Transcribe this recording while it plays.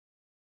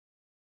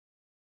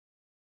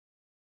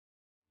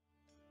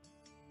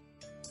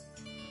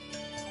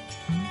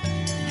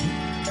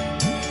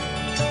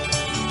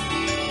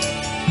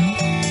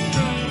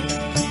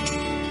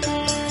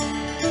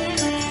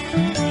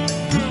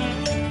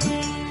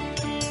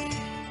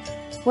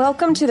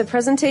Welcome to the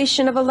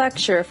presentation of a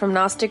lecture from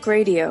Gnostic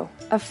Radio,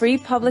 a free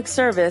public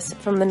service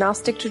from the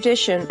Gnostic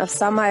tradition of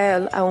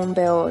Samael Aun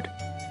Beor.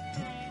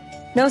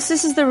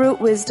 Gnosis is the root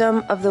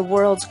wisdom of the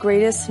world's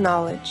greatest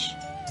knowledge.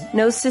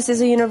 Gnosis is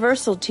a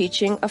universal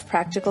teaching of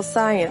practical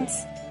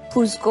science,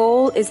 whose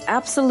goal is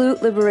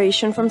absolute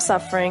liberation from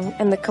suffering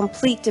and the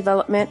complete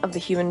development of the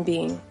human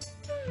being.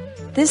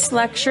 This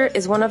lecture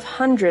is one of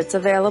hundreds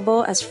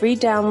available as free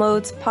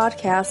downloads,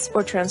 podcasts,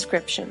 or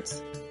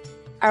transcriptions.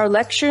 Our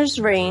lectures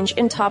range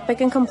in topic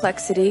and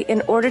complexity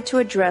in order to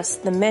address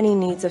the many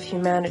needs of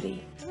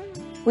humanity.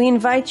 We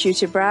invite you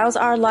to browse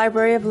our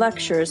library of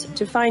lectures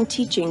to find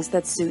teachings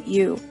that suit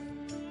you.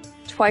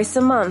 Twice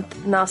a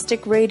month,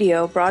 Gnostic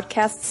Radio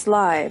broadcasts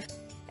live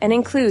and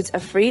includes a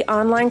free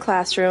online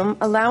classroom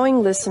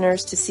allowing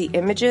listeners to see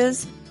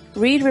images,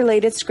 read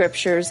related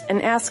scriptures,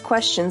 and ask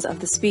questions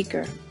of the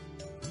speaker.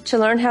 To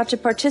learn how to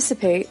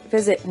participate,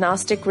 visit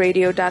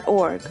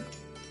gnosticradio.org.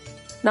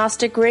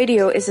 Gnostic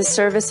Radio is a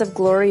service of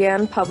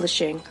Glorian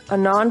Publishing, a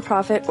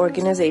non-profit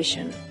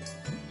organization.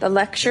 The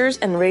lectures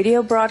and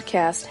radio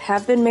broadcasts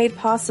have been made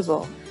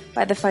possible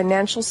by the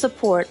financial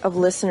support of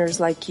listeners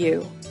like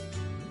you.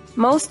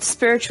 Most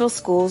spiritual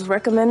schools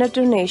recommend a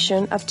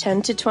donation of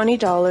 $10 to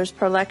 $20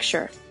 per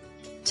lecture.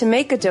 To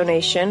make a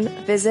donation,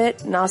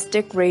 visit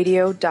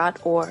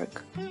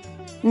gnosticradio.org.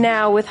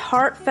 Now, with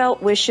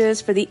heartfelt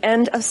wishes for the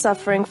end of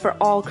suffering for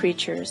all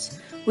creatures,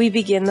 we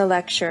begin the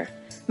lecture.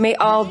 May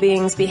all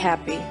beings be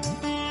happy.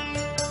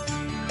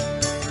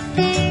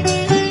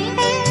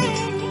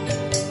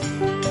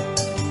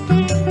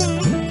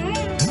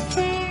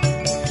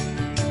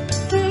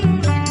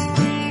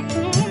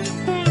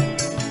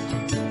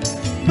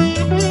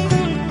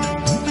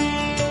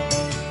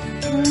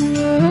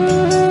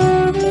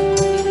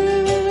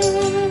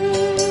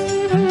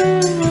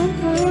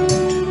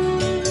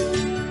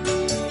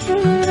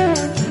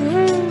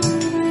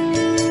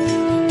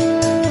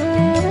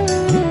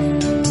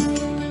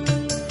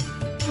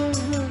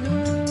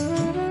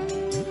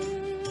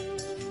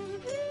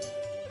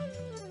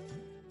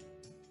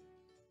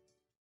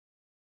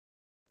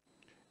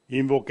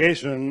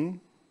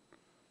 Invocation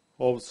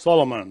of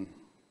Solomon.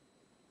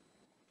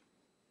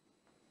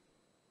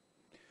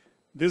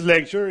 This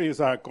lecture is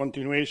a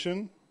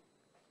continuation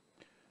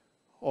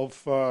of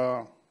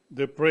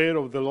the prayer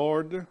of the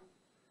Lord,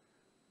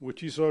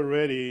 which is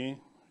already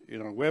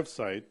in our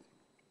website.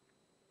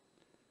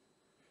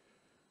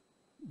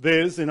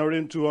 This, in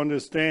order to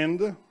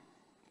understand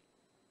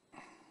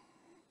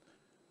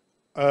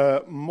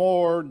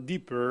more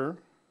deeper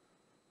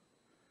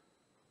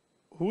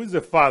who is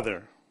the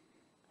Father.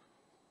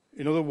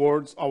 In other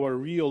words, our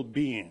real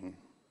being,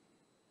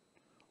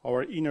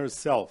 our inner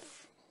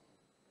self.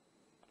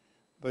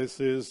 This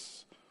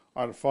is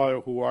our Father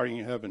who art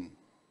in heaven.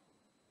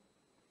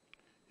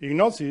 In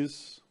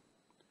Gnosis,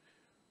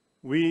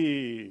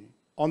 we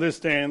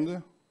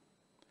understand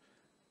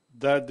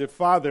that the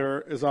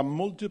Father is a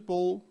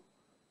multiple,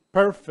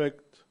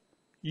 perfect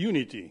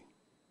unity.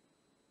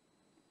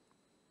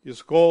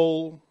 It's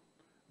called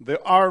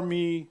the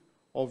army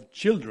of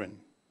children.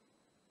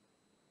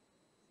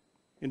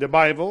 In the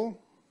Bible,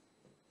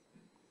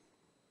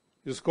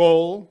 it's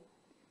called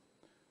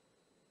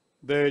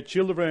the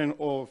children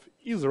of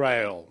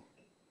Israel,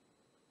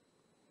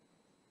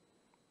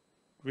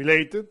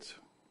 related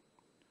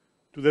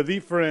to the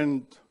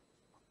different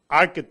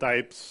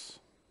archetypes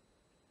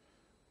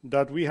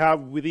that we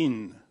have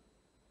within.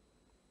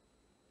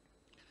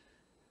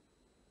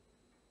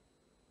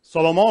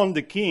 Solomon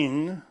the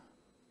king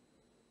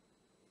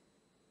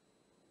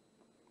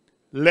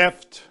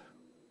left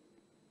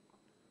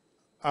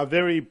a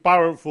very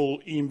powerful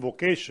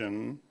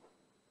invocation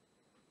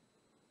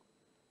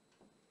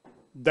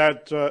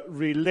that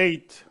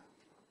relate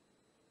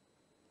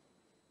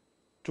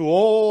to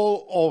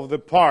all of the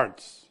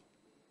parts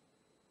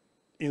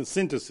in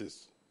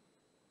synthesis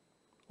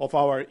of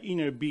our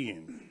inner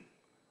being,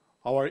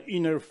 our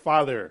inner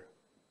Father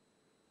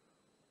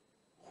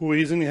who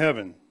is in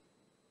heaven.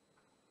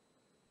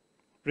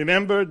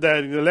 Remember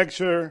that in the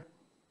lecture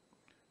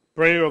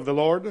Prayer of the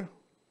Lord,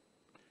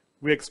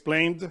 we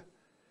explained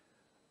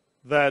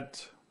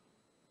that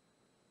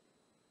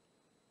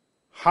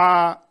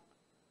Ha-Shamayim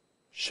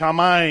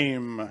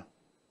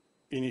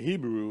in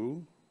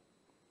Hebrew,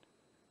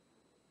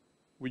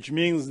 which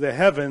means the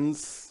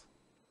heavens,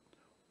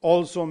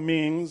 also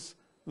means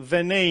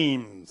the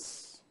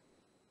names.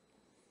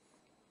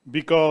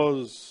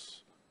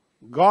 Because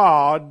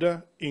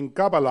God in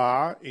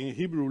Kabbalah, in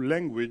Hebrew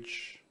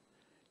language,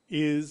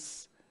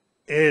 is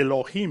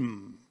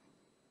Elohim.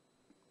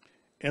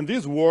 And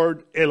this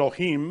word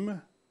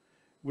Elohim,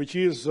 which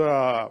is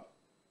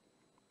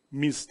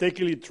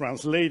mistakenly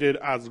translated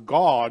as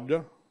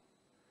God,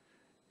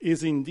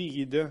 is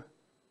indeed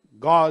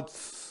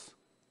gods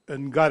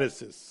and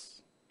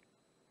goddesses.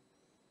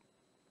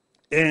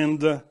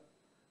 And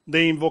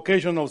the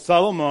invocation of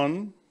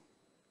Solomon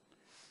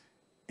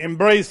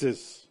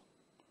embraces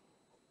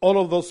all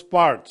of those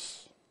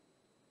parts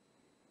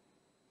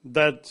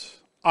that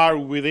are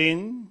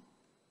within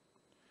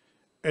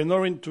in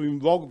order to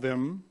invoke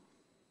them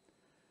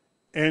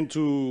and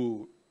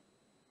to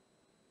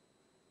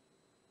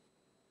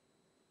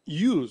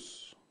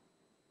use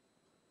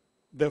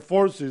the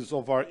forces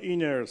of our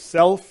inner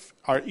self,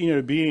 our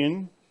inner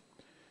being,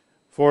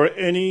 for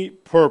any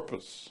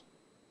purpose.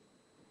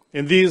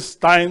 In these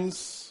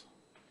times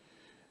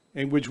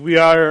in which we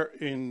are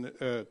in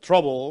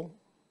trouble,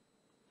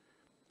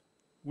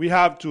 we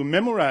have to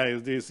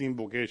memorize this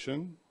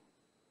invocation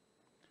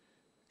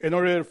in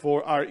order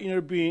for our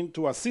inner being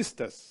to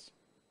assist us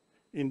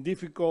in the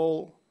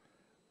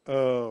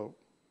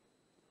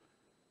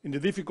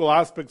difficult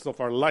aspects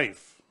of our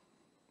life.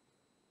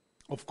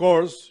 Of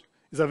course,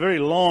 it's a very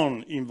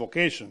long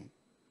invocation.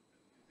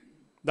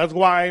 That's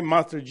why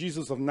Master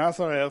Jesus of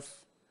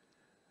Nazareth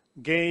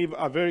gave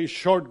a very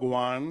short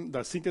one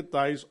that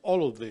synthesized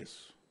all of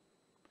this.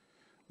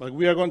 But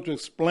we are going to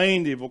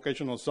explain the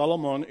invocation of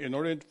Solomon in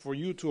order for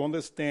you to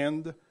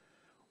understand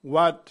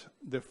what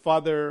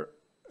the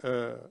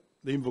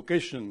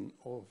invocation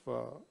of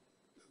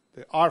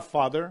the Our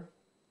Father,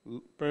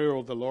 prayer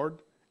of the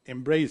Lord,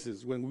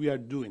 embraces when we are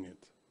doing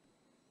it.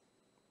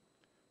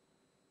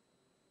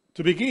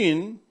 To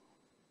begin,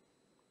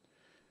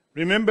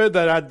 remember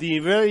that at the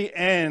very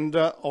end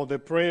of the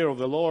prayer of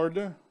the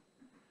Lord,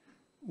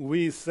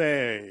 we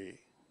say,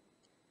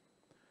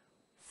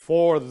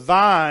 "For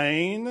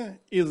thine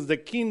is the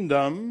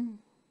kingdom,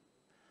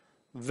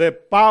 the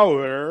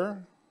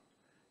power,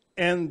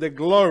 and the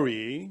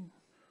glory,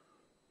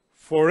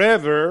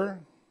 forever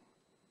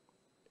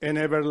and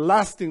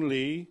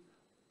everlastingly.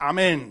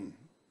 Amen."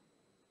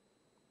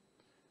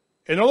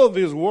 And all of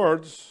these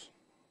words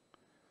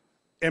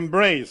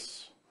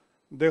embrace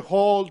the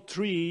whole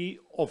tree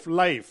of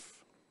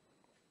life.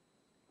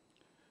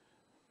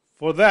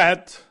 For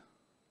that,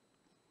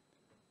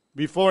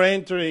 before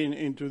entering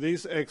into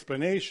this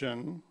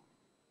explanation,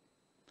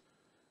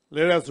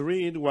 let us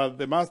read what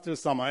the Master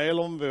Samael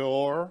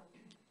Onveor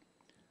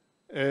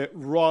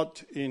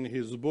wrote in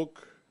his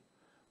book,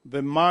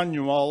 The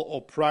Manual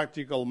of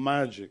Practical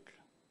Magic.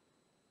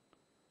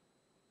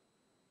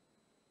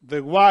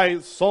 The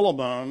wise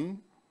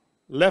Solomon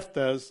left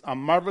us a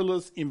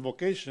marvelous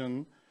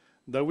invocation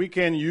that we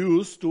can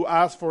use to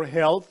ask for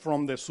help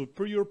from the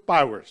superior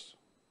powers.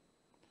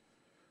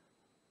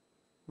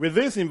 With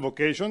this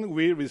invocation,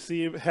 we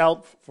receive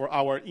help for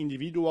our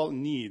individual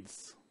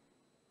needs.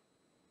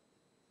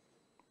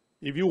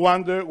 If you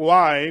wonder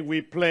why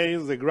we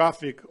place the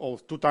graphic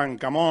of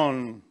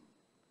Tutankhamun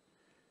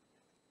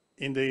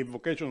in the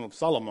invocation of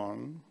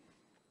Solomon,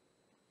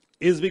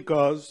 it's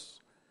because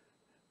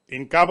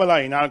in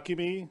Kabbalah, in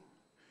alchemy,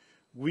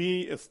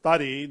 we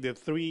study the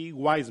three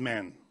wise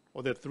men,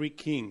 or the three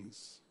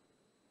kings,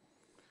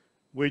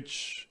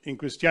 which in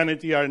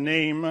Christianity are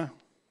named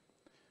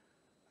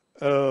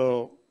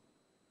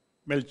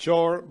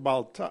Melchor,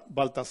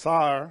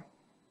 Balthasar,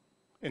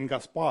 and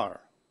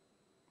Gaspar.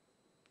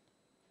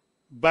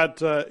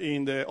 But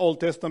in the Old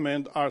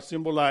Testament are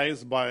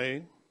symbolized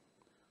by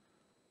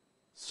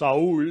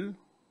Saul,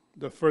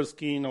 the first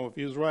king of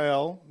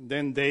Israel,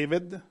 then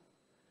David,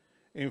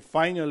 and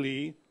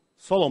finally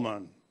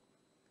Solomon,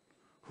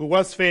 who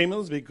was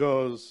famous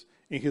because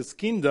in his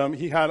kingdom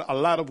he had a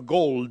lot of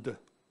gold.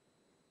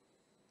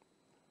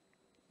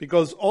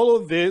 Because all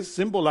of this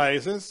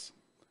symbolizes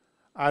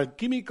a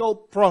chemical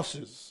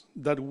process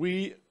that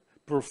we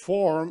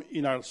perform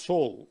in our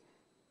soul.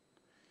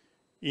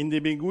 In the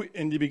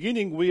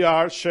beginning we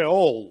are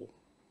Sheol,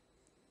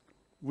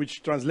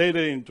 which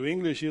translated into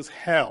English is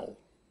hell.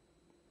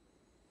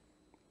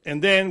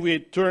 And then we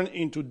turn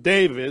into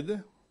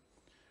David,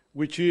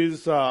 which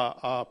is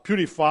a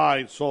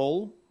purified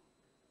soul.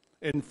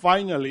 And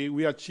finally,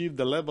 we achieve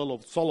the level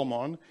of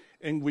Solomon,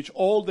 in which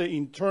all the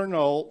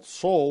internal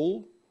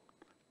soul,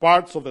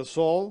 parts of the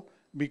soul,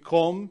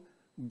 become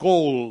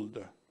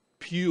gold,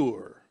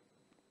 pure.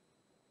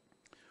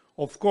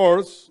 Of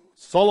course,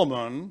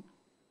 Solomon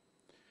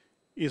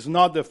is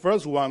not the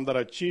first one that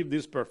achieved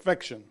this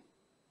perfection.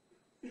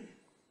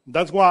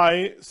 That's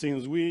why,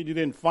 since we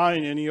didn't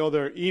find any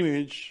other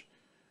image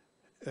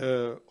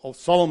of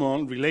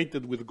Solomon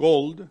related with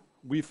gold,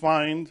 we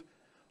find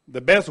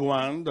the best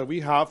one that we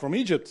have from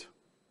Egypt,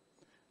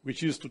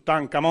 which is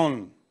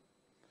Tutankhamun.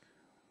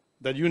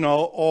 That you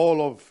know,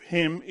 all of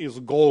him is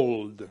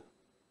gold,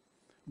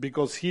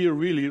 because he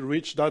really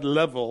reached that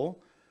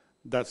level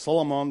that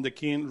Solomon the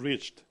king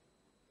reached.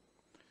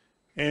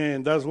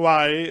 And that's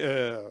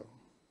why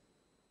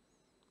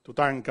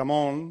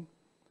Tutankhamun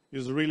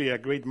is really a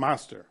great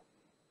master,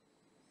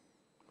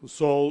 whose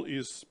soul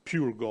is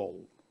pure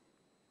gold.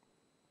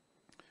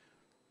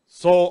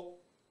 So,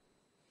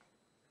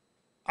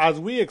 as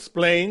we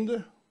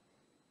explained,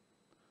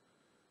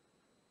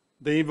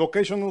 the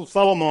invocation of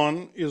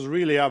Solomon is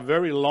really a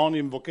very long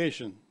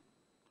invocation.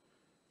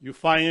 You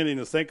find it in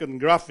the second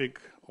graphic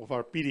of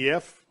our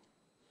PDF.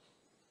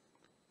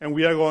 And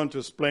we are going to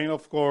explain,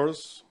 of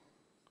course,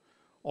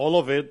 all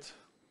of it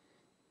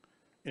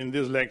in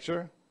this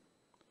lecture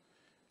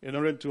in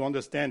order to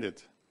understand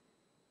it.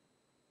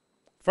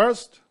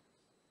 First,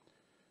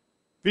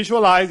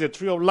 visualize the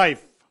tree of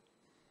life,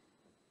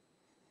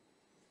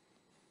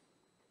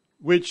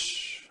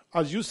 which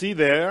as you see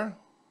there,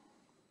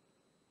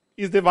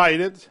 is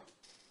divided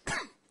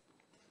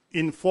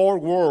in 4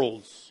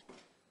 worlds.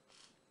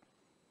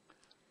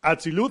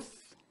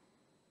 Atziluth,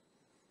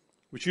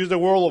 which is the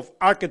world of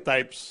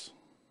archetypes,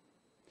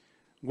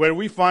 where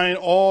we find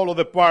all of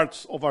the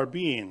parts of our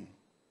being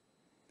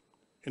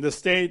in the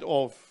state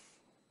of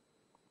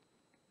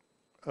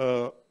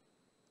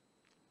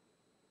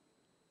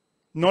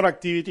not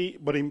activity,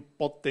 but in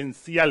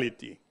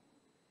potentiality.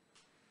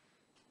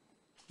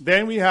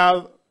 Then we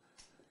have,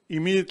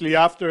 immediately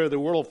after the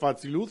world of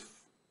Atziluth,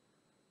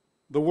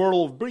 the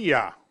world of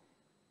Bria,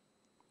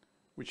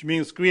 which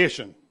means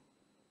creation.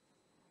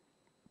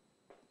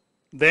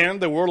 Then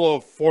the world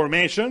of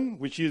formation,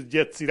 which is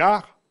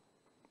Yetzirah.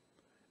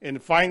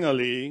 And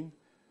finally,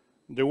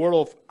 the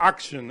world of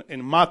action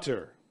and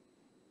matter,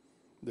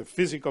 the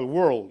physical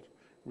world,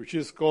 which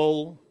is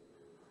called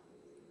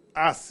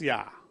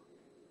Asya.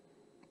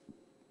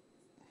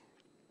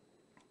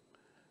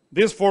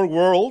 These 4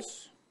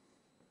 worlds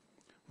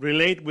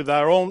relate with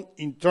our own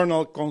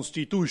internal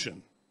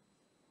constitution,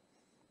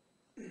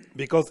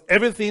 because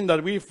everything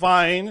that we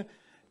find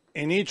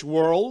in each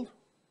world,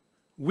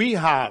 we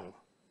have.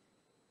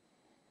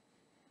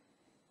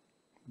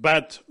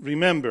 But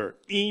remember,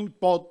 in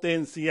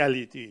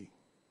potentiality.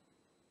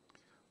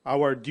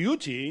 Our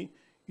duty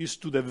is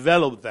to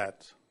develop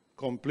that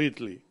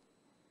completely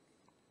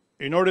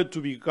in order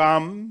to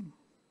become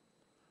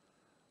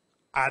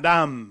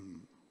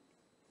Adam,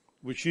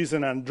 which is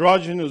an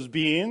androgynous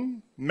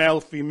being,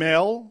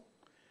 male-female,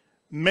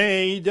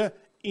 made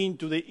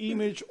into the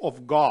image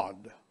of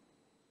God.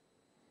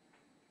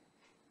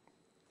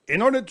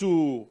 In order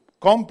to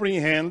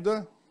comprehend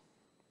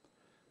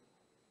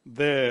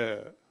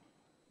the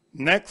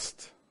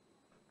next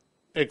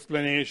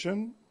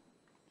explanation,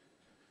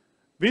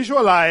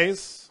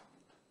 visualize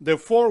the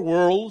 4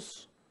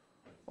 worlds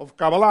of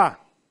Kabbalah,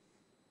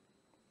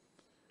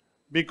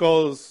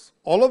 because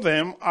all of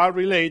them are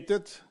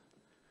related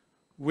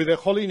with the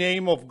holy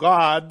name of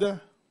God,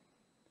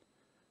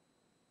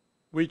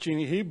 which in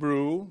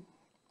Hebrew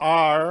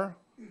are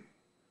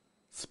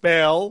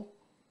spelled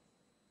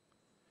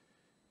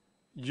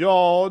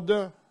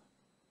Yod,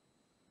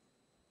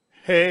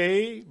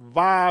 Hey,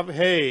 Vav,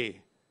 Hey.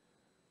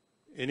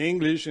 In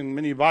English, in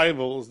many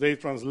Bibles, they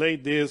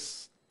translate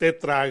this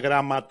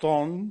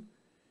tetragrammaton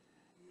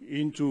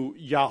into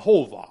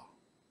Yahovah.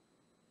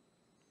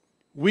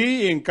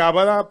 We in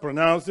Kabbalah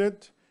pronounce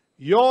it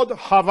Yod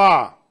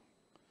Hava.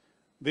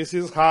 This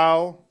is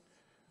how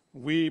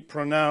we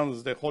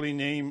pronounce the holy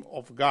name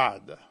of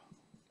God.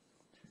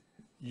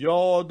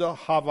 Yod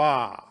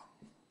Hava.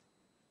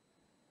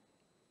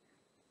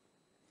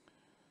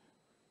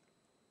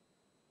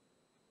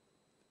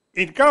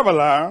 In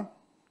Kabbalah,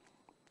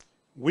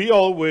 we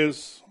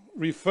always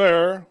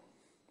refer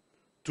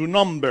to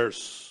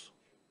numbers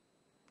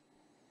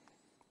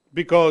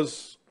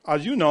because,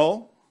 as you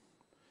know,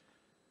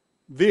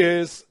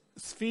 these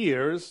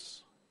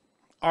spheres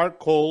are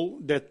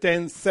called the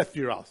 10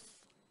 Sephiroth.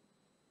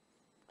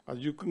 As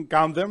you can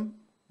count them,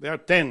 there are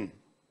 10.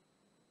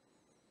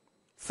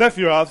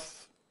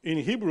 Sephiroth in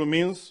Hebrew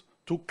means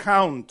to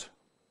count,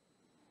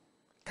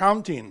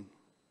 counting.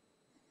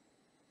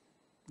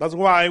 That's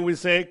why we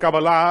say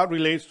Kabbalah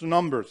relates to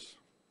numbers.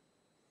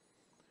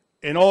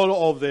 And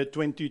all of the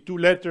 22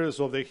 letters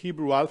of the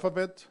Hebrew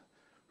alphabet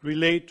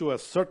relate to a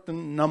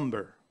certain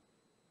number.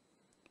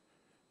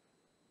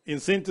 In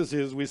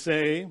synthesis, we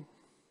say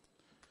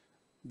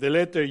the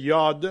letter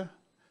Yod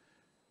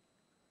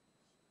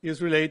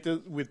is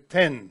related with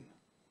 10.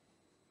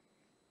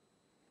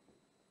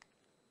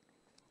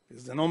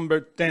 It's the number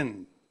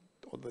 10,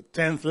 or the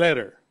 10th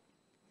letter.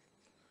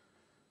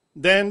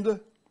 Then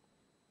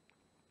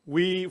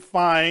we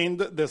find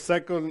the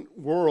second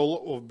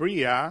world of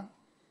Bria,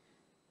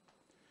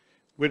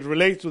 which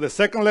relates to the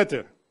second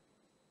letter,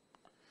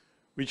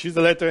 which is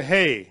the letter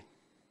Hey.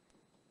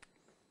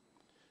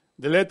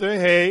 The letter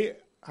Hey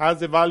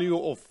has a value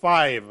of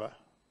 5.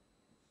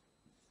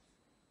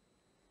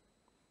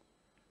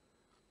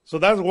 So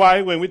that's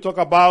why when we talk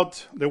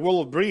about the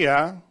world of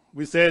Bria,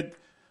 we said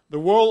the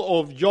world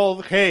of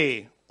Yod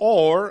Hey,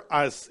 or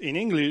as in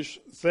English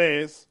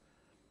says,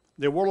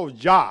 the world of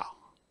Jah.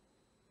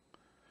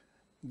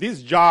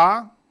 This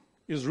Jah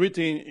is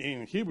written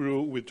in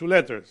Hebrew with 2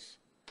 letters,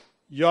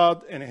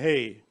 Yod and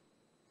Hey.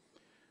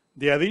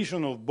 The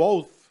addition of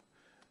both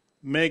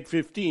make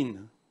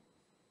 15.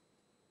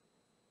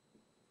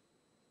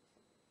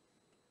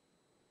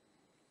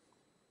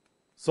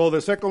 So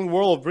the second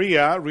world of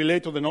Bria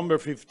relates to the number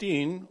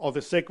 15 of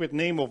the sacred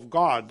name of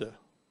God.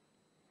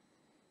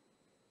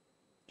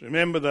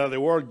 Remember that the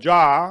word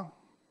Jah,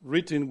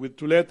 written with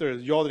 2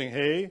 letters, Yod and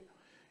Hey,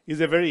 is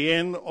the very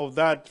end of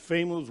that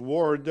famous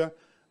word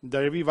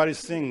that everybody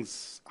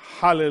sings,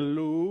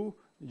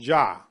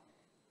 Hallelujah.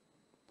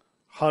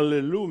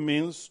 Hallelujah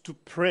means to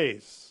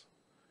praise,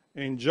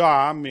 and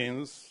Jah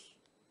means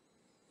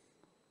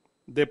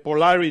the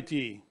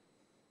polarity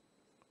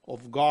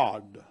of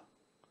God,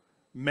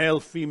 male,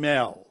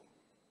 female.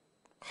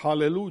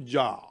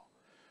 Hallelujah.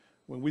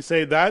 When we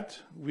say that,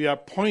 we are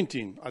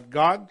pointing at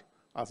God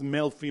as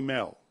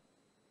male-female,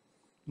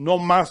 no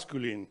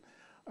masculine,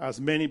 as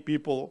many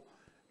people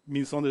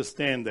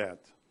misunderstand that.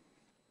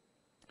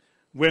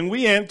 When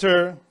we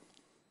enter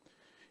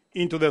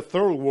into the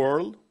third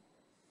world,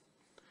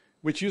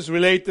 which is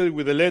related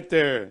with the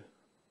letter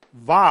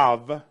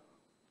Vav,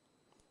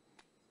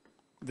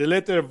 the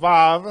letter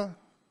Vav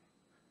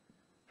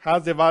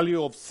has the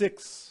value of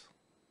 6.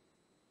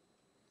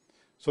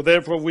 So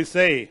therefore we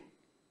say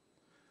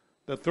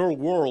the third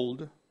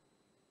world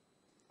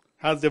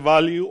has the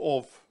value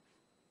of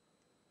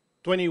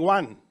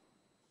 21.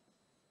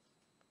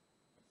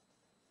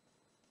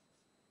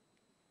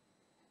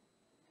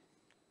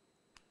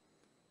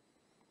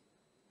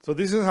 So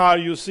this is how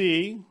you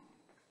see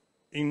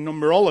in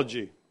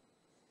numerology.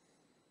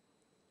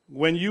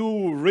 When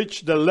you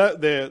reach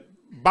the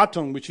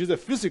bottom, which is the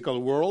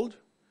physical world,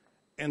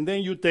 and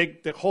then you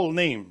take the whole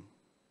name,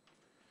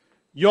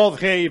 Yod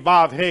Hei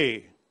Vav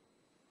Hei.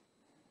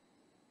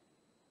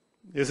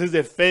 This is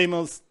the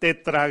famous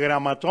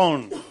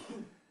tetragrammaton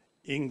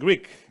in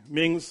Greek,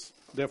 means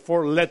the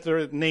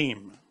 4-lettered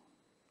name.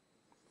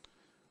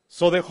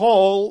 So the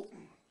whole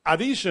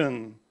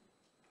addition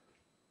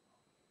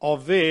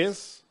of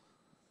this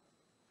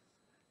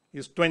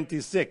is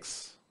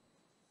 26.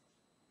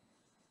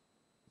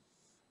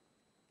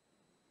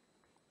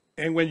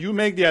 And when you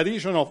make the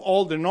addition of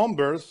all the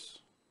numbers,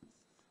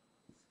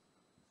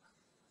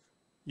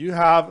 you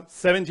have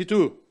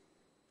 72.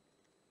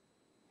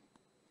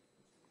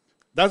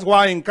 That's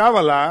why in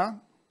Kabbalah,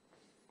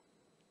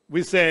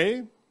 we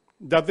say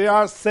that there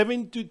are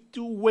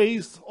 72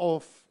 ways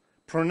of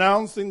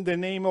pronouncing the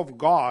name of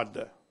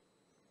God.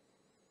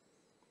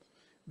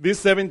 These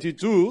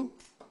 72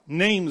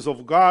 names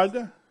of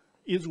God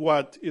is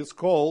what is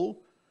called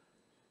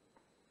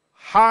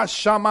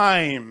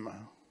Hashamayim,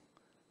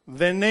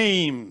 the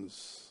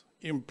names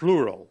in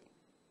plural.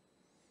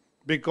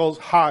 Because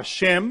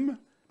Hashem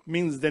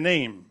means the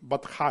name,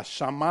 but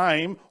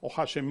Hashamayim or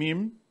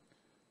Hashemim,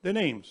 the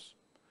names,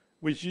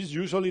 which is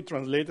usually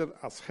translated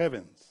as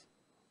heavens.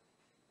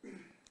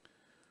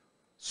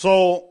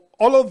 So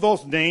all of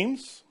those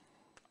names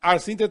are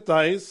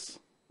synthesized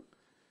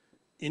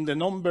in the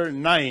number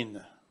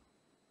 9.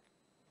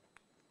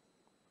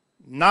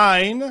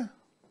 9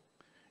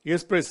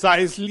 is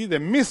precisely the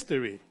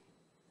mystery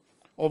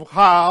of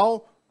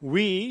how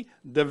we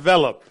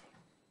develop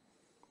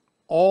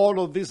all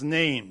of these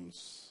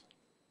names,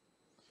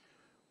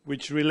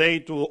 which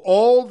relate to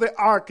all the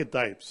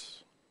archetypes,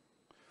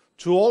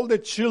 to all the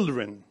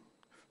children,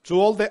 to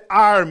all the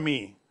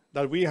army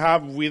that we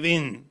have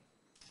within.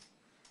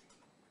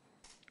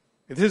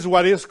 It is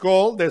what is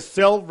called the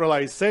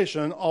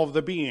self-realization of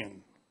the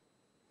being.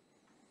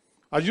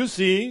 As you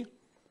see,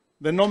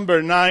 the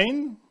number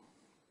 9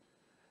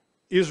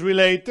 is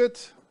related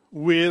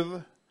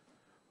with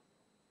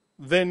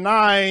the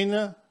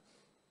 9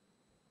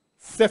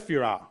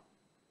 Sephirah,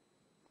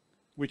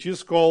 which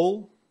is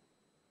called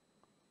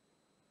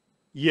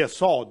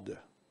Yesod.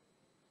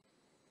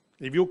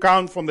 If you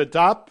count from the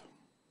top,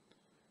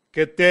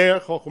 Keter,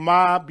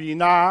 Chokhmah,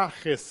 Binah,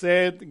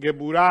 Chesed,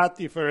 Geburah,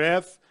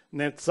 Tifereth,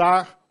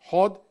 Netzach,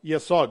 Hod,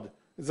 Yesod.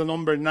 It's the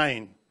number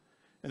 9.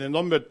 And the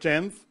number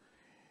 10th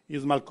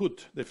is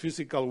Malkut, the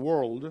physical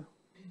world.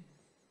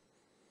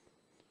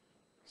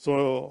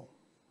 So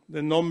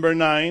the number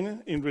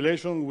 9, in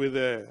relation with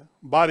the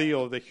body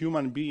of the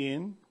human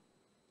being,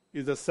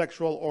 is the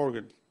sexual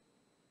organ.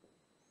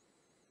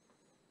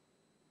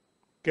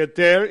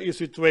 Keter is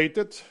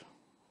situated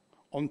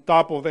on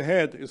top of the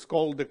head. It's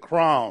called the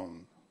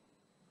crown.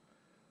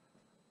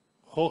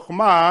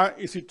 Chokhmah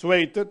is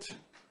situated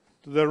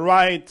to the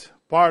right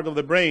part of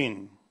the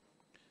brain,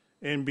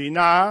 and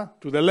Binah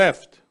to the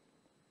left.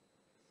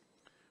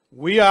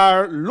 We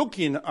are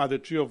looking at the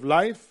tree of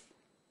life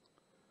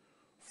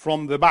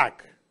from the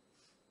back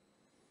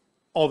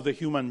of the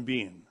human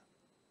being,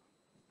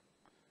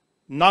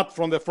 not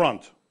from the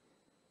front,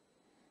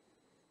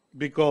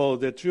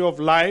 because the tree of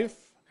life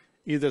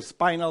is the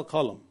spinal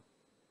column.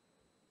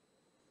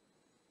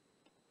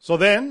 So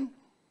then,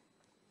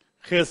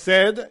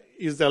 Chesed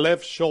is the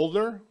left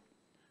shoulder,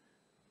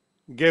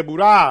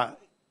 Geburah,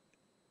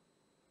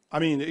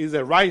 is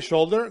the right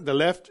shoulder, the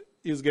left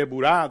is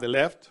Geburah, the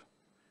left,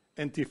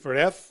 and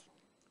Tifereth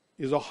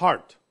is a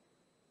heart.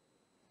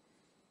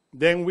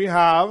 Then we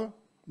have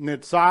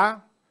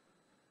Netzah,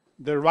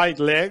 the right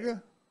leg,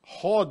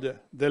 Hod,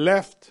 the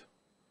left,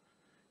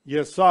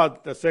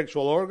 Yesod, the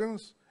sexual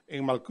organs,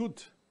 and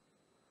Malkut,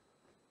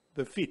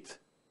 the feet.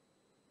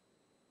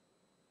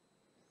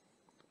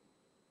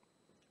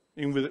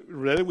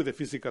 Related with the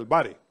physical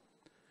body.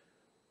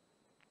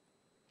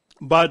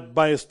 But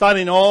by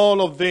studying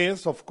all of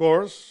this, of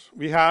course,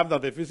 we have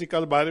that the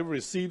physical body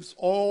receives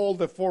all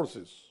the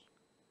forces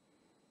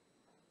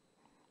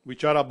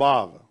which are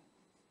above,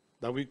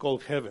 that we call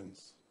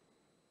heavens,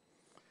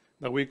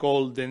 that we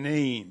call the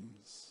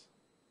names.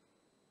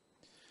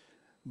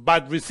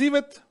 But receive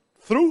it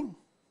through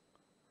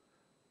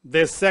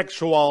the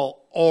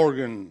sexual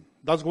organ.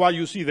 That's why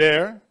you see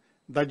there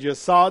that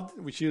Yesod,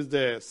 which is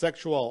the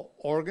sexual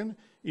organ,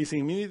 is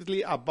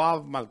immediately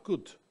above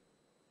Malkut.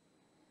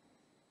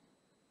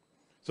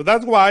 So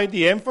that's why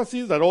the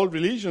emphasis that all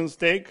religions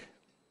take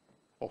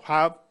or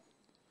have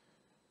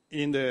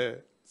in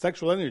the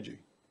sexual energy.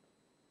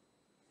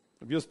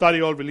 If you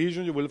study all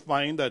religions, you will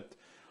find that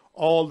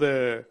all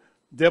the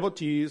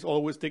devotees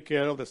always take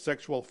care of the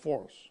sexual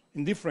force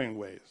in different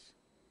ways.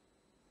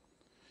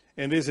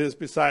 And this is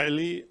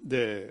precisely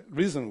the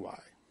reason why.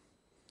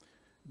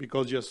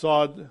 Because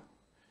Yesod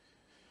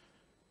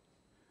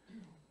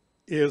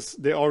is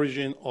the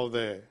origin of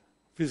the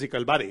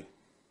physical body.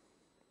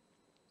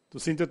 To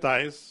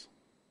synthesize,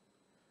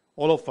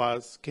 all of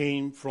us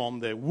came from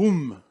the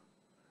womb,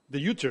 the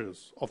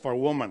uterus of our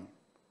woman,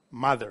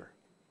 mother.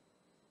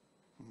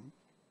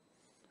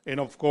 And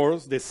of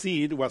course, the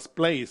seed was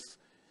placed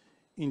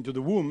into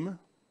the womb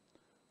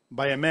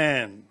by a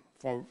man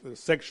for the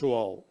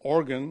sexual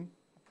organ,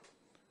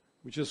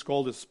 which is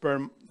called the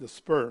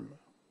sperm.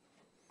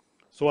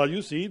 So as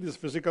you see, this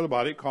physical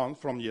body comes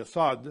from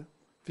Yesod,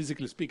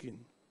 physically speaking.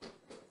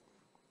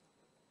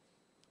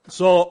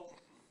 So,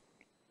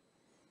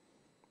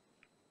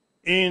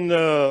 in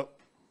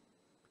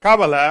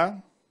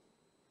Kabbalah,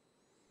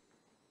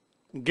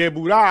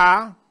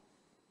 Geburah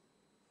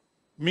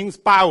means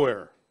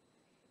power.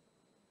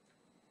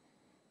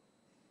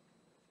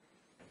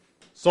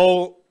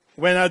 So,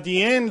 when at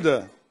the end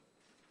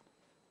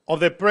of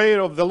the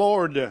prayer of the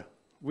Lord,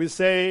 we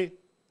say,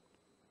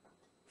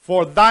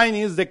 "For thine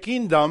is the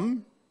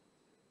kingdom,"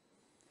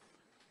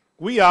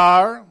 we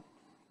are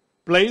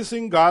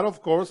placing God,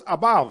 of course,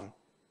 above.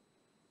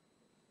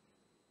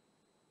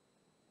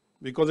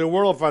 Because the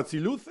world of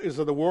Atziluth is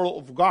the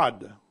world of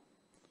God.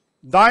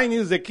 Thine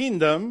is the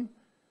kingdom.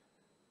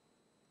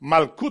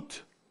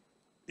 Malkut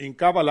in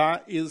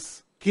Kabbalah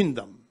is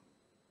kingdom.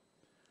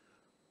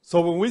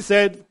 So when we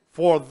said,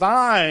 "For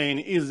thine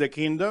is the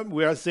kingdom,"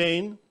 we are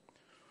saying,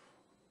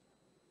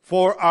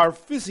 for our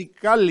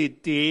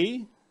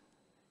physicality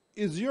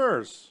is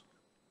yours.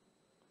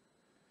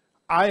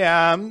 I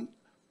am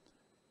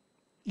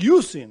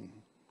using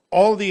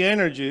all the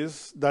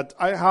energies that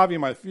I have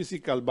in my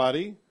physical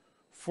body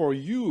for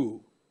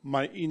you,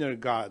 my inner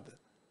God,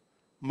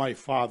 my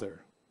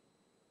Father.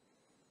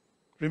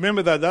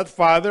 Remember that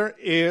Father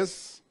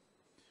is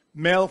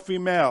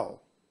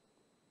male-female.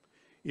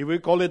 If we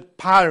call it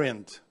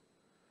parent,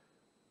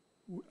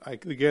 I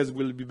guess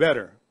will be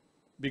better.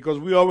 Because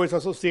we always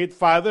associate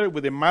father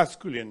with the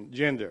masculine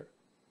gender.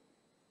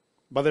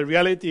 But the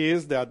reality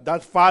is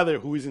that Father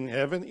who is in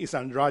heaven is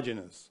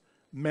androgynous,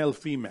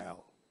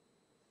 male-female.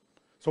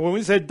 So when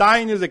we say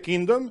thine is the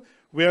kingdom,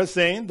 we are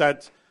saying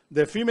that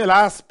the female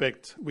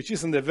aspect, which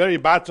is in the very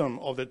bottom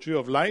of the tree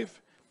of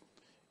life,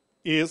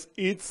 is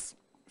its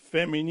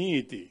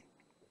femininity.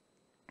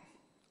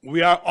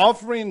 We are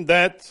offering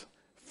that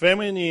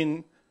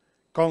feminine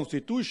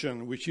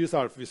constitution, which is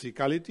our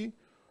physicality,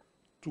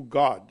 to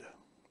God.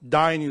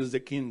 Thine is the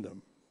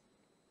kingdom.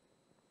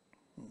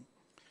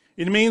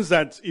 It means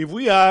that if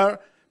we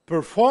are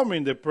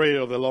performing the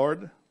prayer of the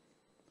Lord,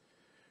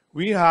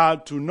 we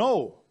have to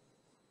know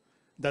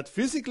that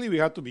physically we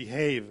have to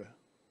behave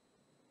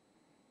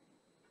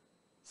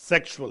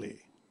sexually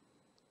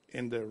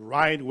in the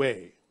right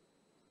way.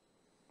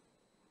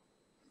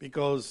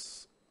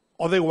 Because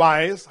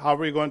otherwise, how are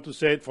we going to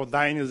say it, "For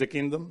thine is the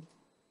kingdom,"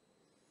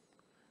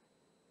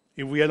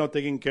 if we are not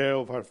taking care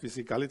of our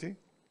physicality?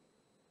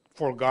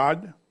 For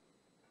God,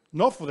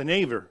 not for the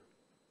neighbor,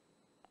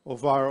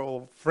 of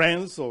our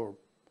friends or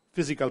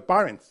physical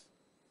parents,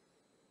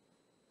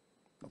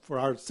 for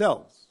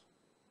ourselves.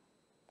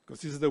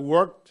 Because this is the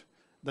work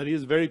that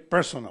is very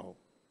personal,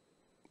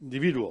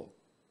 individual.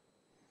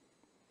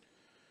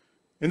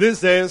 And this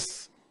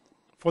says,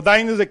 "For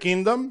thine is the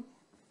kingdom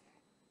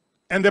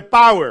and the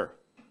power."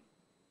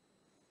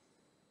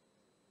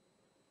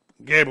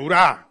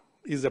 Geburah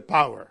is the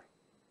power.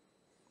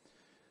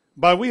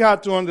 But we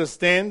have to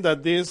understand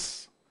that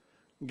this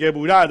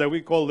Geburah that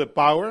we call the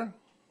power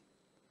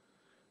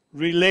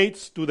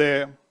relates to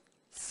the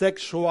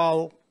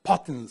sexual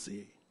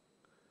potency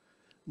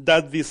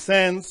that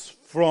descends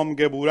from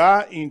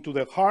Geburah into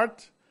the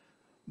heart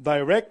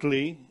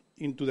directly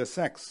into the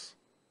sex.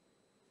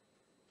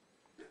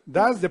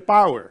 That's the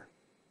power.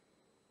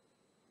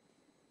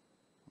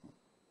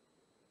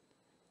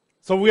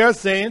 So we are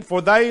saying,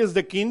 "For thy is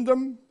the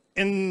kingdom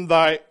and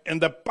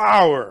the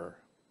power."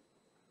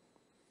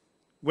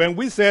 When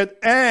we said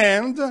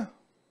and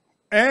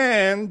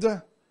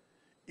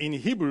in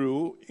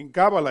Hebrew, in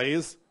Kabbalah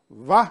is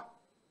va,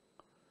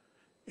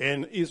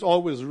 and is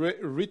always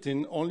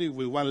written only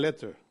with one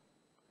letter,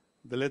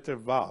 the letter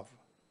vav.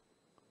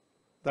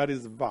 That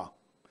is va.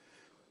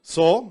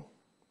 So,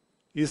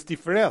 is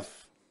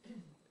Tifereth.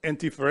 And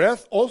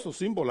Tifereth also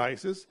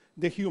symbolizes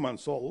the human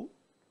soul.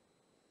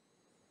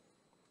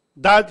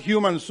 That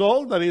human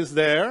soul that is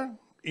there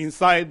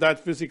inside that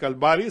physical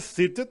body,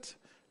 seated,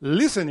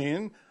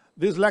 listening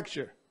this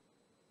lecture.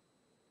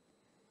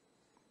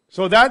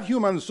 So that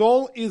human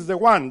soul is the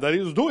one that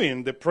is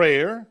doing the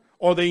prayer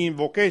or the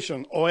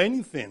invocation or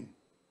anything.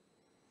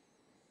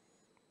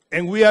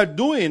 And we are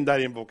doing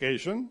that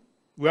invocation,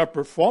 we are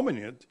performing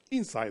it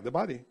inside the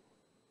body.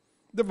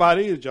 The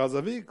body is just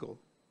a vehicle.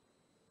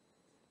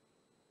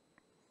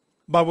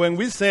 But when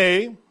we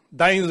say,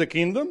 dying is the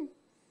kingdom,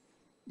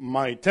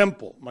 my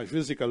temple, my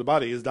physical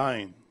body is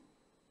dying.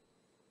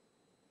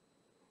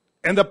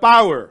 And the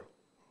power,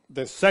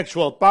 the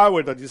sexual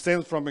power that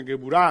descends from a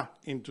Geburah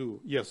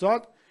into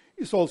Yesod,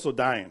 is also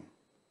dying.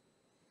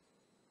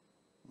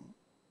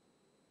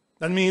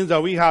 That means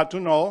that we have to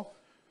know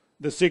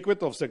the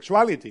secret of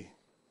sexuality.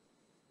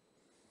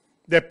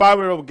 The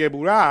power of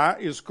Geburah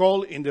is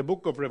called in the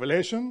book of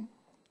Revelation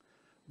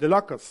the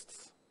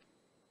locusts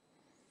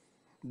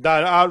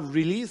that are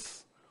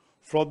released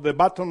from the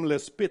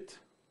bottomless pit,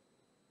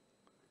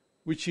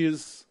 which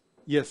is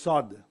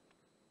Yesod,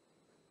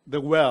 the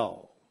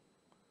well,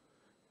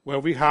 where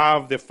we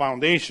have the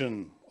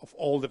foundation of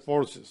all the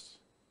forces.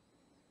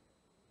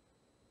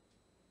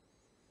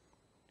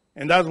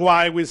 And that's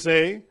why we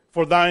say,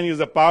 for thine is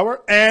the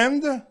power,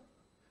 and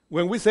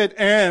when we said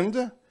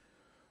and,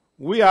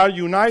 we are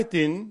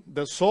uniting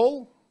the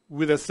soul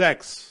with the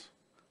sex,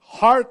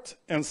 heart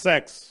and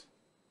sex.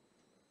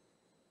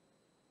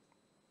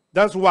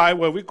 That's why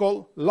what we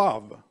call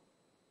love.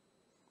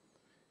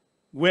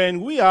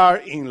 When we are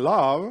in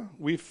love,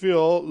 we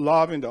feel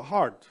love in the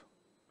heart.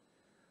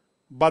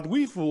 But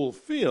we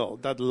fulfill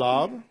that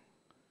love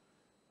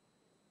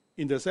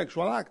in the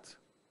sexual act.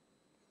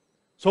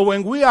 So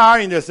when we are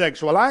in the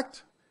sexual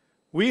act,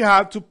 we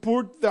have to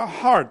put the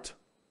heart,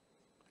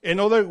 in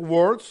other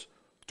words,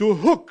 to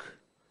hook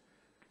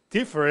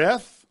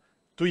Tifereth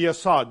to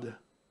Yesod.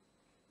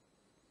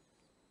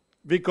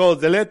 Because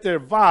the letter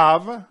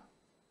Vav,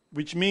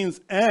 which means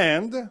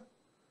and,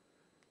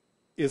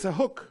 is a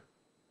hook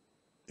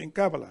in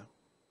Kabbalah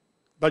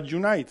that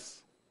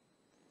unites.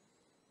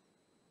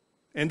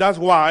 And that's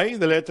why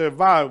the letter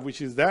Vav,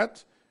 which is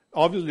that,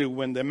 obviously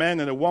when the man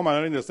and the woman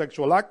are in the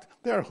sexual act,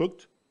 they are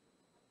hooked.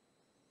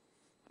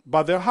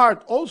 But their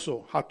heart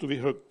also had to be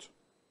hooked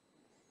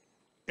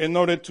in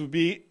order to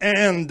be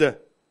and.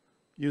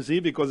 You see,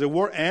 because the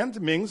word and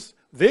means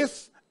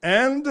this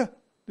and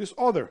this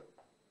other.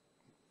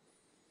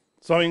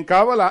 So in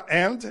Kabbalah,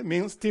 and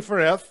means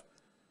Tifereth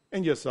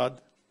and Yesod.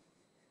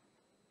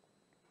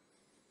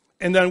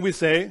 And then we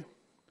say,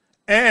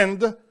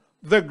 and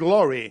the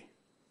glory.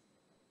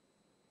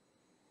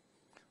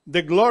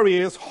 The glory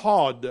is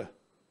Hod,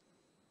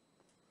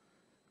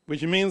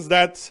 which means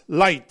that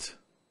light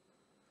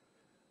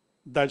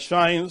that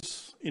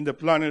shines in the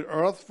planet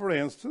Earth, for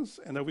instance,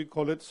 and that we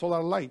call it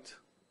solar light.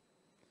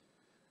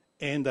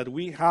 And that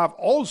we have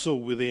also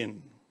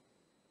within.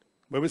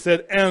 When we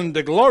said, and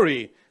the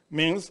glory,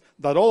 means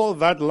that all of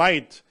that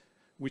light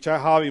which I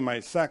have in my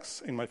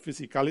sex, in my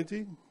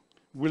physicality,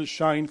 will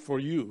shine for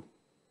you.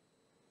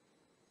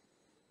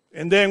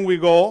 And then we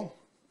go,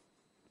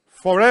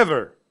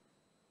 forever,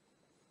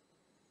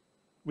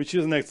 which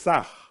is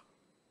Netzach.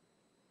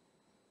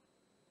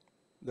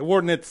 The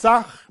word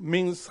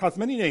Netzach has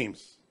many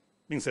names.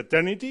 Means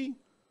eternity,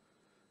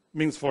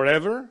 means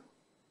forever,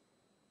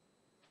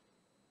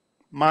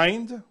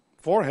 mind,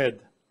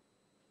 forehead.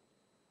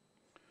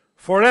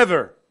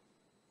 Forever.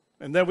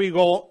 And then we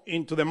go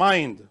into the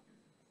mind.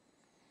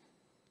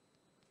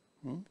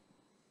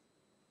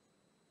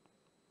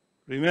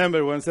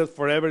 Remember when it says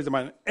forever is the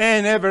mind.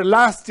 And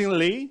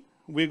everlastingly,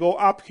 we go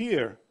up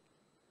here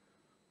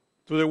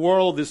to the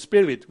world of the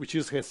spirit, which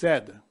is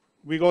Hesed.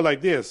 We go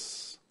like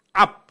this,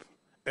 up,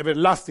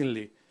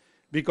 everlastingly,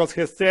 because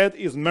Hesed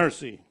is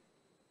mercy.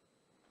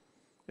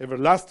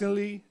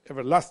 Everlastingly,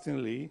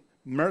 everlastingly,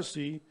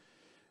 mercy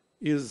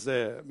is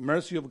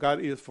mercy of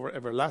God is for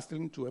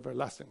everlasting to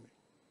everlastingly.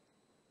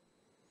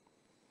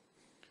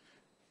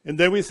 And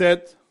then we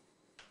said,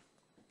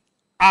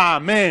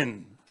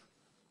 Amen.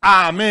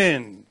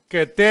 Amen.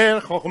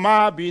 Keter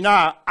Chokhmah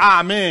Binah.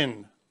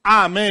 Amen.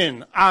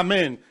 Amen.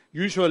 Amen.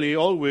 Usually,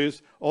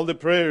 always, all the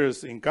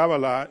prayers in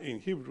Kabbalah,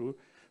 in Hebrew,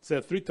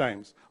 said 3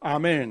 times.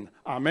 Amen.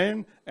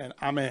 Amen. And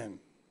Amen.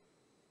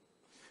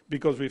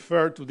 Because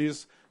refer to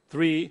these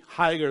 3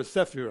 higher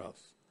Sephiroth.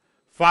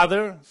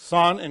 Father,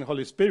 Son, and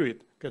Holy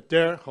Spirit.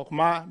 Keter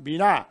Chokhmah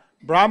Binah.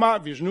 Brahma,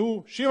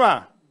 Vishnu,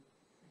 Shiva.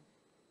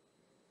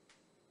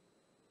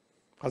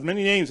 Has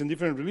many names in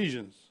different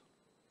religions.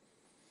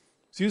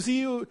 So you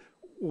see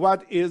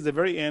what is the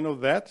very end of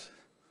that?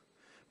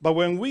 But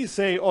when we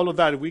say all of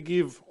that, we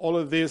give all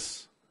of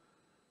this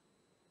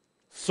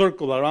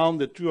circle around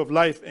the tree of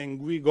life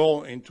and we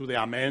go into the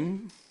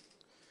Amen,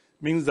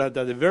 means that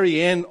at the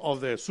very end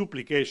of the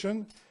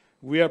supplication,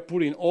 we are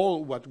putting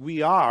all what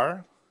we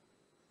are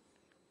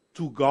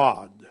to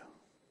God,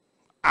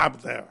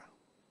 up there.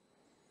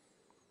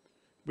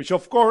 Which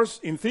of course,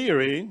 in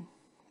theory,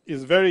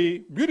 is very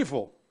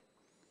beautiful.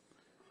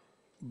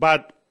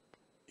 But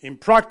in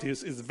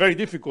practice, it's very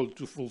difficult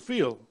to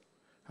fulfill.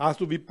 It has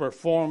to be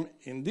performed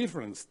in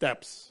different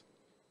steps.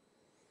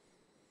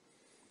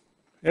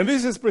 And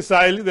this is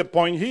precisely the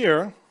point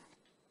here,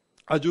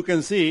 as you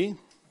can see,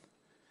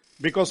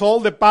 because all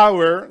the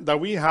power that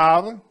we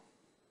have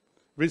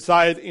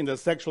resides in the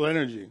sexual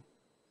energy.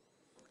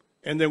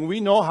 and then we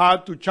know how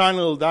to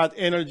channel that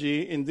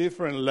energy in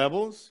different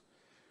levels,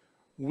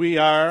 we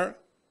are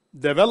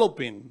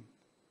developing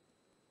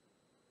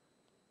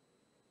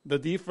the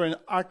different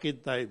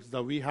archetypes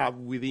that we have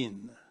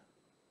within.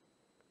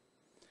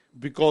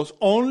 Because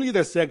only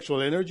the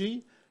sexual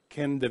energy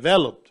can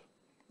develop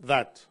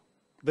that.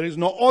 There is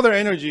no other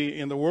energy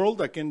in the world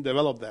that can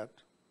develop that.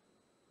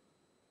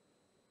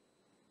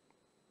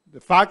 The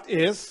fact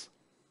is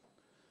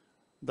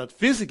that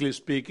physically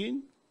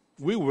speaking,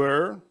 we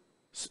were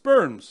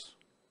sperms.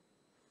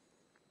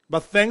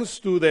 But thanks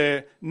to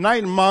the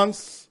 9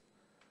 months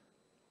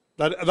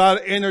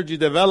that energy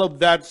developed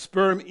that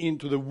sperm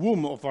into the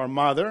womb of our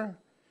mother,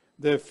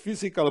 the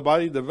physical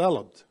body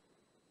developed.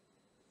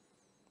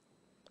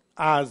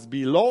 As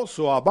below,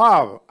 so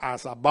above.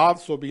 As above,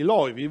 so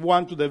below. If we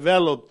want to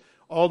develop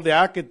all the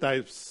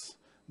archetypes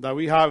that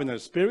we have in our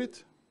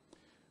spirit,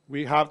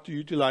 we have to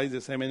utilize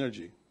the same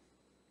energy.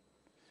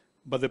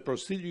 But the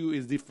procedure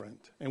is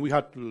different, and we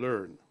have to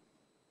learn.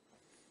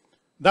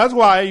 That's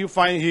why you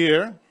find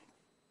here,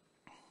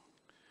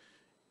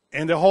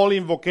 in the whole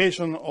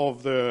invocation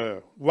of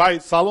the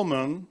White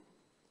Solomon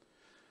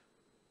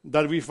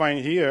that we find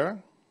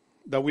here,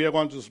 that we are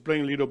going to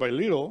explain little by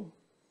little,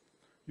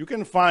 you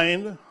can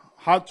find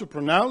how to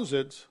pronounce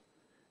it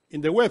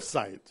in the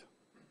website.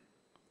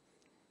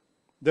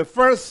 The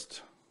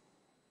first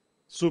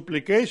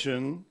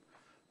supplication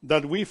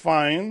that we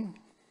find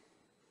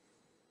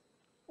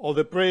of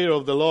the prayer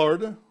of the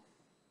Lord,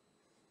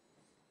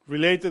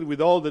 related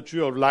with all the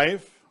tree of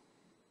life,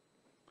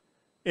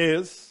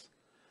 is,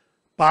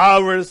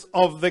 powers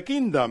of the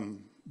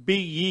kingdom, be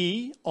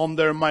ye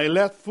under my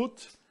left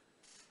foot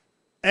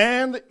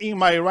and in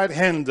my right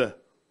hand.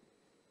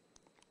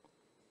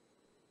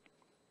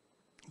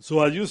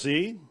 So as you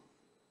see,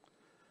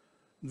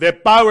 the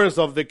powers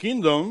of the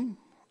kingdom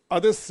are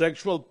the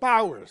sexual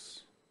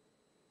powers.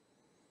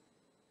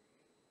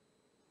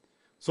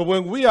 So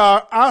when we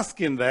are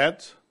asking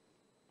that,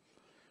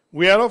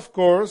 we are of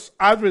course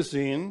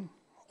addressing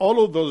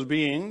all of those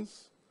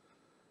beings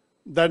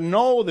that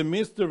know the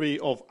mystery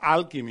of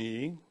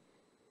alchemy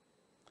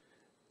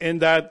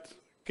and that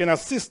can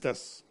assist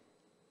us.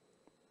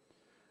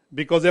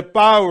 Because the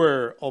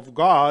power of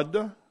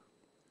God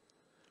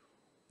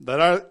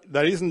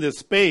that is in the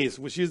space,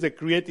 which is the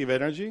creative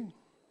energy,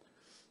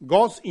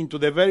 goes into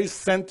the very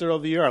center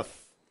of the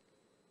earth.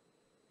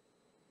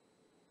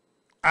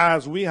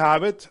 As we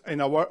have it in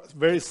our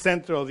very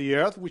center of the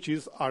earth, which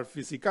is our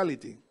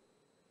physicality.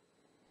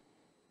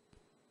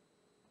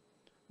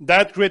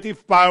 That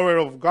creative power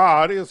of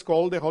God is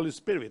called the Holy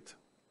Spirit.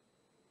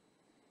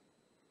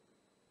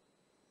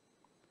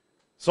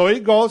 So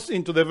it goes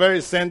into the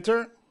very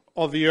center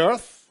of the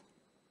earth,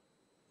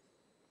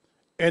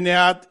 and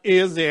that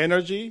is the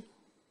energy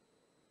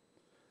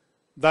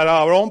that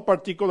our own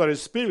particular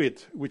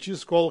spirit, which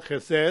is called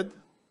Chesed,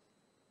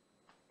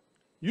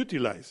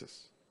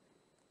 utilizes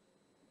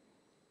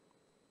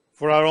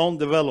for our own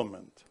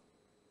development.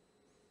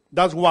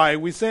 That's why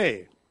we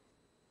say,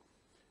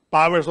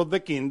 powers of the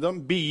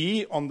kingdom, be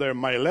ye under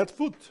my left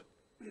foot.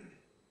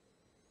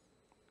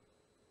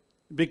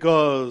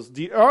 Because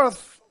the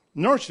earth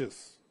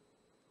nurtures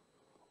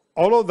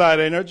all of that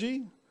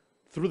energy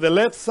through the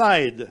left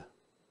side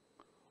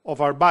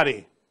of our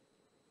body.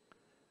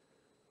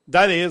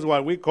 That is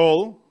what we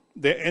call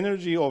the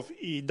energy of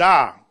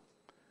Ida,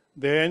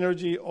 the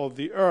energy of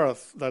the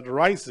earth that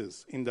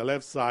rises in the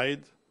left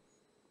side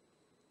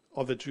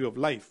of the tree of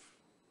life.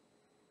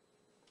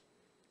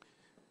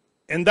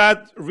 And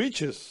that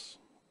reaches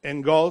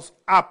and goes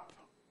up.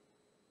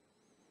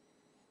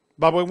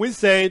 But when we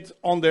say it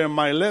under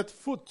my left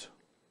foot,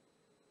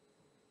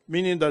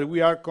 meaning that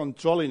we are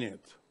controlling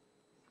it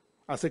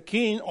as a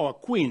king or a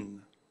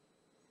queen.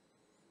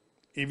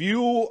 If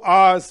you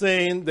are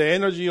saying the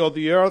energy of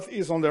the earth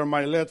is under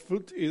my left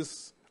foot,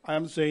 I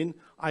am saying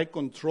I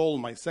control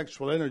my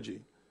sexual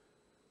energy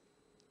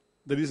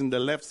that is in the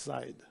left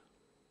side.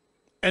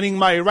 And in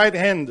my right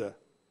hand,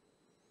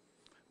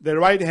 the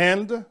right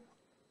hand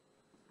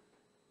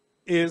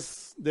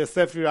is the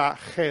Sephirah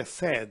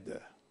Chesed,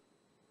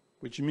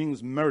 which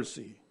means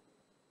mercy.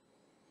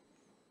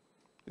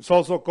 It's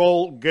also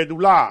called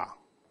Gedulah,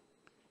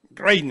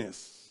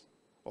 greatness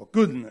or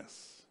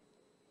goodness.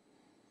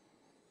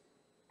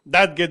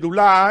 That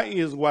Gedulah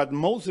is what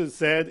Moses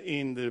said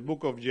in the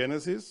book of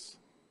Genesis,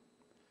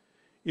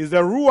 is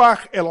the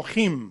Ruach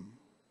Elohim,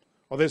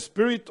 or the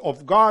Spirit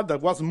of God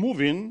that was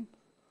moving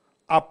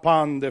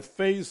upon the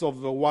face of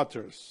the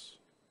waters.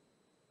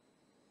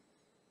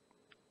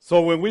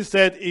 So when we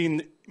said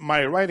in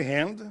my right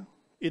hand,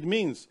 it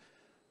means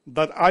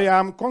that I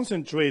am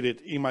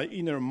concentrated in my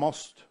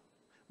innermost,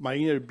 my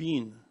inner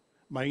being,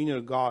 my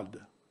inner God.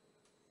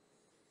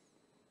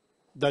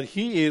 That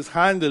he is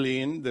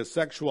handling the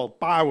sexual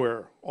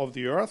power of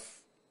the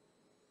earth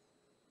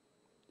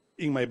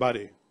in my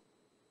body.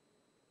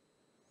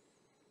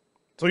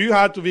 So you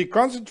have to be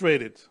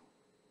concentrated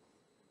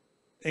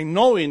in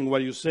knowing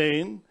what you're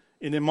saying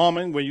in the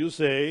moment when you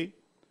say,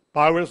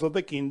 powers of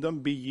the kingdom,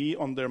 be ye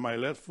under my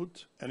left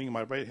foot and in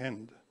my right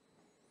hand.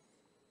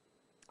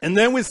 And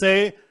then we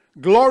say,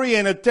 glory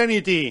and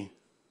eternity.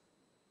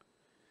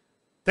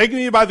 Take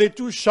me by the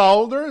two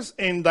shoulders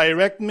and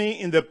direct me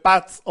in the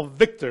paths of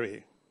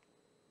victory.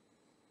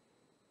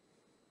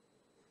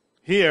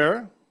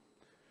 Here,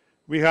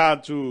 we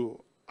had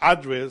to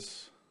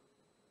address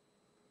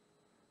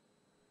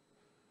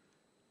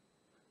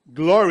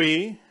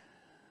glory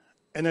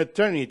and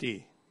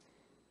eternity,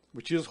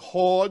 which is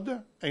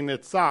Hod and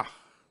Netzach,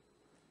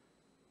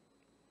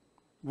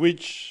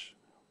 which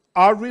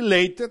are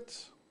related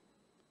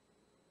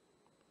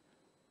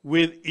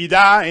with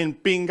Ida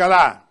and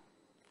Pingala,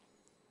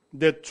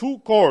 the two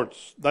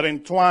cords that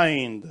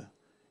entwined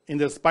in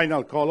the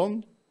spinal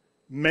column,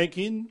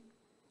 making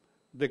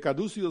the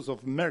caduceus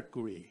of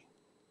Mercury.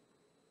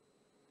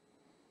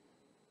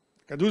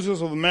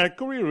 Caduceus of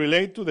Mercury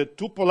relate to the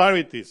two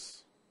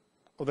polarities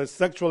of the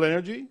sexual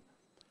energy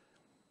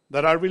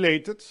that are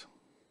related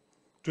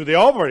to the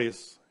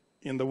ovaries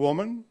in the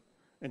woman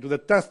and to the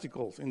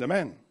testicles in the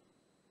man.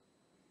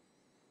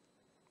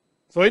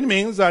 So it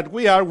means that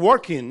we are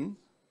working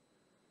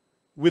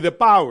with the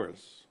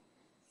powers,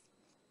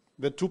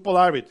 the two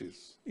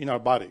polarities in our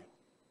body.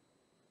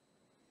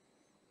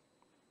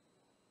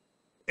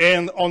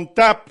 And on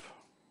top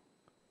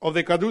of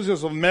the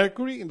caduceus of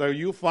Mercury, there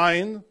you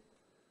find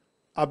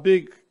a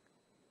big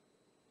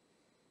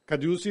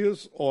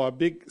caduceus or a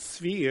big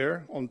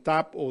sphere on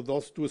top of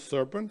those two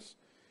serpents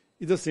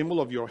is a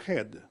symbol of your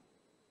head,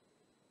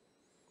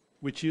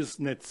 which is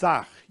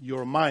Netzach,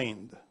 your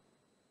mind.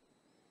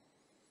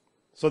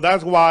 So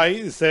that's why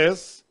it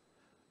says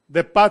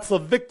the paths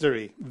of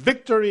victory.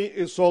 Victory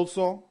is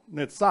also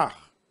Netzach,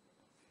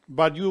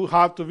 but you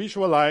have to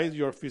visualize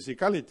your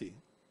physicality.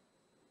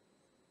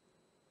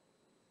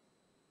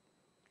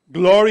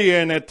 Glory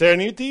and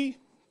eternity,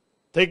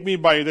 take me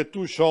by the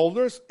two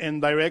shoulders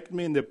and direct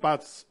me in the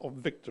paths of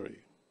victory.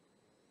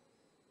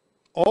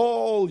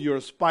 All your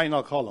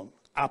spinal column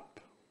up.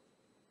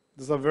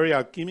 This is a very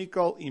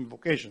alchemical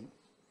invocation.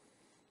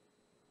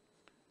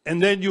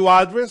 And then you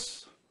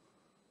address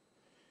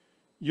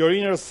your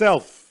inner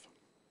self,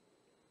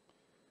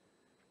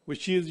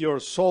 which is your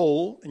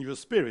soul and your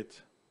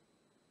spirit.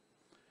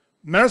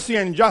 Mercy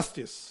and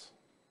justice.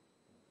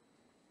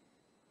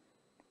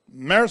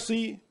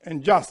 Mercy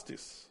and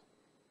justice.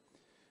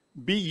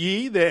 Be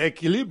ye the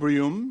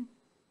equilibrium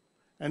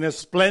and the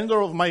splendor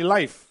of my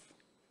life.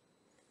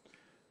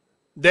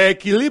 The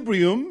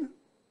equilibrium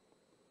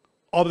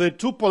of the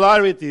two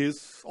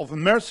polarities of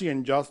mercy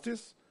and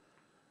justice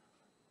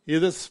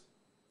is the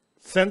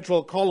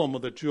central column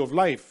of the tree of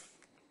life,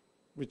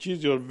 which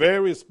is your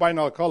very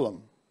spinal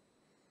column.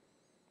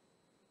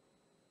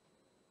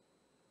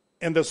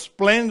 And the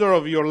splendor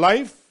of your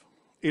life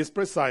is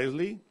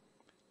precisely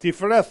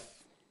Tifereth.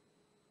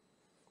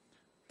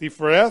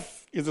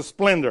 Tifereth is a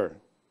splendor,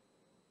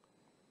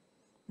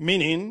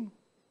 meaning,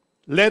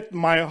 let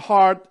my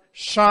heart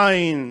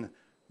shine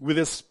with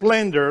the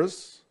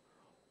splendors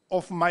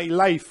of my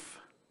life,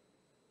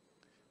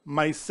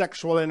 my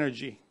sexual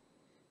energy.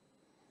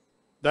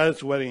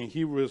 That's what in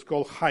Hebrew is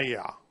called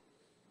Chaya.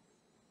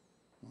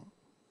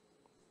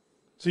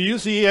 So you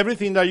see,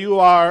 everything that you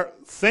are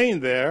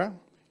saying there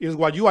is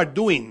what you are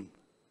doing.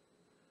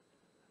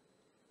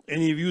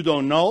 And if you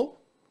don't know,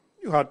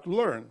 you have to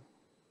learn.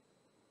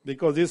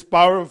 Because this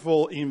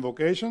powerful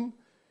invocation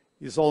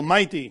is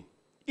almighty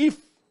if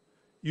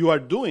you are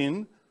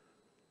doing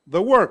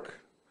the work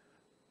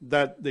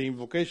that the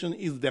invocation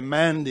is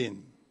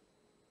demanding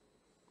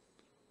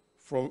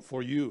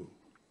for you.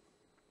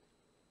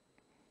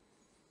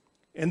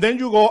 And then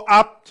you go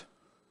up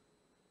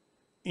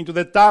into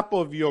the top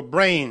of your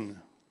brain.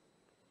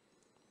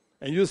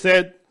 And you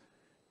said,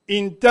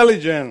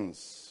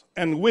 intelligence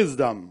and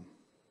wisdom.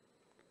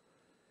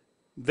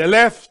 The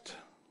left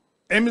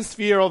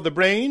hemisphere of the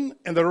brain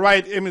and the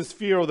right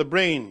hemisphere of the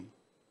brain.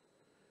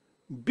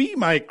 Be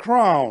my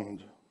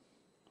crown,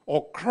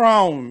 or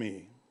crown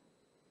me.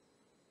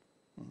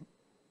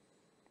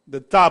 The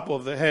top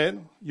of the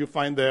head, you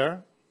find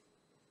there,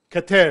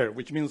 Keter,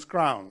 which means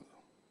crown.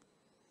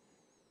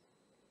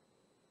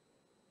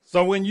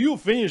 So when you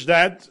finish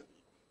that,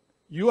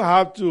 you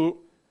have to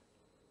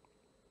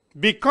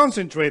be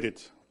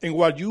concentrated in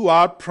what you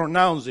are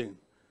pronouncing.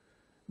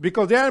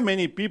 Because there are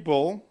many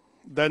people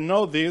that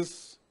know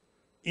this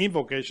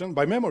invocation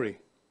by memory.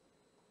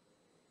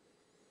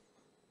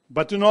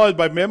 But to know it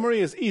by memory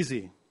is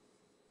easy.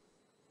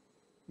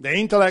 The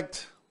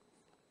intellect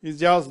is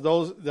just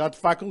that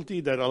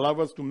faculty that allows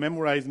us to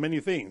memorize many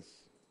things.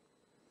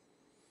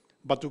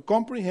 But to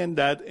comprehend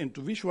that and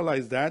to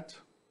visualize that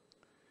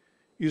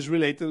is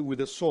related with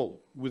the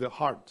soul, with the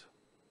heart.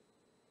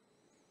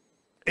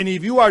 And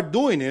if you are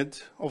doing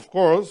it, of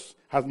course,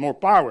 has more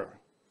power.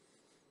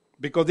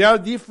 Because there are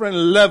different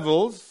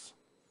levels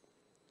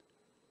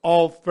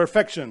of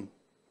perfection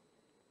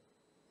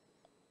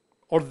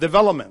or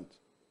development.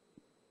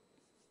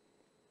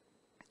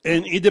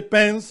 And it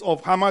depends on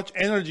how much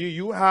energy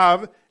you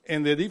have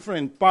in the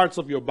different parts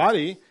of your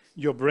body,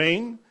 your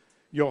brain,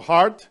 your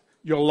heart,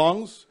 your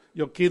lungs,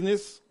 your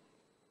kidneys,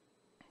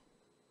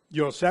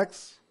 your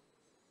sex.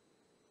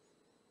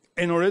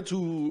 in order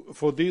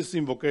for this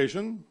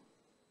invocation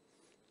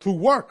to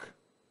work.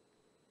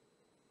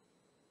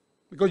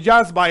 Because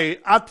just by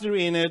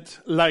uttering it,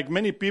 like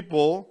many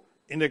people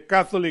in the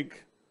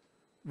Catholic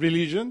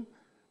religion,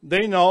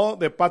 they know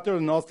the Pater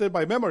Noster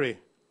by memory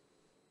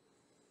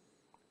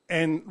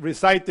and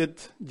recite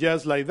it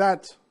just like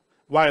that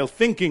while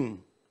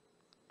thinking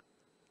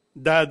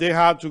that they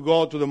had to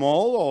go to the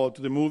mall or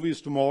to the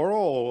movies tomorrow,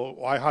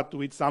 or I had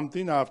to eat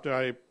something after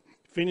I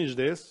finish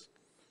this.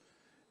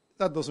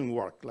 That doesn't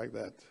work like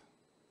that.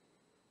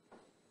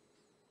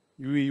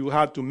 You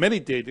have to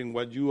meditate in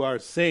what you are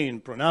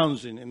saying,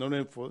 pronouncing, in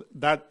order for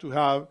that to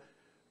have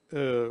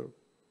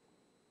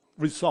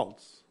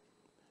results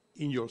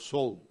in your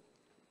soul.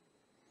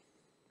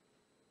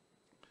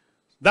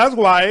 That's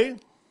why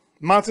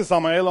Master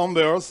Samael on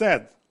the earth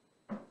said,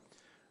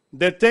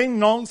 the 10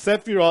 known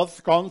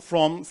Sephiroth come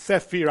from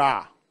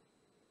Sephirah.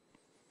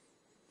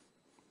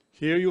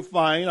 Here you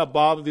find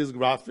above this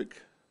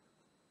graphic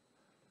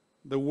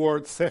the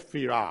word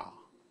Sephirah,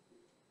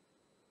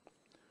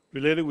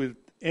 related with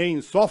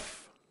Ein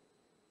Sof,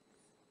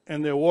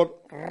 and the word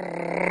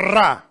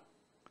Ra,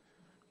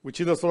 which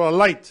is the solar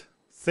light,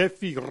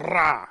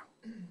 Sephirah.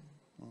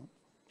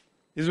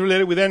 Is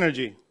related with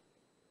energy.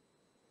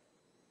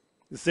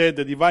 It said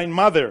the Divine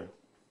Mother,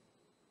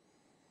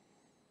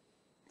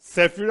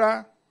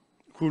 Sephirah,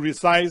 who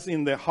resides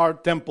in the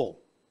heart temple.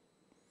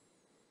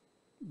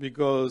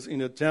 Because in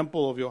the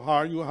temple of your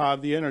heart, you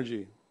have the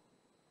energy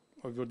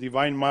of your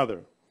Divine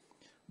Mother.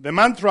 The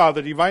mantra of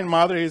the Divine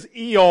Mother is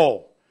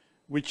Io,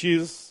 which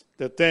is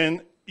the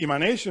 10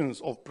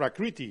 emanations of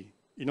Prakriti.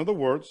 In other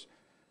words,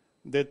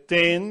 the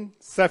 10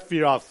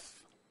 Sephiroth.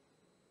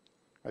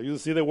 You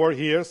see the word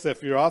here,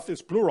 Sephiroth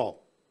is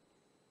plural.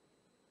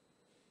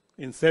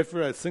 In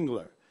Sephirah is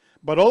singular.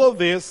 But all of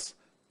these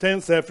 10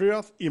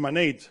 Sephiroth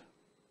emanate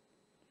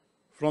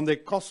from the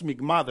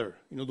Cosmic Mother,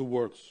 in other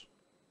words.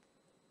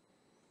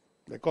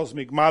 The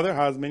Cosmic Mother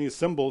has many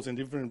symbols in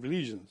different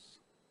religions.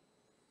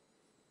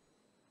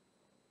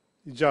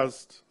 It's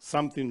just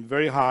something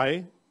very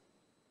high.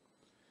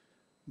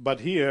 But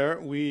here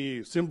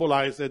we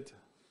symbolize it,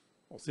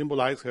 or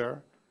symbolize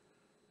her,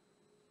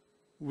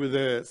 with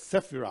a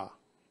Sephirah,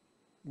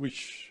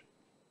 which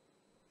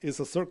is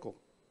a circle,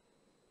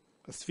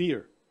 a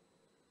sphere.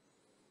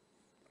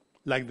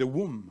 Like the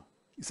womb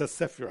is a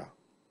Sephirah.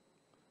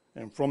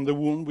 And from the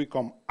womb we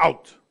come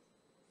out.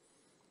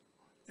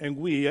 And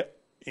we,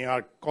 in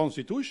our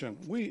constitution,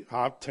 we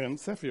have 10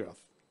 Sephiroth.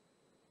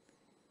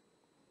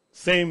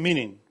 Same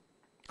meaning.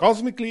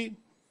 Cosmically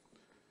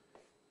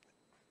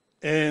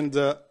and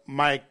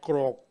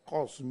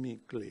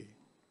microcosmically.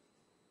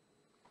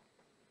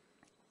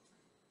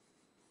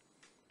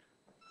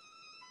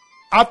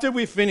 After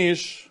we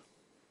finish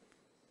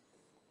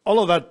all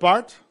of that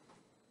part,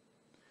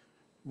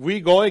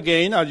 we go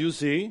again, as you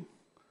see,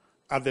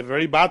 at the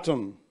very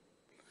bottom,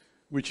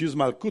 which is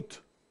Malkut,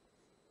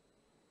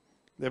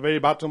 the very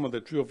bottom of the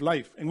tree of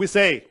life. And we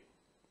say,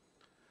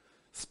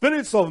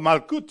 spirits of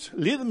Malkut,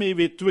 lead me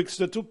betwixt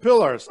the two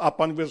pillars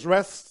upon which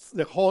rests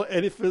the whole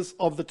edifice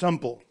of the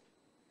temple.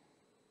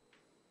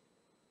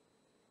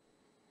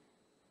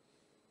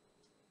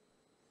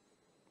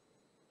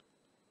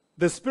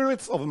 The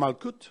spirits of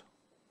Malkut,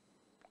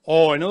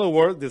 or in other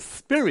words, the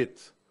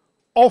spirit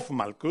of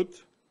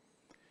Malkut,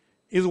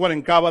 is what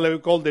in Kabbalah we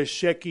call the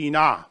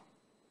Shekinah,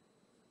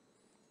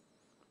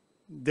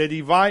 the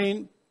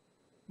divine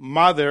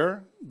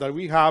mother that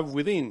we have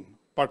within,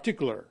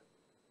 particular.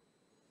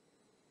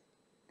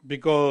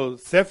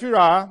 Because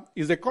Sephirah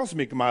is the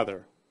cosmic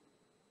mother.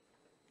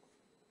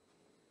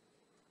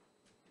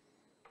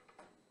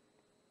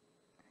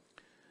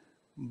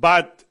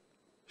 But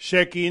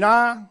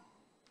Shekinah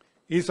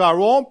is our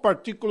own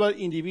particular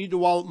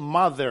individual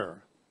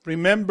mother.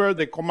 Remember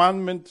the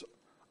commandment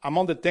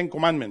among the 10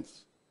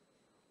 commandments.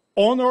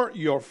 Honor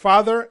your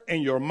father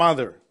and your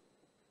mother.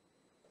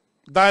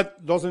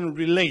 That doesn't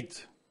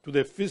relate to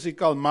the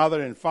physical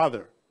mother and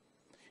father,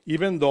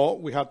 even though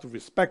we have to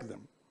respect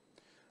them.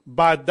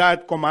 But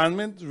that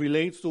commandment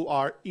relates to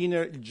our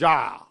inner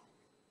Jah,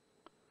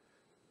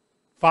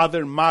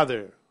 father,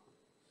 mother,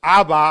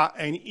 Abba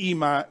and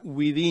Ima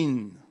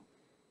within.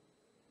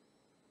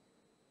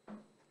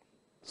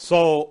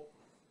 So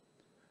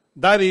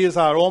that is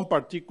our own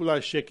particular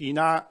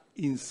Shekinah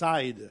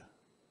inside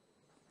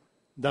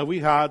that we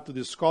had to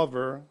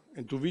discover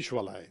and to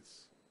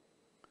visualize.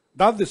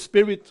 That's the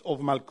spirit of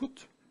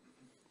Malkut.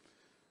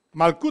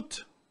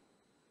 Malkut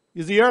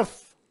is the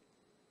earth.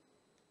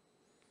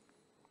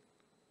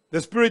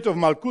 The spirit of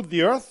Malkut,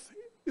 the earth,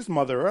 is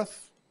Mother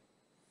Earth.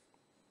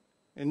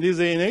 In this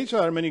day and age,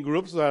 there are many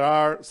groups that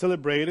are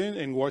celebrating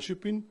and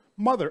worshiping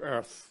Mother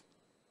Earth.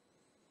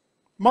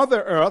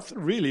 Mother Earth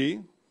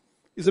really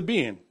is a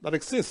being that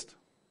exists.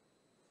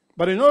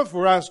 But in order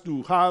for us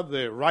to have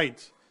the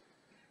right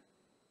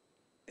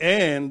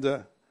and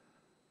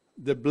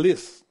the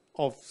bliss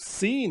of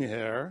seeing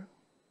her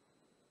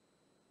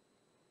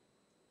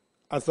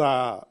as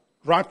a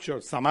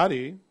raptured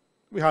Samadhi,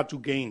 we had to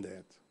gain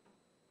that.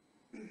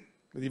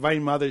 The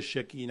Divine Mother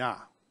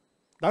Shekinah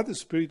That's the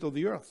spirit of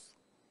the earth.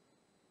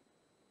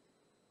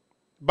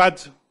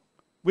 But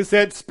we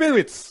said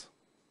spirits,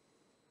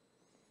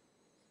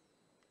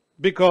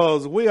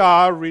 because we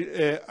are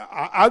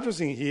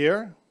addressing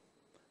here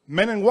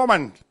men and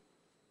women.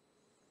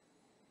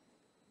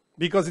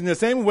 Because in the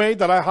same way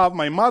that I have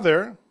my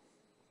mother,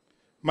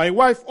 my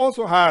wife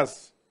also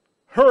has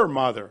her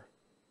mother.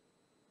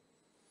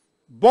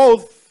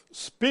 Both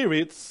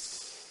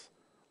spirits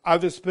are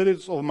the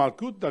spirits of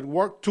Malkut that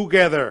work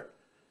together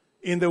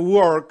in the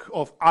work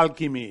of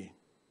alchemy.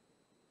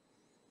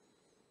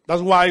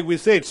 That's why we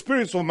say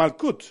spirits of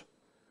Malkut.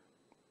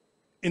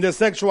 In the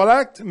sexual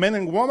act, men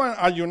and women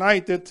are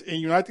united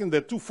in uniting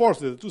the two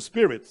forces, the two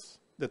spirits,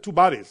 the two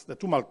bodies, the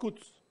two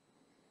Malkuts.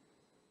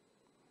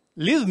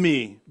 Lead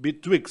me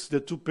betwixt the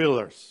two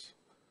pillars.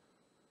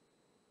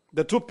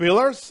 The two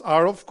pillars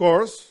are, of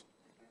course,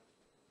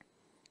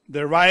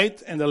 the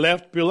right and the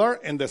left pillar,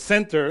 and the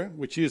center,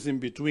 which is in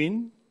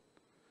between,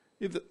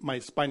 is my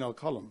spinal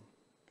column.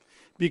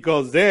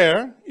 Because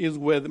there is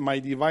where my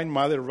Divine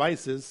Mother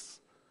rises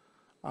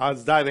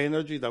as that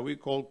energy that we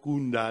call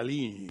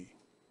Kundalini.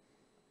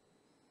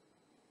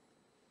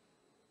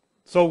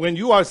 So when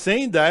you are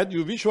saying that,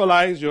 you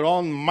visualize your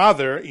own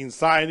mother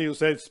inside, and you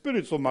say,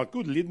 spirits of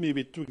Malkut, lead me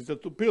betwixt the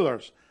two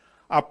pillars,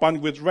 upon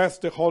which rests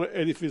the whole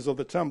edifice of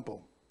the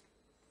temple.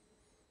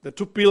 The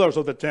two pillars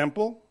of the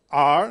temple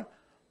are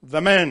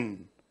the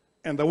man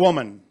and the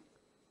woman.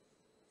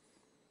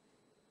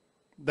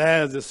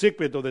 That's the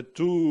secret of the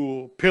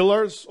two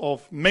pillars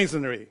of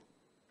masonry.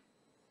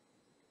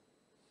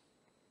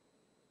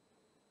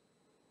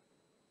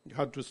 You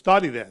have to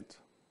study that,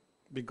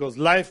 because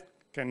life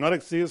cannot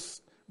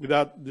exist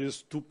without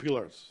these two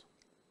pillars.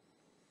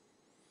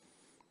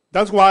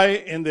 That's why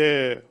in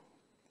the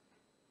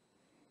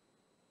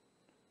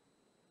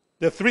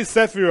three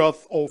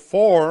sephiroth of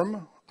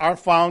form are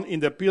found in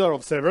the pillar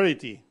of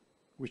severity,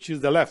 which is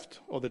the left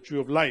of the tree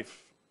of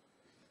life,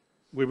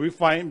 where we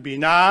find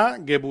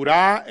Binah,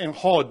 Geburah, and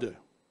Hod.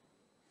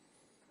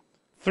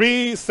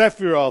 Three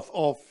sephiroth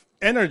of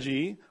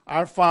energy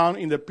are found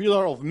in the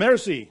pillar of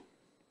mercy,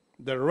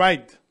 the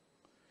right,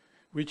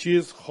 which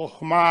is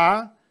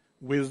Chokhmah,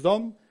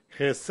 wisdom,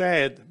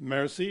 Chesed,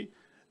 mercy,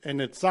 and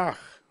Netzach,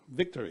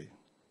 victory.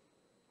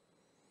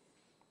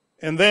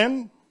 And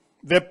then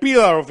the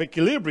pillar of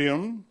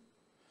equilibrium,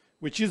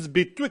 which is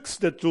betwixt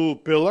the two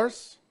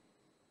pillars,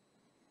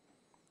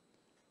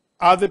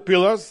 are the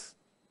pillars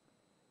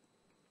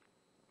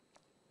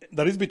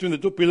that is between the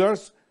two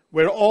pillars,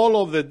 where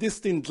all of the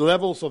distinct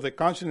levels of the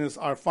consciousness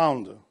are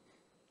found.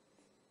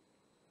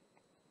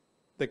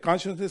 The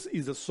consciousness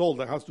is the soul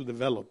that has to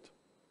develop.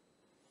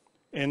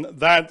 And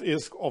that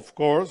is, of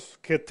course,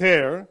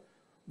 Keter,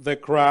 the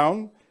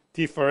crown,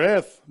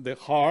 Tifereth, the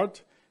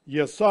heart,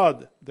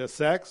 Yesod, the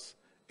sex,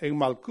 and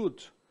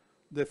Malkut,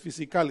 the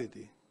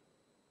physicality.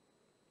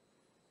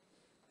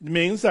 It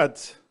means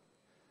that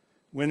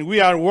when we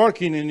are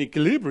working in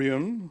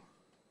equilibrium,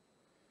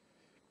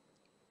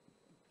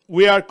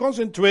 we are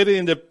concentrated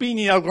in the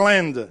pineal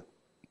gland,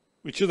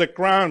 which is the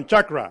crown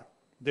chakra,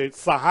 the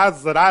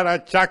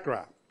Sahasrara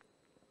chakra,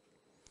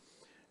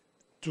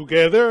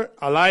 together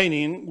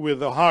aligning with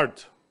the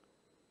heart,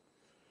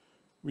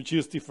 which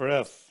is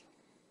Tifereth.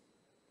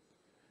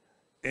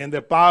 And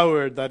the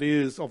power that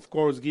is, of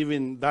course,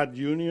 giving that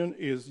union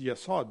is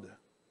Yesod.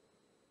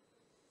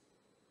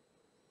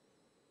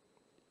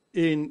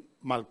 In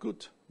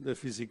Malkut, the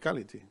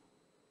physicality.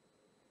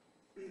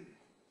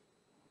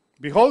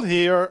 Behold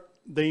here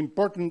the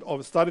importance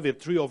of studying the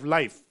tree of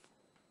life,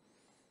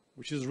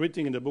 which is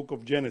written in the book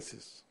of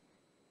Genesis.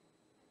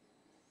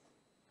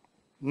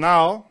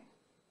 Now,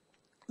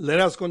 let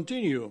us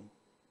continue.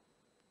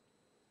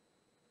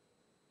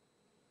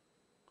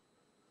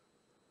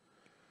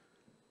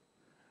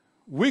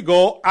 We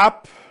go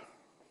up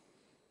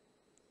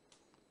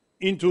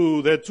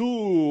into the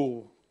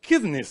two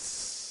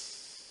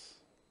kidneys,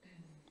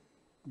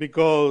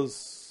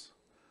 because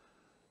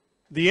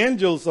the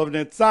angels of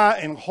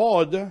Netzah and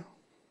Hod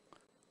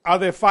are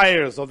the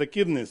fires of the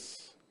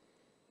kidneys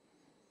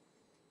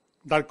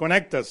that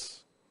connect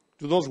us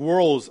to those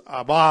worlds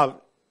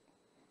above.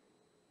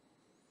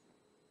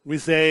 We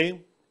say,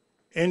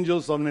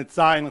 angels of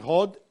Netzah and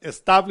Hod,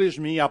 establish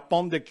me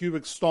upon the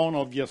cubic stone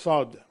of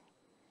Yesod.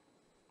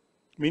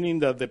 Meaning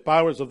that the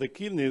powers of the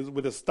kidneys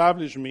would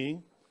establish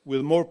me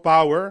with more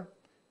power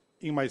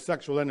in my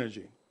sexual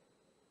energy.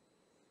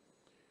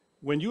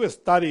 When you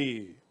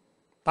study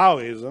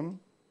Taoism,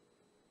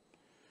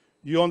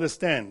 you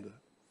understand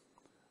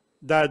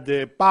that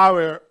the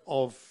power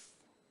of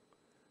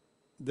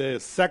the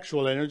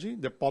sexual energy,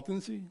 the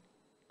potency,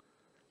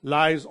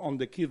 lies on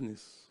the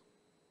kidneys.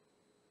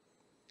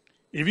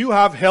 If you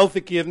have healthy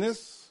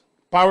kidneys,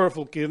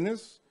 powerful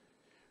kidneys,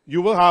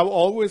 you will have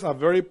always a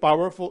very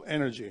powerful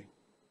energy.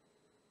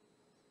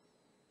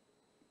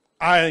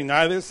 In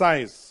either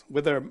size,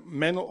 whether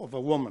man or a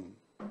woman.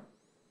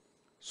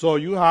 So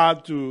you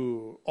have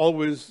to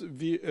always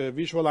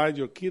visualize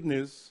your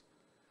kidneys,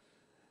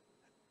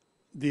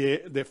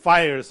 the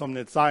fires of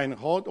Netzah and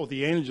Hod, or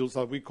the angels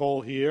that we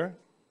call here,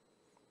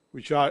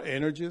 which are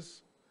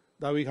energies,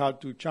 that we have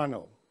to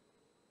channel.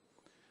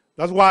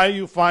 That's why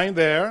you find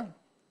there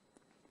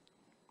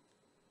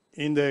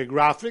in the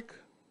graphic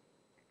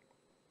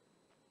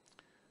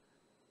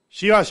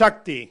Shiva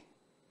Shakti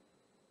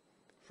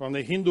from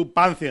the Hindu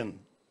pantheon.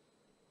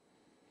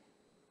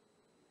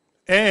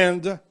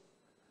 And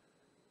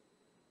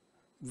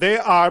they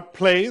are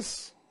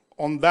placed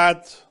on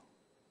that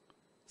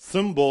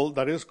symbol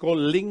that is called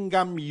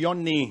Lingam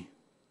Yoni.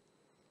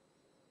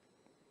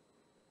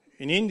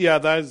 In India,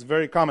 that is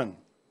very common.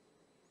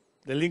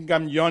 The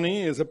Lingam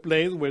Yoni is a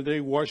place where they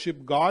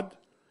worship God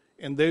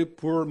and they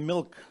pour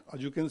milk,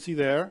 as you can see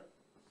there,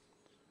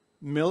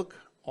 milk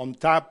on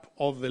top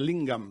of the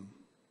lingam.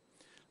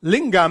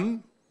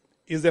 Lingam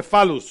is the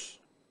phallus,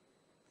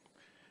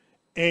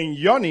 and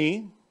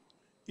Yoni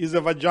is the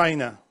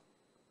vagina.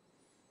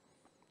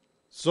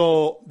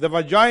 So the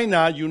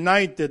vagina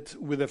united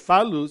with the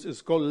phallus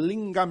is called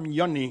Lingam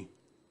Yoni.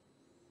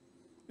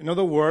 In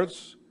other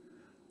words,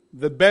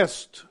 the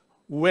best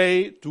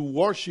way to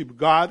worship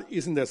God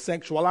is in the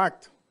sexual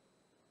act.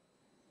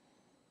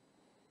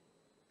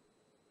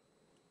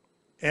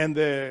 And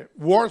the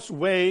worst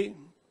way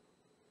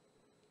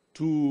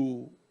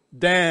to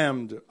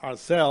damn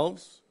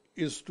ourselves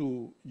is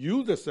to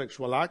use the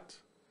sexual act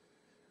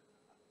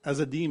as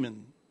a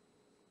demon,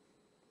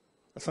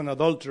 as an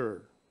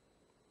adulterer,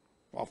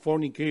 a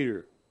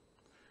fornicator,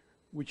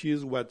 which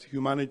is what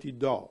humanity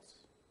does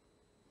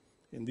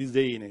in this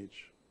day and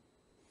age.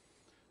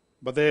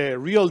 But the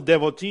real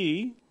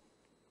devotee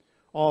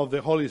of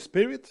the Holy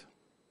Spirit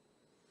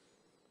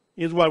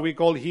is what we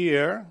call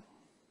here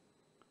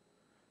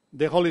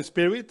the Holy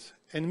Spirit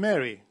and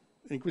Mary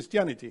in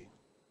Christianity.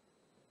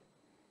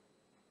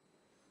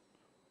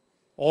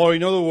 Or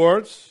in other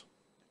words,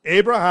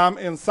 Abraham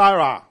and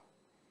Sarah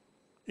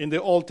in the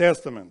Old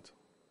Testament.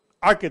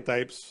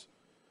 Archetypes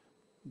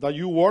that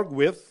you work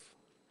with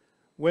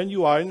when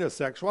you are in the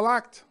sexual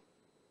act.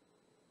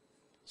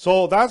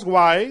 So that's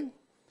why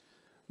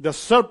the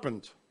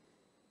serpent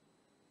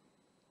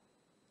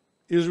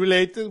is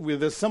related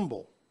with the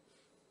symbol.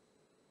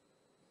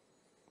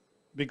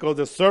 Because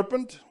the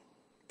serpent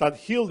that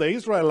healed the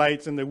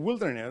Israelites in the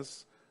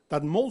wilderness,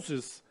 that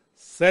Moses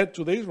said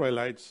to the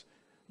Israelites,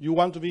 you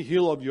want to be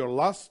healed of your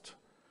lust,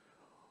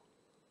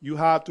 you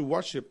have to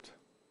worship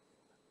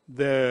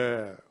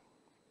the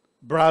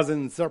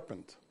brazen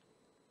serpent.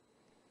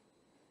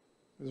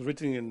 It's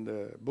written in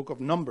the book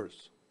of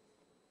Numbers.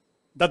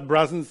 That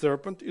brazen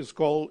serpent is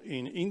called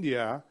in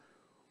India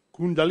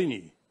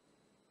Kundalini.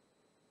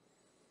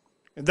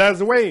 And that's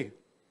the way.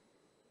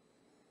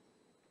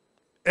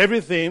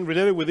 Everything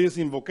related with this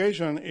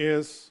invocation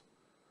is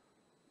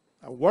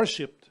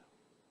worshipped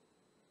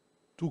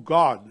to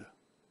God.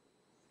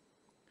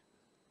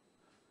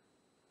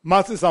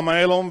 Master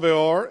Samael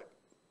Onveor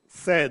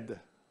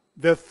said,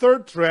 the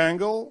third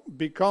triangle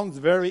becomes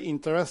very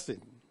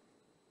interesting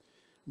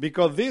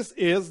because this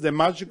is the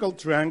magical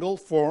triangle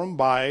formed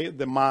by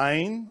the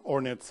mind or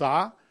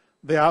Netzah,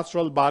 the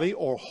astral body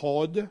or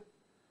Hod,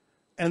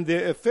 and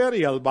the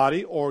ethereal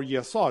body or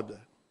Yesod,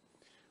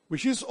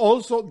 which is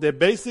also the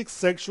basic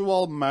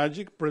sexual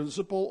magic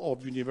principle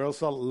of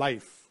universal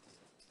life.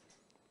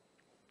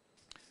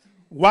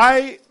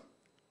 Why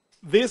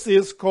this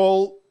is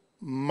called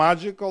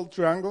magical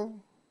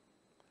triangle?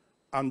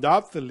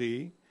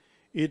 Undoubtedly,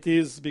 it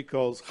is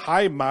because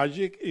high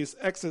magic is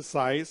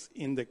exercised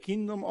in the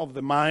kingdom of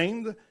the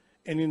mind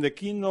and in the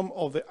kingdom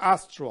of the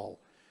astral,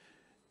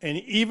 and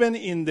even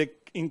in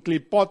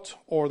Klipot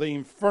or the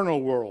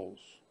infernal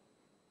worlds.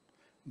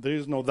 There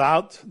is no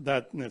doubt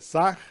that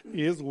Netzach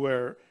is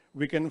where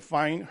we can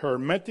find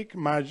hermetic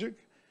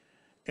magic,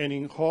 and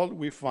in Hod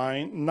we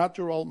find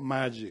natural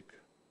magic.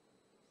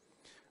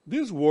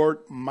 This word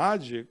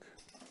magic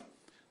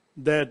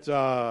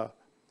that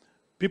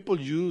people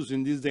use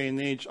in this day and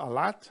age a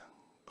lot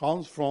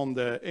comes from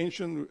the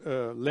ancient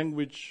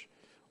language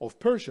of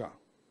Persia,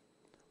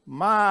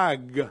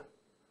 mag,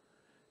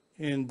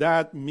 and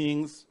that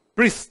means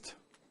priest.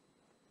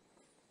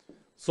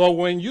 So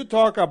when you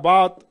talk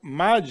about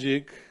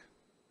magic,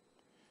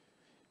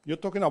 you're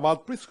talking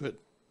about priesthood.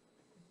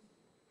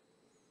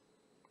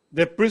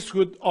 The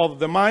priesthood of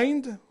the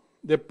mind,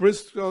 the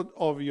priesthood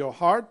of your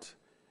heart,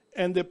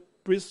 and the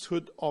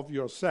priesthood of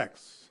your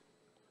sex.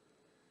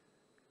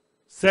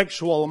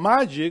 Sexual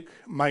magic,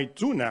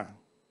 Maituna,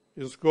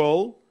 is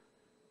called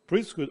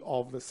priesthood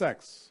of the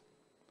sex.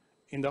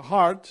 In the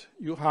heart,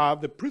 you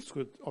have the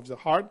priesthood of the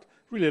heart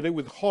related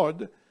with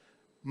Hod,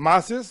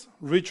 masses,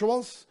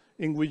 rituals,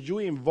 in which you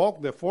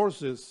invoke the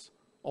forces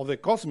of the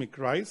cosmic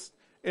Christ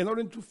in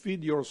order to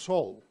feed your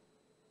soul.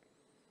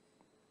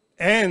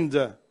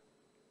 And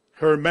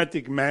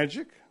hermetic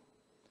magic,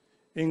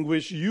 in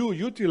which you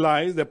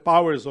utilize the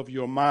powers of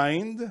your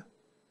mind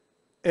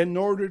in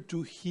order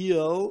to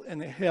heal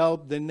and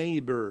help the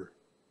neighbor.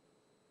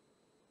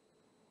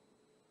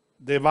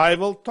 The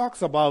Bible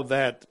talks about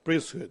that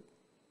priesthood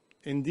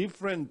in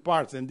different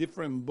parts, in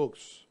different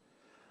books.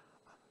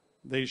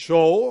 They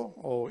show,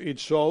 or it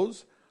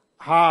shows,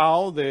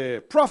 how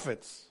the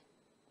prophets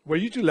were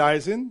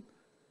utilizing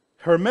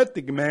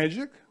hermetic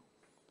magic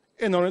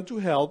in order to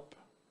help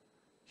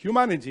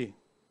humanity.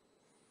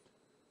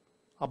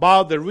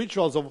 About the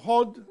rituals of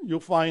Hod, you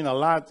find a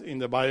lot in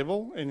the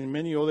Bible and in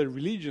many other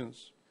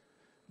religions.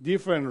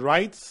 Different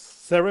rites,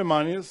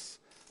 ceremonies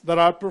that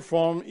are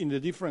performed in the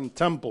different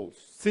temples,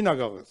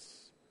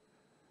 synagogues,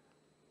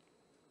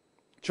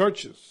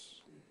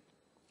 churches,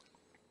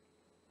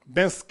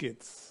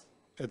 mezquites,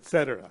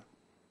 etc.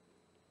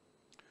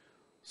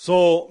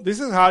 So this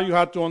is how you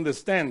have to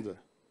understand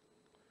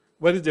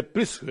what is the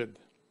priesthood.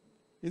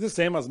 It's the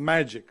same as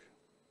magic.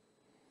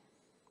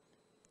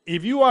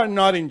 If you are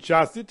not in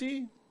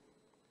chastity,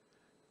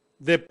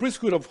 the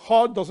priesthood of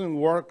Hod doesn't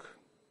work,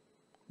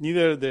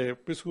 neither the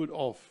priesthood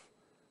of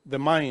the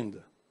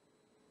mind.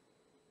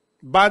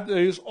 But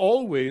there is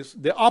always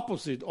the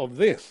opposite of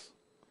this.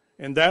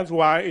 And that's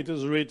why it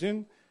is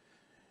written,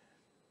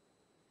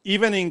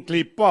 even in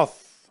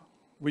Klipoth,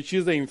 which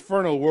is the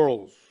infernal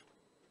worlds.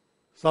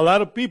 There's a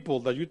lot of people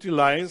that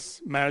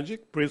utilize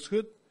magic,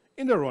 priesthood,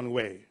 in the wrong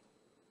way.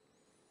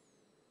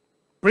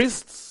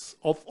 Priests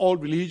of all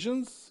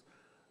religions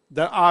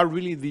that are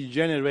really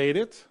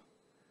degenerated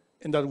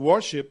and that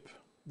worship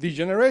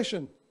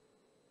degeneration.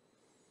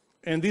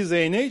 In this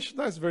day and age,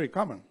 that's very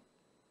common.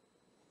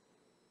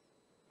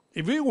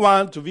 If we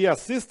want to be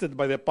assisted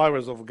by the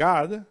powers of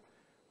God,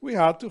 we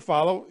have to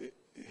follow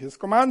His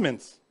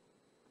commandments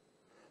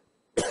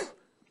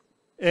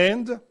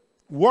and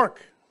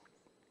work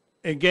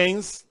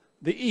against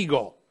the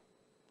ego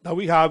that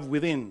we have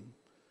within.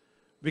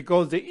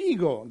 Because the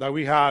ego that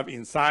we have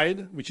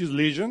inside, which is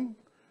legion,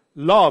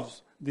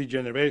 loves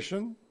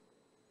degeneration.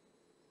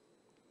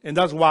 And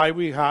that's why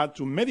we had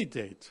to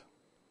meditate.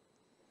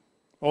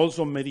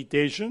 Also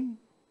meditation,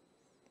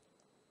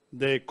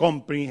 the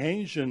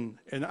comprehension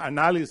and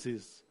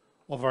analysis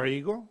of our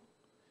ego,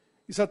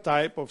 is a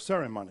type of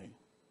ceremony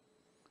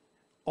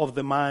of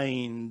the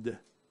mind.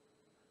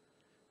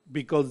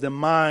 Because the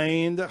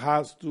mind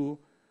has to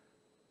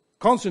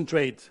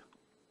concentrate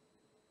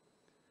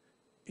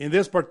in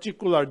this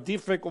particular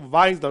defect of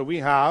vice that we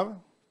have,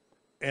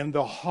 and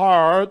the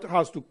heart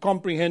has to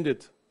comprehend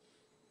it.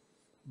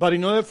 But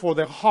in order for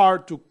the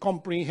heart to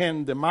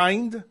comprehend the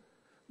mind,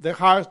 the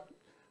heart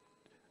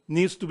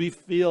needs to be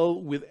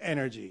filled with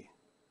energy.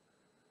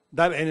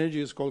 That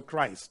energy is called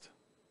Christ.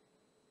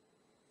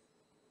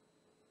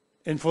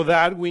 And for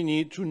that, we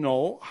need to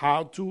know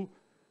how to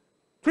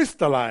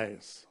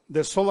crystallize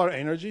the solar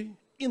energy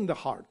in the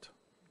heart.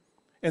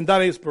 And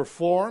that is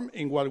performed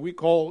in what we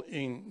call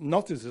in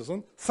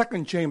Gnosticism,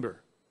 second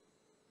chamber.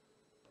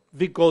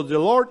 Because the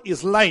Lord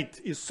is light,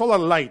 is solar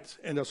light,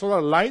 and the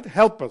solar light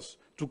helps us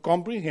to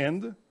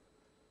comprehend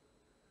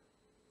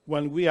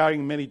when we are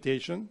in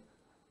meditation,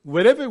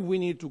 whatever we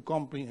need to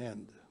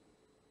comprehend.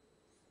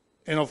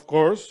 And of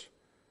course,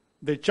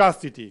 the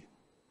chastity,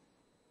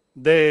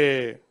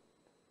 the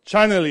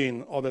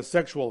channeling of the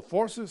sexual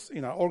forces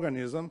in our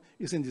organism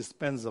is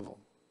indispensable.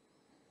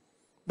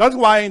 That's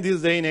why in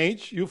this day and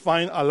age you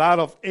find a lot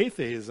of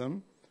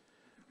atheism,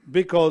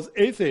 because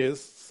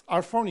atheists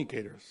are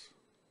fornicators.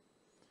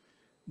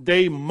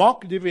 They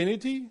mock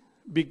divinity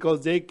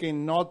because they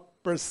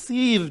cannot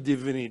perceive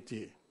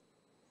divinity.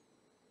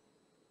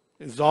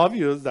 It's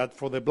obvious that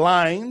for the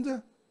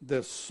blind,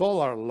 the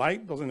solar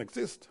light doesn't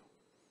exist,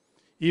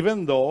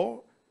 even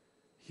though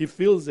he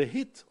feels the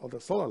heat of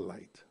the solar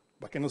light,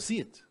 but cannot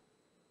see it.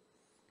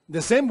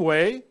 The same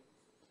way,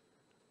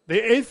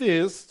 the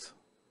atheist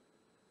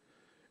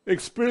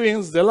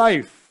experience the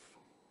life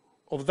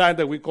of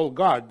that we call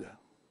God,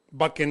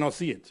 but cannot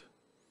see it,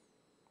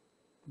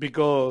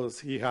 because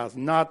he has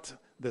not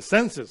the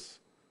senses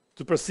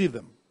to perceive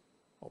them,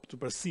 or to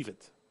perceive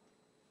it.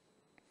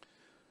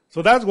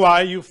 So that's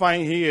why you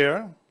find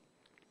here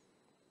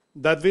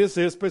that this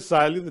is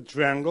precisely the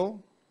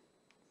triangle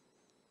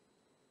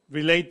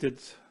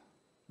related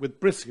with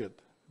priesthood,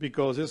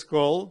 because it's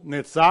called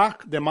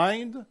Netzach, the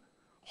mind,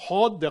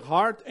 Hod, the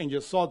heart, and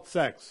Yesod,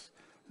 sex.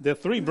 The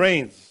three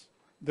brains,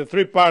 the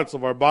three parts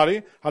of our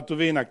body have to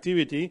be in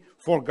activity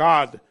for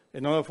God,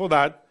 in order for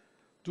that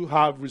to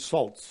have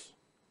results.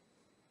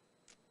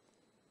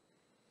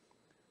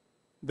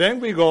 Then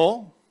we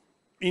go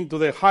into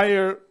the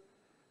higher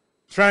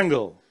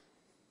triangle,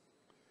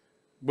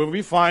 where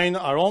we find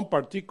our own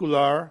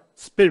particular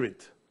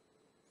spirit,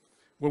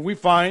 where we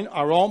find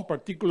our own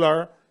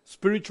particular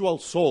spiritual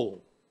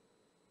soul,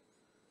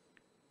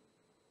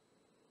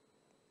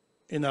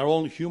 in our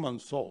own human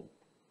soul.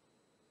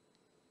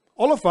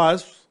 All of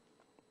us,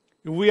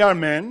 if we are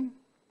men,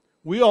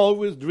 we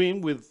always dream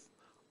with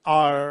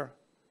our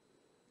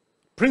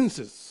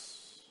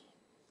princess.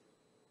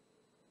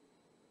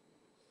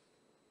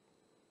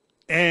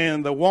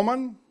 And the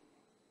woman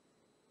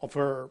of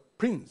her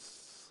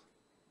prince.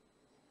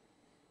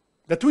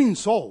 The twin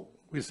soul,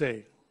 we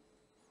say.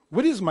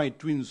 What is my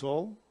twin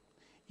soul?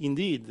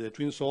 Indeed, the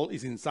twin soul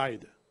is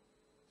inside.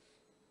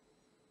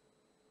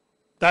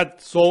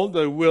 That soul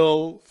that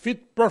will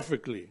fit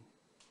perfectly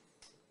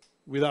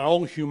with our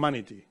own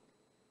humanity.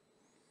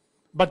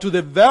 But to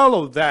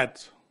develop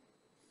that,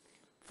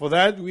 for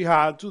that we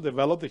had to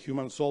develop the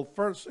human soul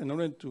first in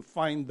order to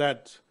find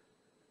that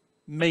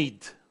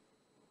mate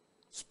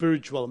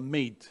spiritual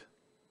mate.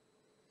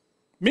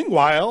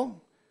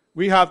 Meanwhile,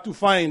 we have to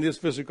find in this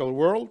physical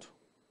world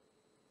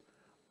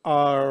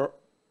our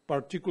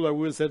particular,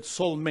 we said,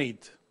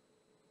 soulmate.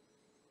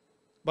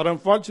 But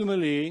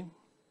unfortunately,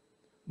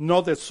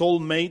 not a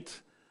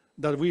soulmate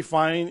that we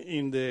find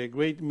in the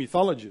great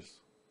mythologies,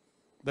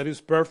 that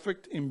is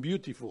perfect and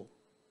beautiful,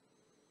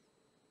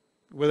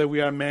 whether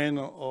we are man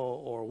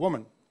or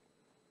woman.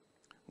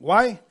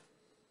 Why?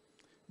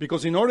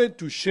 Because in order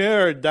to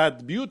share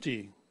that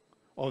beauty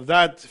of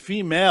that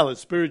female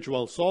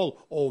spiritual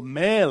soul or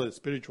male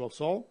spiritual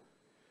soul,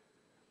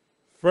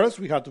 first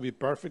we have to be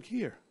perfect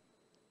here.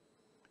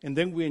 And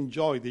then we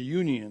enjoy the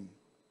union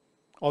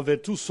of the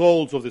two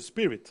souls of the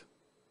spirit,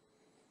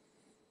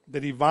 the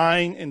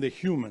divine and the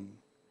human,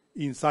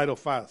 inside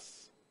of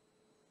us.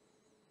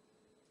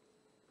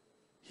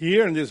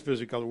 Here in this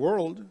physical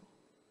world,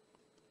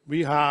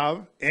 we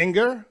have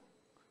anger,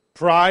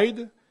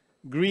 pride,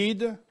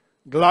 greed,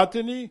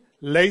 gluttony,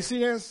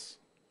 laziness,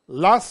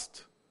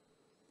 lust,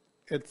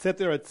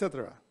 etc.,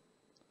 etc.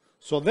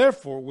 So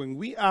therefore, when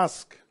we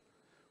ask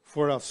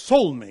for a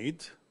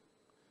soulmate,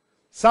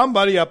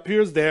 somebody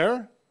appears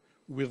there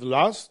with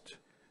lust,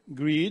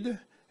 greed,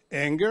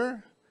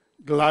 anger,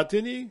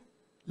 gluttony,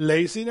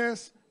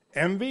 laziness,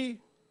 envy,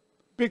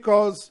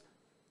 because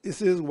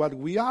this is what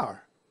we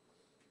are.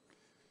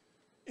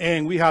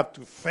 And we have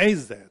to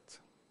face that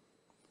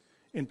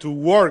and to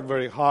work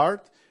very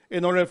hard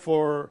in order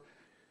for,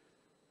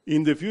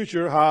 in the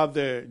future, have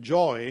the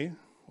joy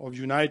of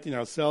uniting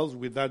ourselves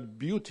with that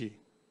beauty,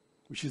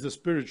 which is the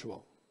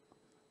spiritual.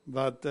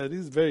 But it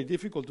is very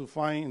difficult to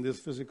find in this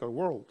physical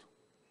world.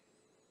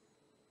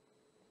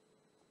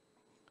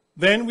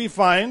 Then we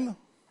find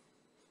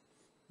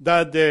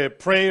that the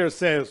prayer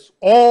says,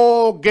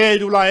 O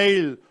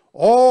Gedulael,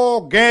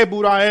 O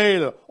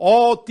Geburael,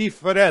 O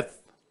Tiferet.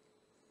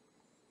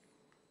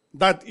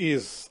 That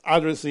is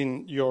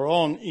addressing your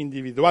own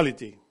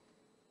individuality.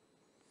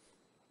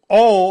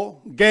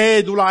 O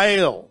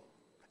Gedulael.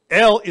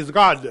 El is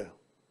God,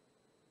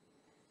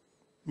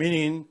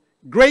 meaning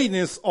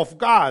greatness of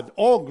God,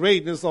 all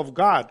greatness of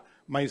God,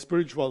 my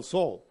spiritual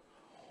soul.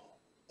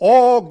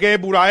 All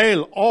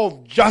Geburael,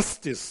 all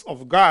justice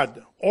of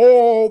God,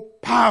 all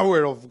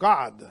power of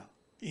God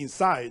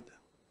inside,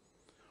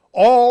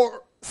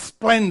 all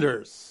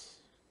splendors,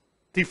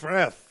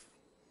 Tiferet.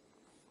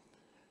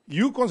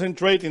 You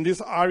concentrate in this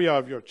area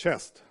of your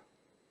chest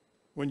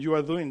when you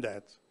are doing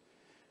that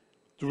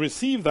to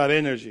receive that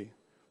energy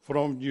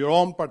from your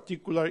own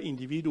particular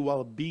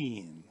individual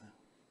being.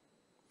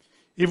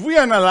 If we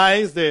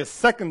analyze the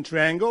second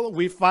triangle,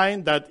 we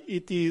find that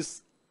it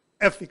is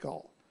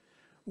ethical.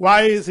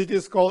 Why is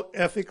it called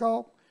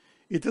ethical?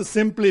 It is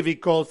simply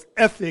because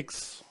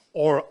ethics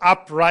or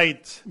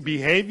upright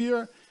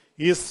behavior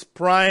is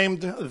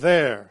primed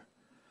there.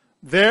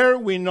 There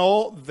we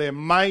know the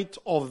might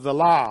of the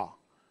law.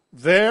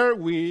 There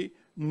we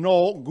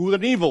know good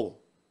and evil,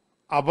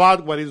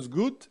 about what is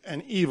good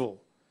and evil.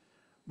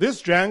 This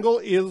triangle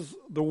is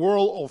the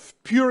world of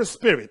pure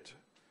spirit,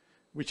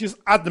 which is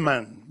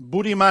Atman,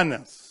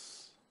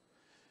 Buddhimanas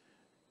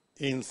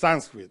in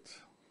Sanskrit.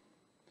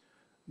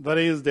 That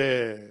is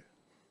the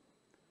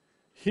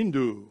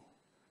Hindu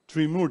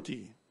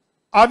Trimurti.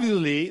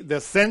 Obviously, the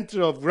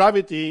center of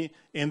gravity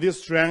in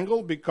this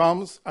triangle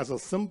becomes, as a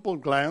simple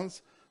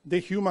glance, the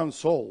human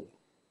soul.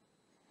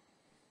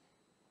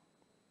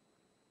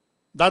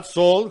 That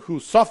soul who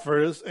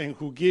suffers and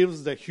who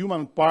gives the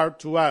human part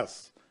to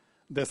us.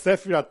 The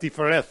Sephirah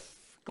Tiferet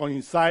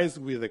coincides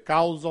with the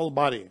causal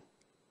body.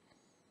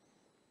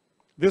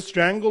 This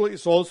triangle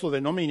is also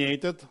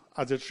denominated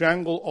as the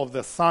triangle of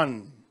the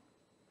sun.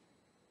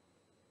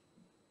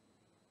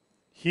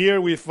 Here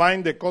we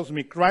find the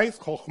cosmic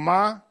Christ,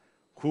 Chokhmah,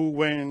 who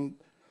when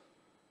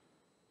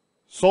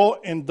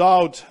so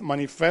endowed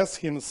manifests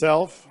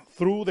himself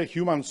through the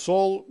human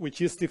soul,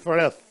 which is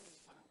Tiferet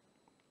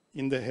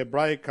in the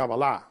Hebraic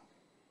Kabbalah.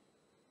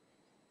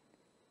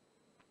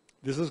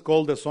 This is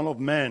called the Son of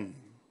Man.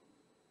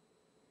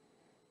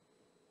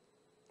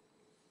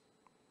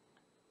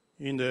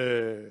 In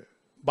the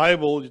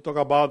Bible, you talk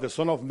about the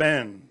Son of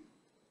Man,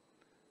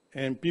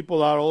 and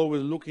people are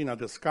always looking at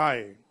the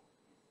sky.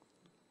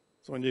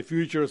 So in the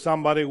future,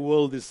 somebody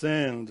will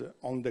descend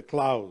on the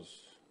clouds.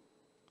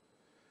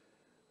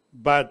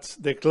 But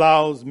the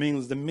clouds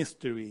means the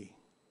mystery.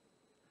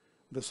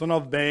 The Son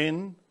of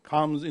Man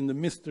comes in the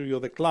mystery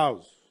of the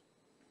clouds,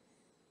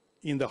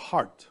 in the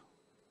heart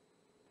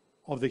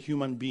of the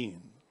human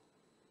being.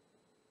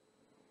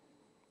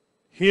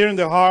 Here in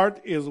the heart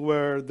is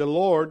where the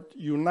Lord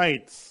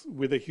unites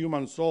with the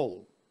human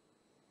soul.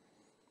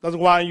 That's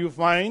why you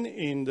find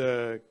in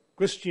the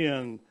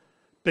Christian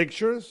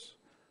pictures,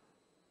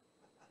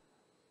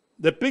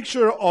 the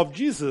picture of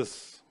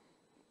Jesus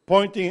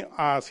pointing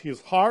at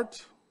his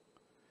heart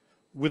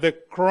with a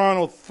crown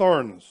of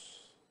thorns.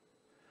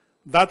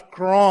 That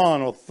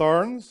crown of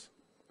thorns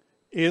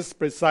is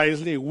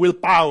precisely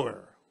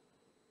willpower.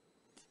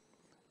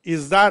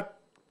 Is that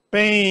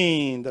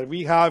pain that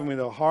we have in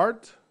the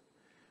heart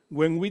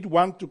when we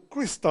want to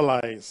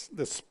crystallize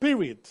the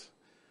spirit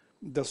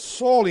the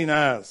soul in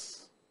us.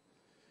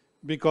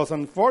 Because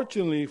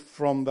unfortunately,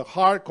 from the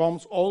heart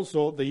comes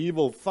also the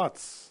evil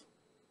thoughts.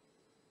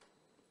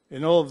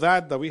 And all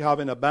that we have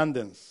in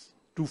abundance.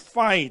 To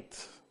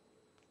fight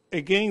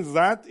against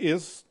that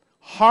is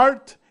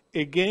heart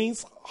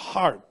against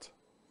heart.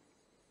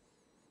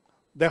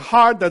 The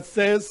heart that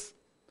says,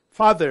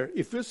 Father,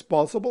 if it's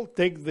possible,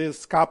 take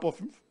this cup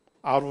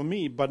out of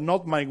me, but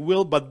not my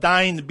will, but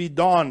thine be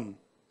done.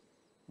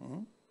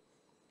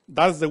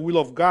 That's the will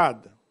of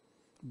God.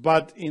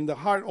 But in the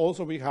heart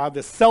also we have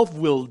the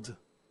self-willed.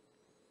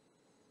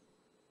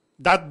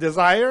 That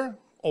desire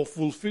of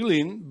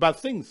fulfilling bad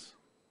things.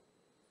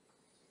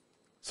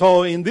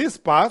 So in this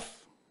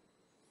path,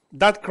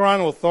 that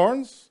crown of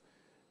thorns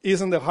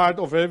is in the heart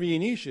of every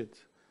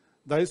initiate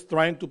that is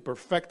trying to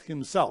perfect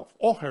himself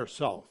or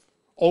herself,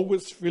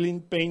 always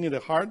feeling pain in the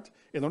heart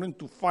in order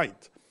to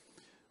fight.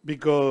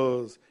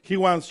 Because he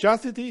wants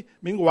chastity,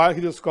 meanwhile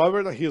he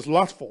discovered that he is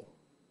lustful.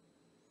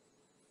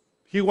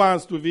 He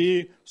wants to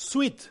be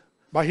sweet,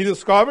 but he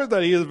discovered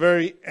that he is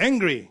very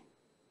angry.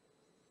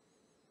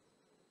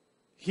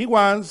 He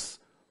wants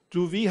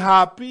to be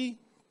happy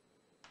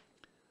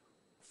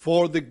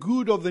for the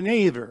good of the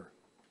neighbor.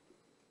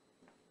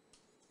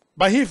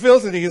 But he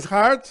feels in his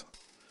heart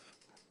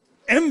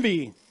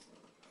envy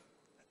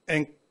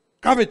and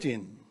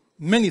coveting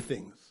many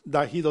things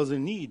that he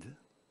doesn't need.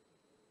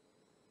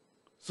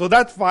 So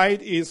that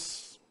fight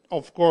is,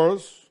 of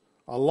course,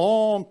 a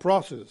long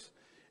process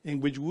in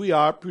which we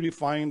are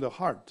purifying the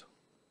heart.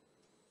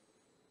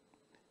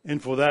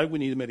 And for that we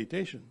need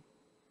meditation.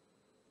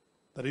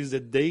 That is the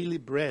daily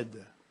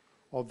bread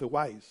of the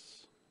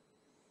wise.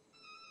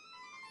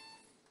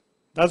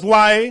 That's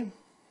why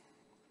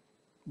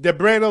the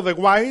bread of the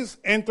wise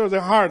enters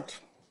the heart.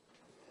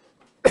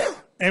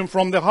 And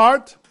from the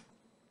heart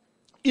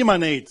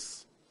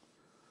emanates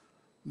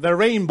the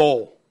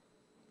rainbow.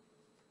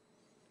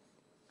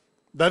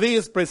 That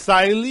is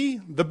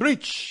precisely the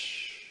bridge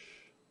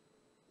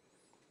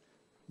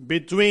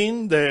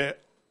between the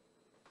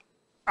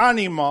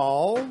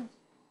animal,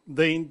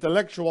 the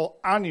intellectual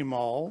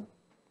animal,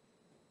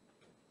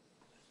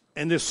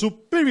 and the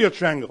superior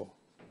triangle.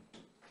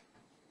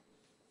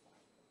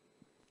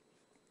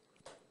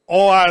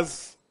 Or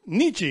as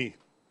Nietzsche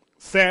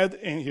said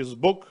in his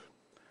book,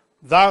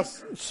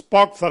 Thus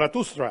Spoke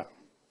Zarathustra,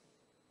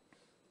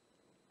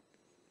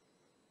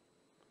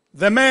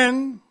 the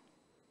man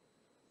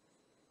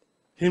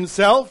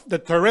himself, the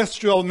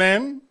terrestrial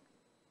man,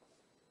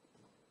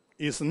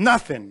 is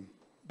nothing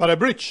but a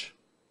bridge.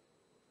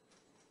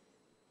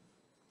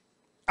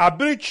 A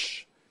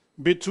bridge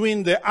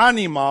between the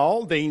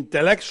animal, the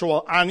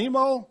intellectual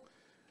animal,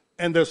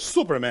 and the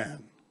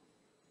Superman.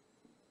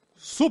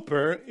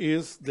 Super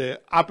is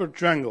the upper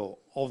triangle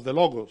of the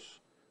Logos,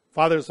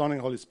 Father, Son,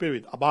 and Holy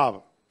Spirit,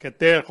 above.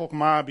 Keter,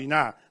 Chokhmah,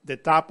 Binah, the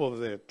top of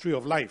the tree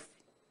of life.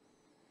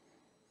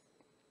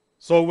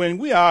 So when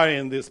we are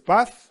in this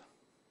path,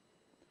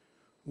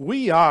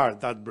 we are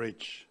that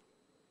bridge,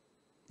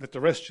 the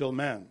terrestrial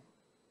man.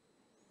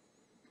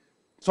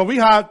 So we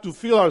have to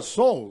fill our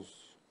souls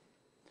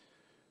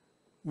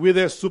with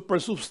a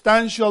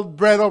supersubstantial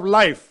bread of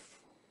life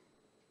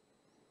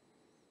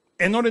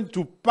in order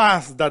to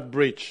pass that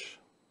bridge.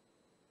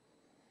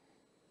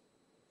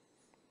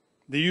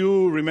 Do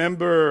you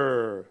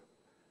remember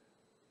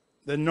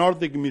the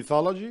Nordic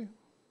mythology?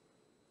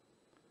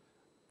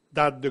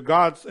 That the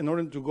gods, in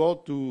order to go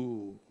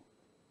to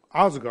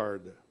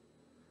Asgard,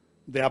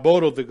 the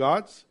abode of the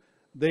gods,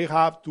 they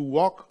have to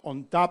walk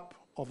on top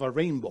of a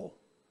rainbow.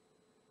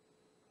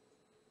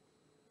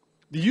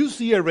 Do you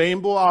see a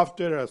rainbow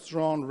after a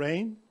strong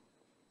rain?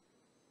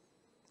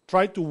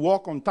 Try to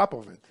walk on top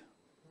of it.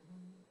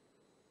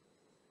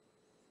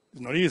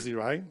 It's not easy,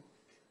 right?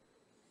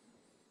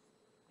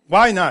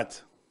 Why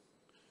not?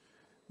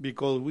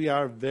 Because we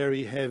are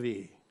very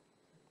heavy.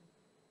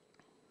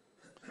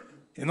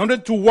 In order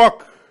to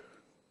walk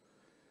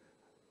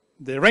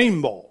the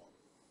rainbow,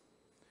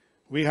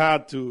 we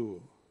had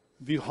to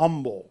be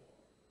humble.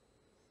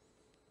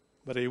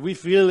 But if we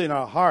feel in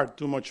our heart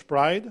too much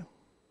pride,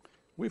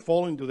 we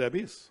fall into the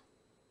abyss.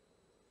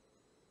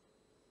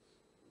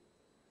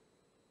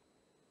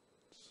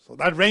 So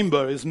that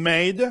rainbow is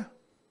made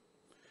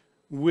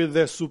with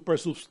the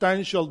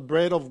supersubstantial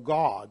bread of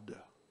God.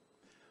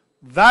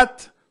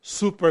 That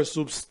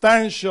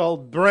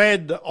supersubstantial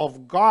bread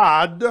of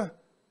God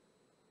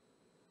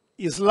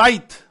is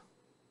light,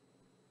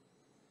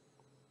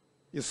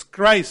 is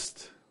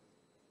Christ.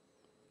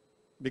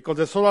 Because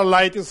the solar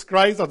light is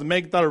Christ that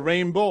makes that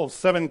rainbow of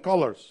 7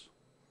 colors.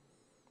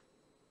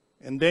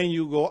 And then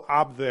you go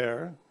up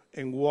there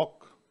and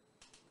walk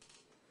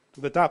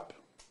to the top.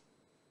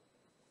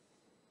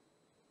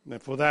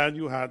 And for that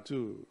you had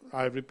to,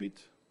 I repeat,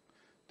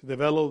 to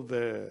develop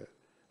the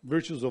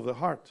virtues of the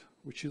heart,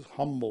 which is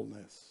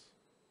humbleness.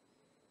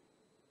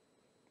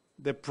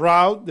 The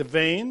proud, the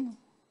vain,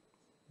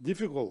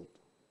 difficult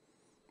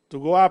to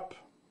go up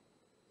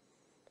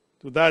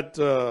to that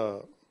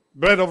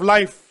bread of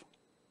life,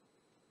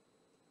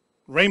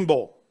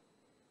 rainbow.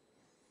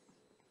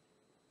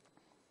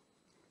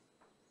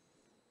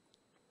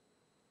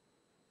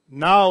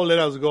 Now let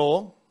us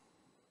go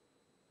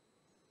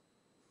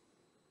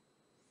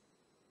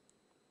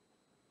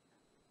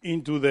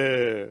into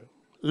the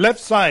left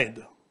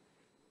side,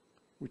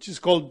 which is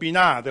called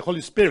Binah, the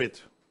Holy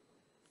Spirit.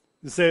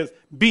 It says,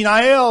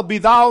 Binael, be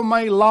thou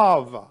my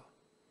love.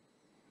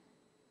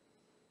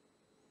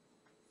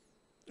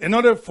 In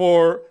order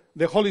for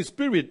the Holy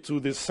Spirit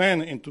to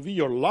descend and to be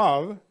your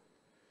love,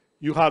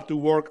 you have to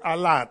work a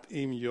lot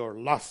in your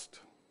lust,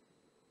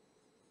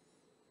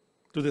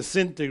 to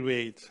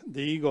disintegrate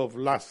the ego of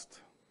lust,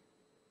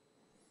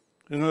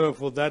 in order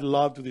for that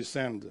love to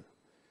descend.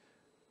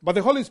 But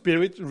the Holy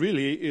Spirit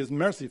really is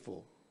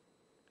merciful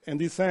and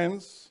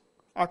descends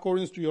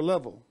according to your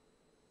level.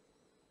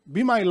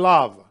 Be my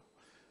love.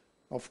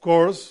 Of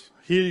course,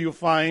 here you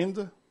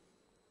find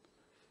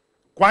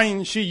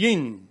Kuan Shi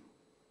Yin,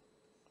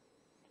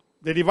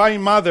 the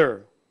Divine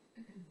Mother.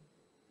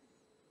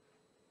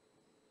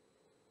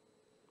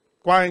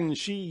 Kuan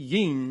Shi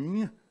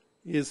Yin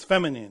is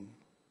feminine.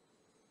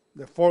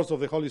 The force of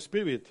the Holy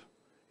Spirit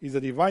is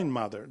the Divine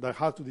Mother that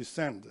has to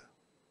descend.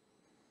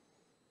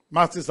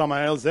 Master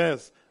Samael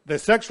says, the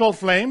sexual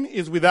flame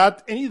is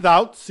without any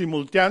doubt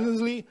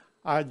simultaneously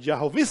a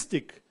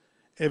Jehovistic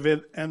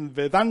and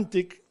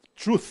Vedantic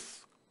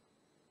truth.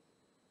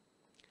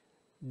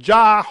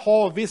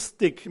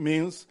 Jehovistic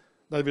means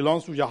that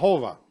belongs to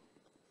Jehovah.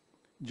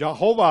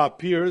 Jehovah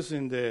appears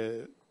in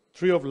the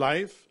Tree of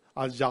Life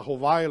as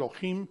Jehovah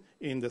Elohim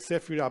in the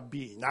Sephirah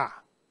Binah.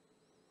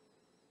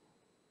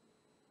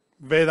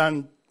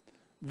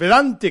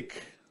 Vedantic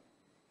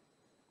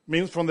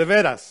means from the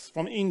Vedas,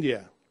 from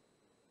India.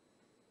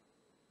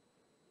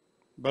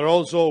 But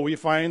also we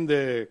find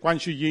the Kuan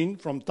Shi Yin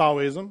from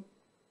Taoism.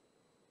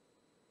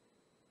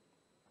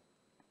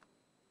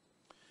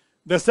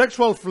 The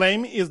sexual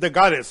flame is the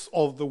goddess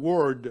of the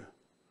word,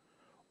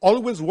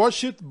 always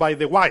worshipped by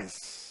the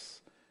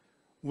wise.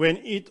 When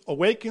it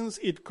awakens,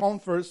 it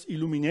confers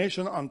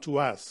illumination unto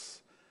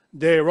us.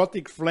 The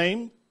erotic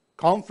flame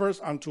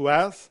confers unto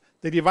us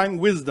the divine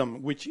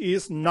wisdom, which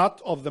is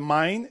not of the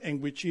mind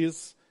and which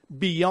is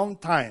beyond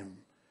time.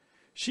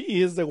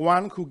 She is the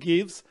one who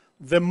gives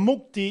the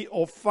mukti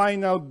of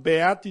final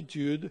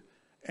beatitude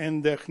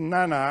and the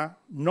jnana,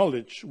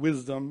 knowledge,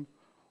 wisdom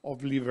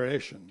of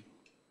liberation.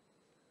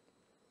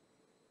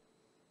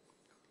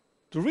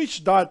 To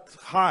reach that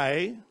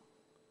high,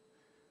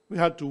 we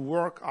had to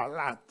work a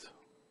lot.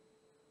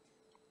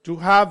 To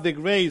have the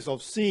grace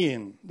of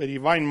seeing the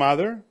Divine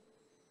Mother,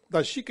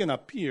 that she can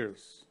appear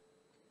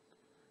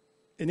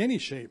in any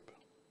shape.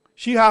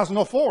 She has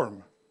no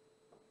form,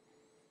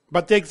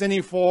 but takes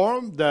any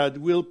form that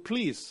will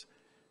please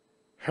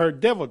her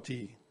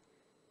devotee.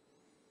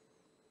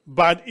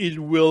 But it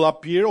will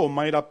appear, or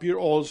might appear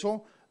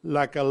also,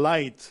 like a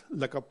light,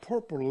 like a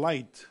purple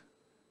light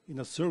in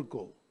a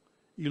circle,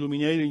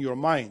 illuminating your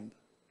mind.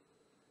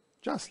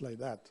 Just like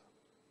that.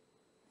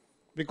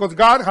 Because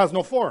God has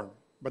no form,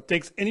 but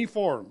takes any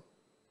form.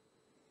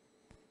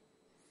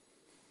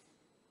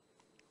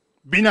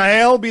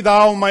 Binael, be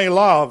thou my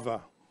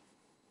love.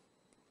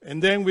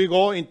 And then we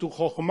go into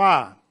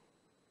Chokhmah,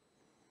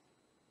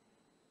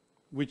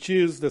 which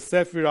is the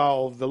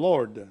Sephirah of the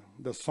Lord,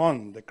 the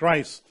Son, the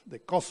Christ, the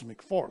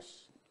cosmic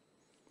force.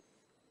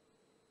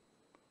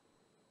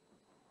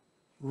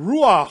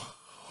 Ruach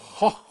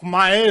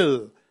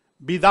Chokhmael,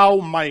 be thou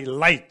my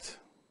light.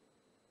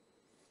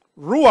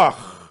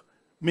 Ruach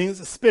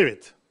means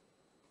spirit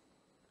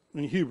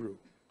in Hebrew.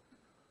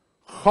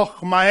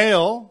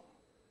 Chokhmael,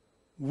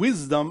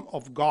 wisdom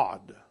of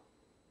God.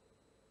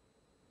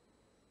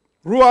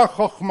 Ruach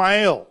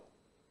Chokhmael,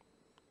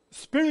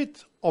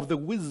 spirit of the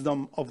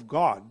wisdom of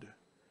God,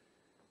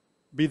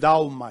 be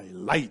thou my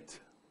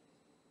light.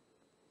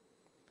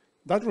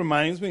 That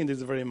reminds me in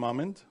this very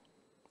moment,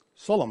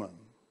 Solomon.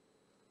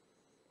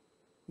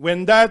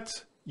 When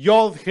that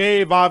Yod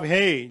He Vav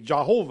He,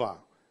 Jehovah,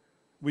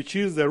 which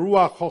is the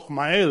Ruach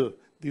Chokhmael,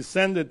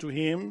 descended to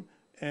him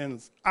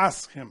and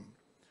asked him,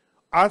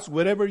 ask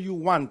whatever you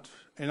want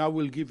and I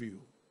will give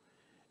you.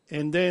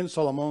 And then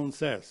Solomon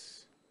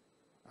says,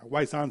 a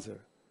wise answer,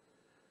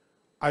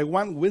 I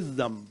want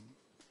wisdom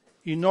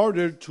in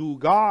order to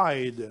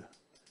guide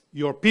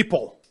your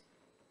people.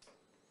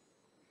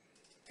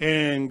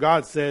 And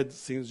God said,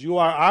 since you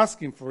are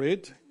asking for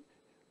it,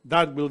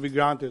 that will be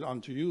granted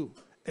unto you.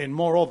 And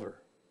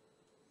moreover.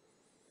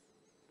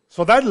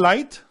 So that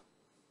light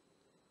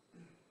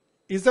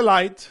is the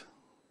light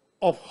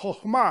of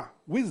Chokhmah,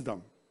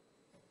 wisdom,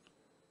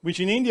 which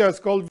in India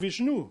is called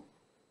Vishnu.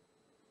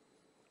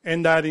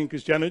 And that in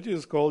Christianity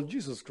is called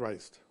Jesus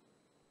Christ.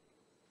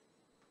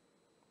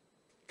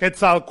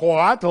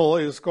 Quetzalcoatl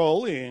is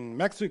called in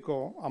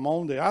Mexico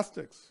among the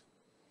Aztecs.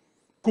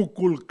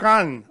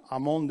 Kukulkan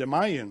among the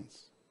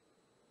Mayans.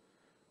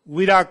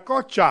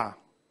 Viracocha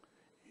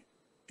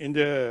in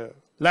the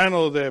land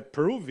of the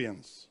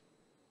Peruvians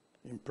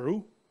in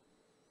Peru.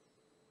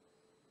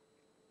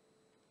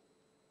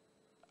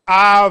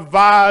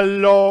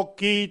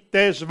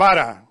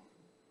 Avalokiteshvara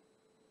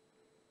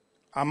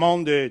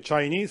among the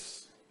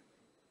Chinese.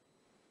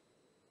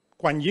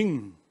 Kuan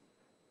Yin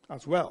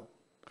as well.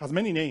 Has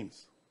many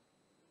names.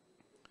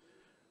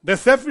 The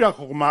Sephirah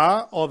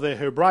Chokhmah of the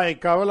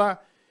Hebraic Kabbalah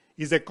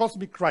is the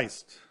cosmic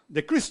Christ,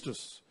 the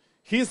Christus.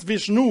 He is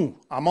Vishnu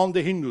among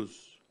the Hindus.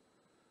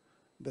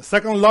 The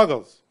second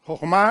Logos,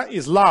 Chokhmah,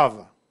 is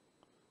love,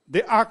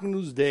 the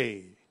Agnus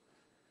Dei,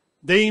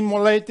 the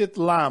immolated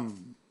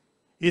Lamb.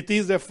 It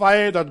is the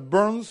fire that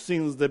burns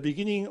since the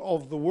beginning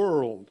of the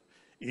world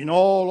in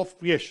all of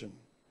creation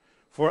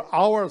for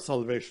our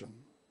salvation.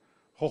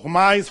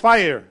 Chokhmah is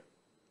fire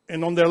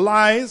and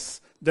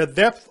underlies the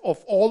depth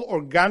of all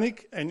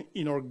organic and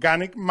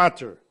inorganic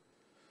matter.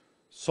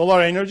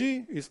 Solar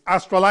energy is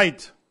astral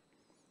light.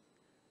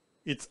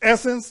 Its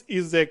essence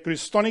is the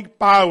Christonic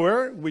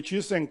power which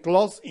is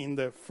enclosed in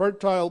the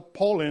fertile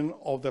pollen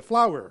of the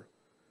flower,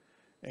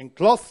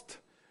 enclosed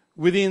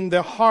within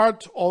the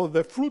heart of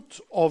the fruit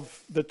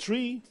of the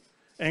tree,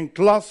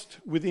 enclosed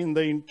within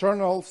the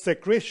internal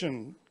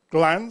secretion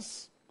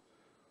glands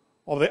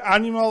of the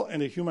animal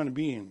and the human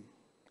being,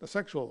 the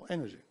sexual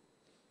energy.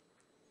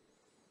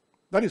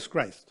 That is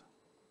Christ.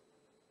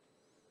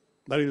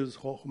 That is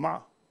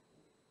Chokhmah.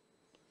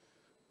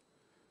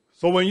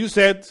 So when you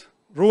said,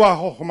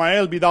 Ruach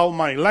Chokhmael, be thou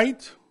my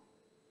light,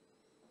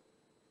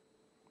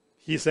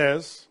 he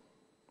says,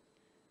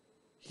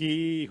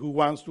 he who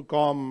wants to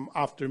come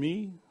after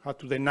me has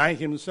to deny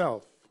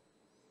himself,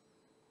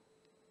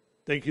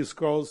 take his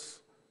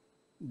cross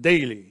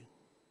daily,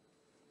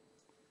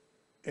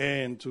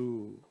 and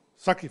to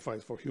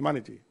sacrifice for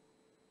humanity.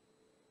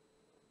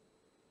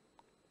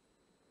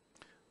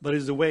 That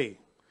is the way.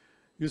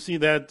 You see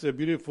that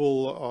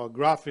beautiful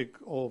graphic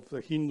of the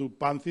Hindu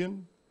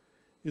pantheon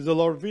is the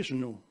Lord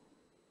Vishnu,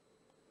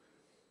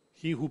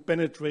 he who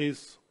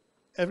penetrates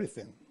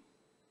everything.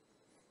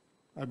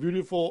 A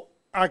beautiful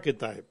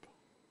archetype.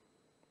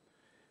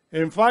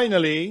 And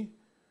finally,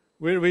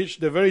 we reach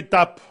the very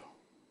top,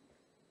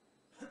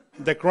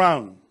 the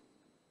crown.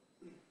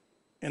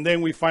 And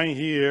then we find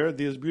here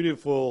this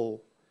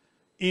beautiful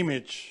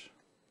image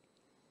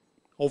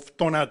of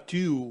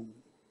Tonatiuh,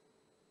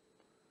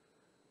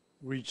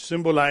 which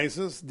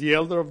symbolizes the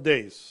Elder of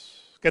Days,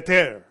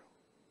 Keter,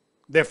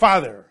 the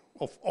Father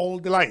of all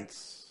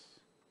delights.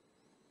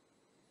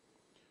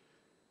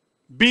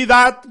 Be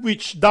that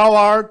which thou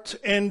art,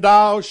 and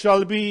thou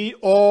shalt be,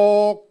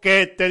 O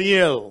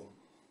Keteriel,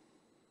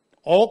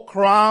 O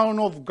crown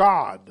of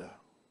God.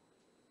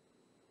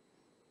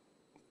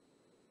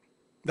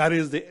 That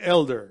is the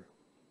Elder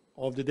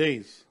of the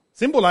Days,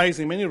 symbolized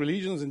in many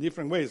religions in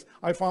different ways.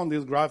 I found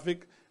this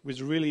graphic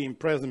which really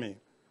impressed me.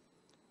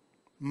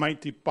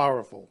 Mighty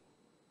powerful.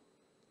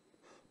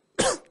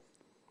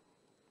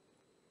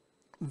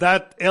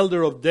 That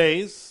Elder of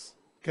Days,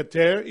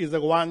 Keter, is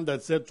the one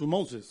that said to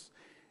Moses,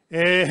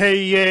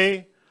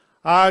 Eheye,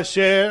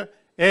 Asher,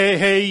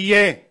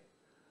 Eheye,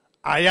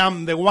 I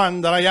am the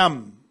one that I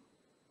am.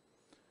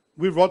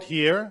 We wrote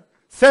here,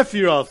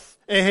 Sephiroth,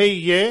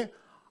 Eheye,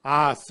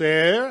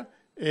 Aser,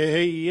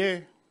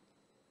 Eheye.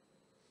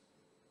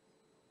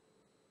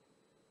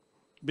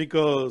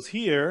 Because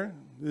here,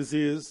 this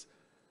is,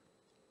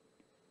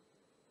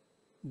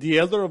 the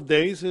Elder of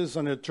Days is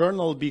an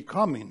eternal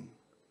becoming.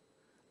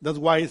 That's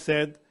why he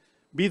said,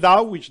 be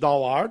thou which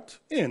thou art,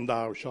 and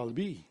thou shalt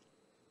be,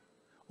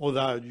 or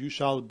that you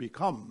shall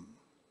become.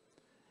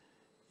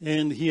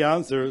 And he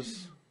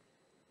answers,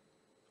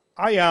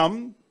 I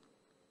am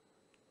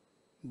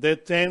the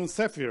 10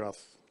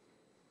 Sephiroth,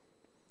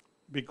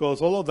 because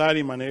all of that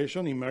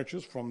emanation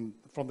emerges from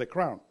the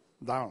crown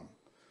down.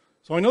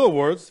 So in other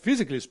words,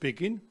 physically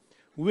speaking,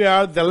 we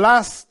are the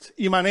last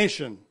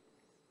emanation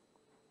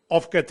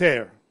of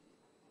Keter,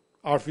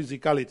 our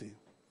physicality.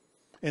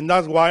 And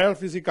that's why our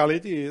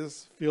physicality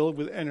is filled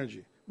with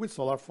energy, with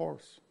solar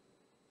force.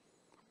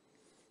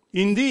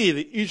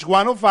 Indeed, each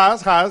one of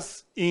us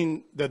has,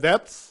 in the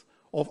depths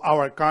of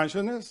our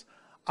consciousness,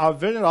 a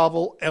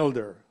venerable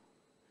elder.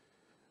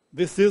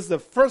 This is the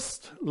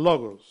first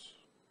Logos.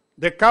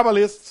 The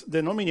Kabbalists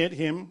denominate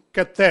him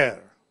Keter,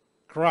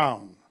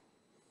 crown.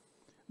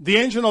 The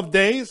Ancient of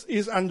Days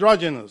is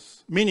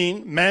androgynous,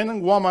 meaning man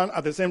and woman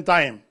at the same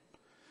time.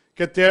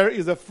 Keter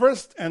is the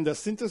first and the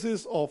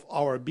synthesis of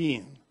our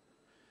being.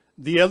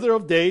 The Elder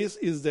of Days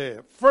is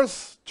the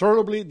first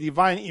terribly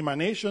divine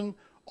emanation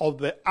of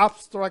the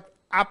abstract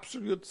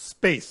absolute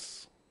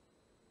space.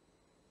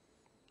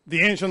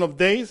 The Ancient of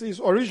Days is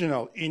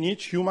original in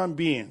each human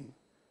being.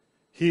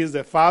 He is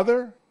the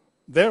Father.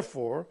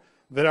 Therefore,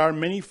 there are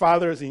many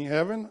fathers in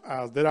heaven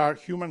as there are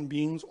human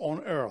beings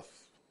on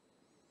earth.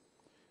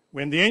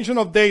 When the Ancient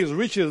of Days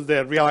reaches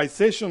the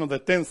realization of the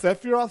 10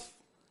 Sephiroth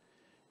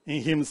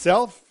in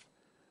himself,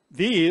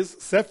 these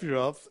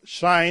Sephiroth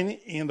shine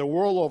in the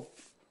world of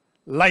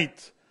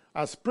light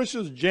as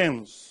precious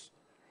gems,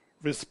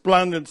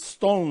 resplendent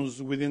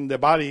stones within the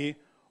body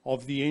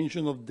of the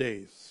Ancient of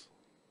Days.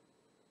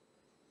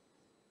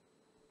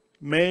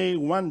 May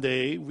one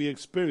day we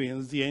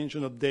experience the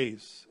Ancient of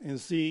Days and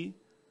see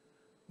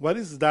what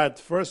is that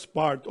first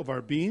part of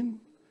our being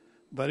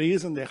that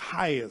is in the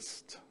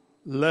highest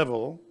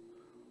level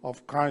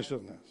of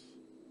consciousness.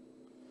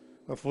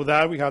 But for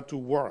that we have to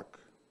work.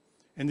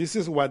 And this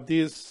is what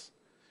this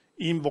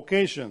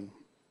invocation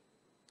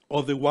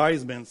of the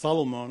wise man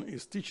Solomon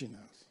is teaching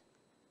us.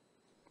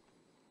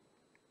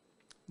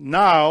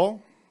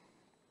 Now,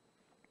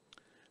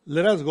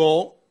 let us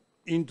go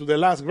into the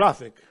last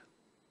graphic.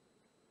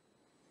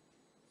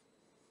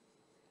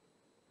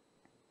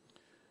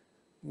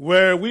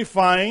 Where we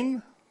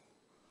find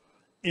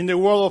in the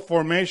world of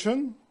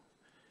formation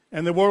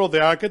and the world of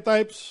the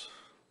archetypes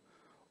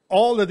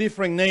all the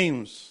different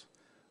names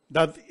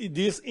that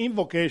this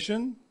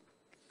invocation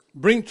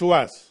brings to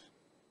us.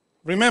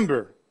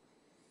 Remember,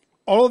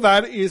 all of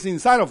that is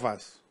inside of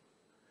us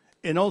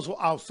and also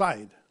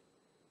outside.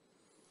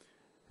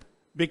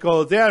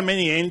 Because there are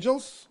many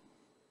angels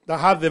that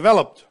have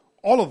developed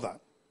all of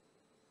that.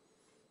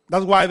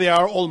 That's why they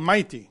are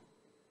almighty.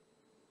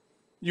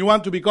 You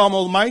want to become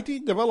almighty?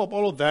 Develop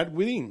all of that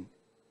within.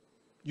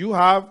 You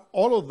have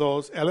all of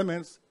those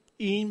elements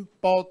in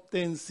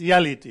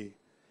potentiality,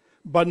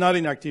 but not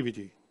in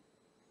activity.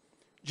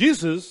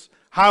 Jesus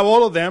have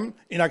all of them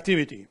in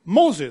activity.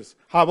 Moses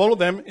have all of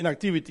them in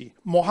activity.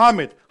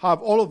 Mohammed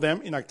have all of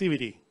them in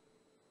activity.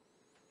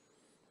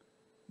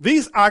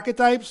 These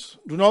archetypes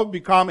do not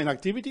become in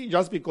activity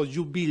just because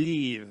you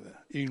believe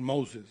in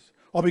Moses,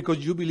 or because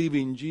you believe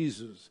in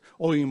Jesus,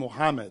 or in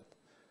Mohammed,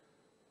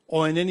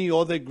 or in any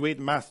other great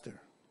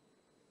master.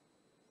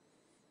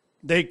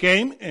 They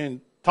came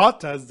and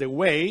taught us the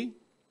way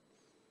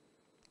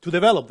to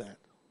develop that.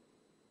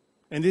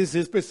 And this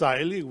is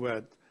precisely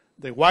what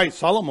the wise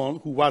Solomon,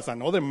 who was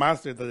another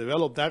master that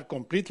developed that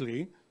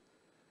completely,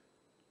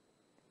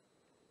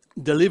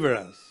 delivered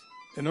us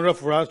in order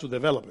for us to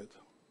develop it.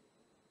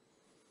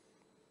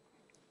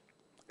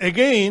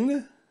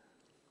 Again,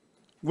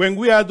 when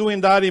we are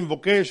doing that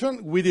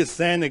invocation, we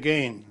descend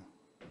again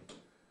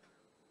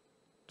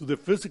to the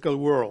physical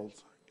world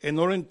in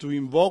order to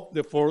invoke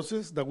the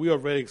forces that we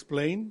already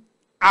explained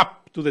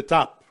up to the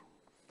top.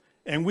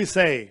 And we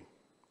say,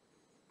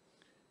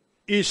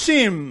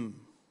 Ishim,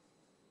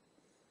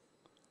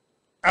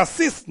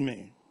 assist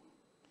me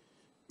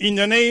in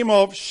the name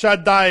of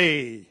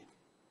Shaddai.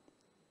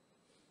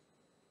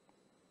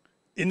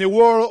 In the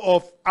world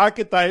of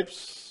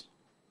archetypes,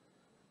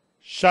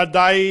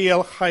 Shaddai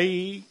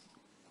El-Hai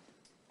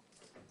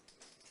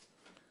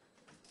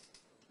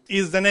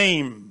is the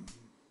name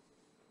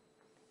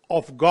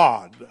of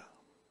God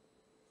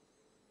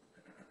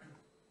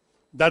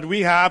that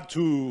we have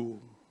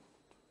to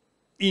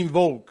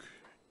invoke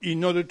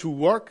in order to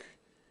work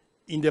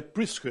in the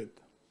priesthood.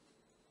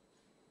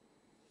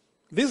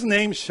 This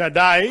name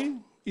Shaddai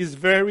is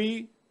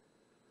very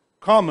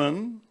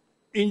common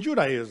in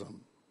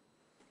Judaism.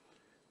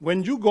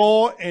 When you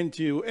go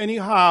into any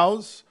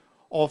house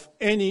of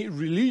any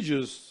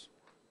religious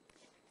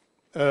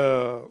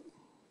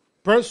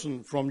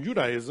person from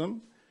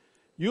Judaism,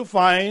 you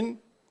find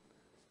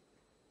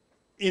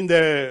in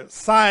the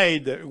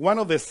side, one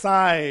of the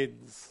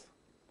sides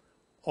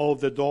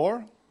of the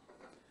door,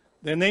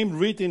 the name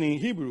written in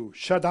Hebrew,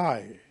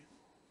 Shaddai.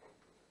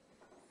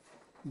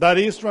 That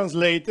is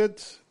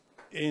translated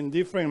in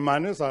different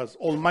manners as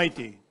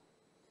Almighty.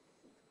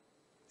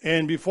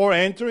 And before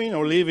entering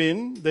or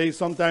leaving, they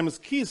sometimes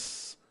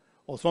kiss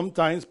or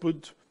sometimes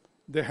put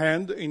the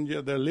hand in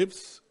their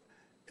lips,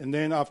 and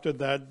then after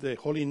that, the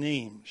holy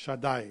name,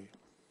 Shaddai,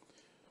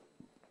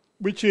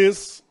 which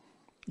is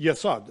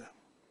Yesod.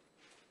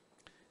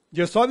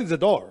 Yesod is the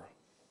door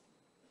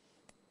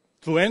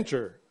to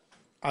enter,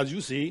 as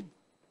you see,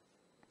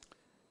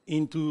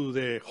 into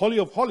the Holy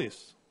of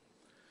Holies,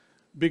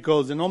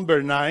 because the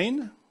number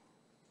 9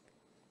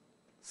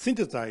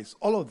 synthesizes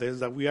all of this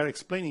that we are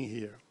explaining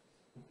here.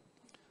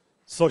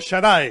 So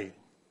Shaddai.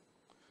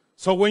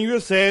 So when you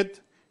said,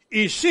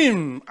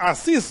 Ishim,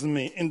 assist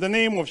me in the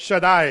name of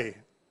Shaddai,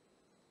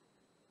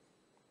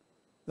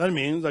 that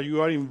means that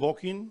you are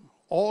invoking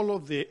all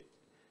of the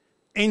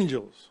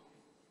angels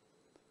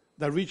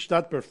that reach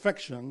that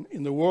perfection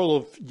in the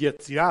world of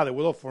Yetzirah, the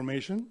world of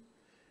formation,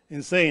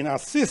 and saying,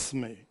 assist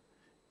me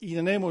in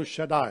the name of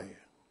Shaddai.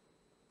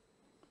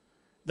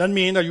 That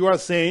means that you are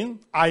saying,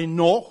 I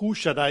know who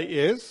Shaddai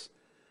is.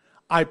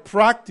 I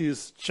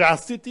practice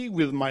chastity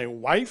with my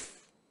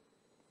wife.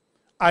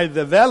 I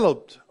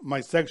developed my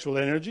sexual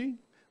energy.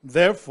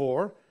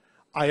 Therefore,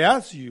 I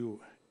ask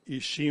you,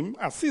 Ishim,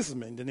 assist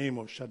me in the name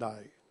of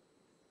Shaddai.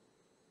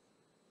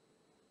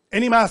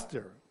 Any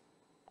master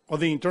of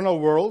the internal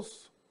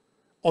worlds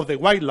of the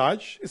White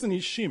Lodge is an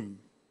Ishim.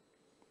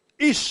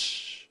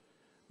 Ish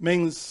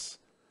means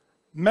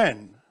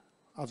man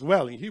as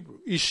well in Hebrew.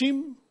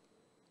 Ishim,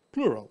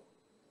 plural.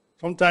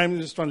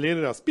 Sometimes it's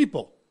translated as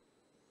people.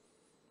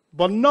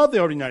 But not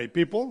the ordinary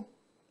people.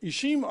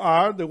 Ishim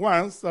are the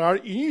ones that are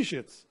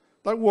initiates,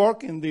 that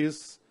work in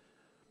this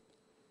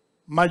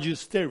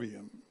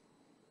magisterium.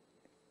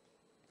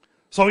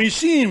 So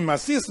Ishim,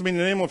 assist me in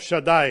the name of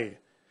Shaddai.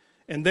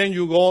 And then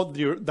you go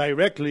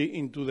directly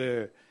into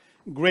the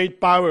great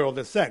power of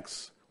the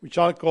sex, which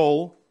I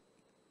call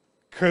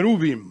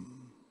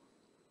cherubim.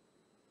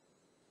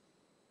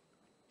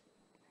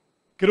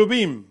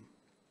 Cherubim,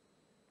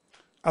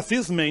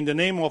 assist me in the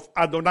name of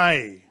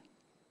Adonai.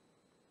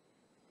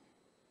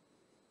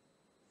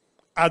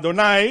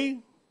 Adonai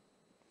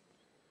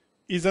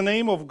is the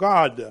name of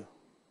God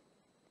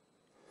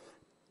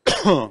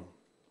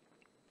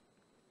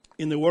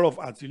in the word of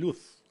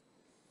Atziluth,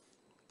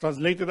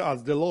 translated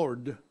as the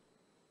Lord.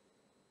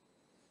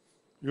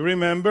 You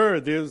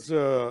remember this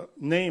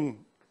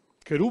name,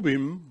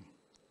 cherubim,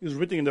 is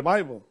written in the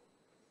Bible.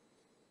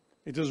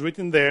 It is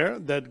written there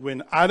that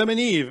when Adam and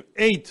Eve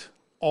ate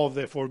of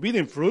the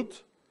forbidden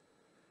fruit,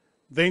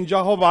 then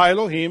Jehovah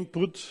Elohim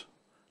put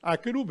a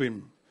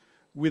cherubim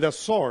with a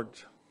sword,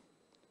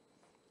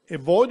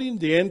 avoiding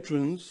the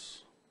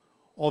entrance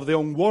of the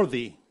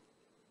unworthy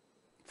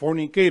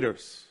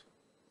fornicators,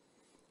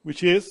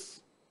 which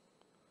is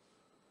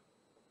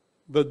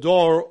the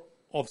door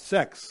of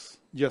sex,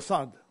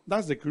 Yesod.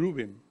 That's the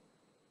cherubim.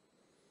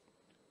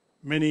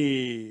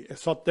 Many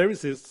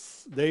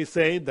esotericists, they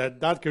say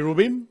that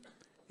cherubim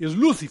is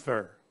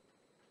Lucifer,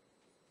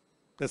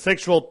 the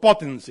sexual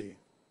potency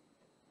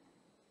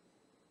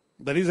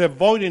that is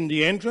avoiding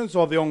the entrance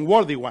of the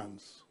unworthy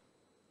ones.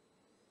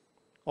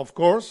 Of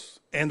course,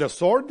 and the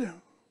sword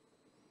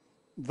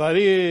that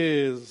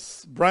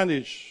is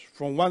brandished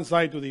from one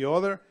side to the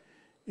other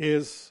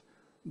is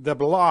the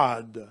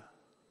blood.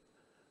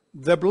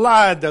 The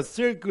blood that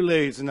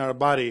circulates in our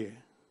body.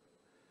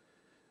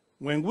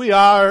 When we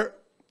are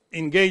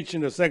engaged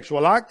in the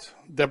sexual act,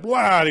 the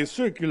blood is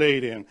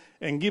circulating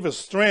and gives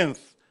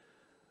strength,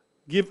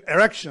 give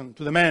erection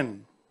to the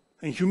man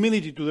and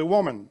humility to the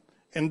woman.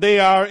 And they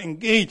are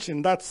engaged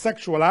in that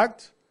sexual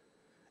act,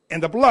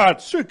 and the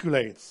blood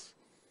circulates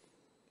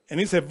and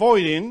is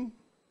avoiding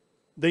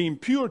the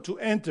impure to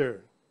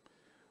enter.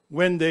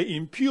 When the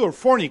impure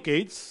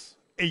fornicates,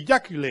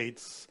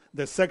 ejaculates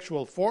the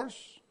sexual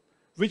force,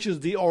 reaches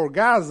the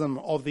orgasm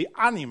of the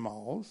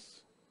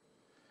animals,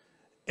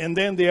 and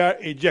then they are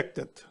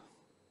ejected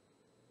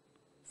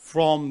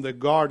from the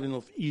Garden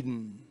of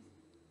Eden,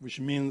 which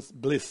means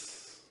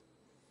bliss,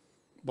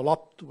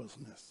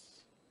 voluptuousness.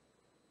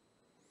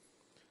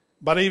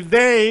 But if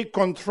they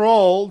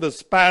control the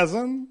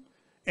spasm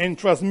and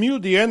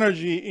transmute the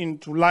energy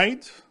into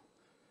light,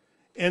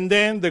 and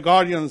then the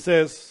guardian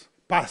says,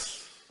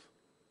 pass.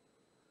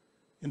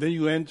 And then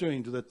you enter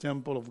into the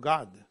temple of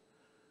God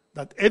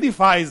that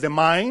edifies the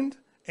mind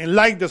and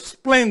like the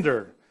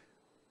splendor,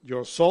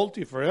 your soul,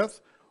 Tiferet,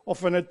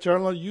 of an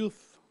eternal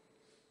youth.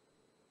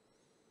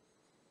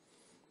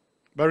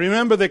 But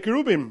remember, the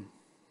cherubim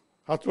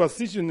had to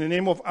assist you in the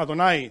name of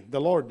Adonai, the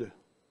Lord.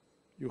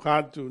 You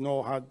had to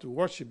know how to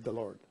worship the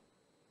Lord.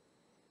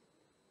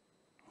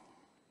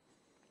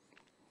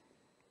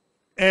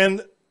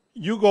 And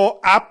you go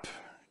up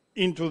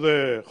into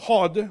the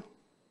Hod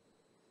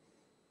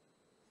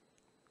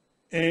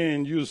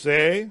and you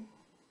say,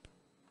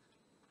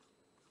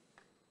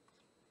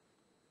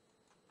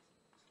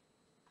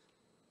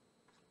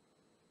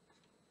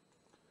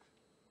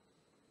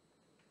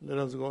 let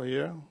us go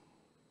here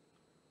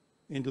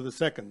into the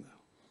second.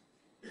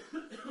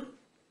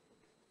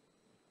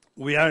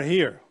 We are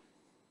here.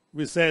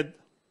 We said,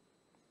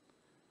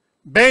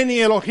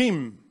 Beni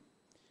Elohim,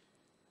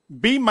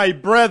 be my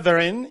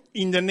brethren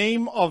in the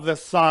name of the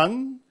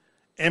Son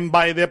and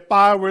by the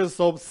powers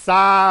of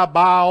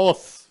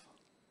Sabaoth.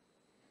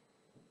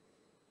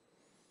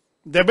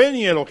 The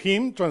Beni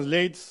Elohim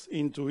translates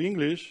into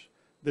English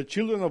the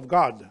children of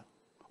God,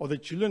 or the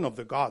children of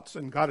the gods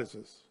and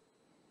goddesses.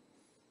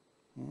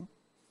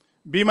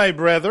 Be my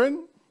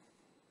brethren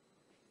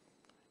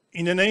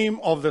in the name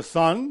of the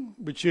Son,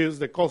 which is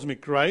the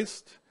cosmic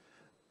Christ,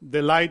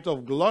 the light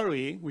of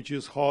glory, which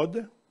is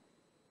Hod,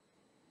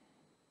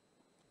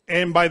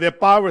 and by the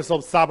powers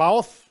of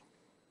Sabaoth.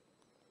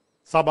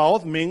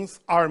 Sabaoth means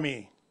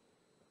army.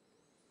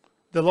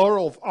 The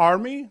Lord of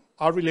army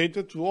are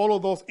related to all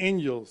of those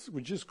angels,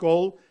 which is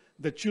called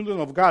the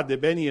children of God, the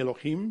Beni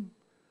Elohim,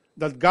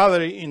 that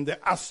gather in the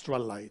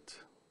astral light.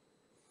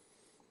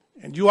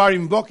 And you are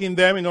invoking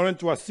them in order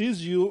to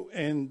assist you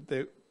in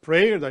the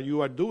prayer that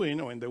you are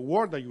doing or in the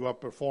work that you are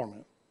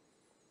performing.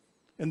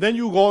 And then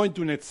you go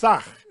into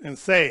Netzach and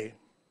say,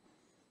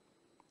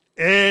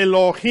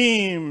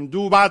 Elohim,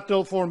 do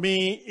battle for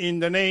me in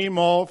the name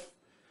of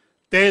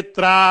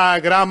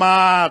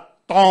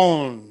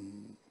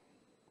Tetragrammaton.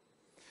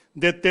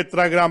 The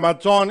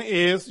Tetragrammaton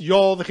is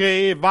Yod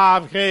He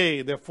Vav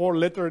He, the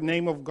four-letter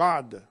name of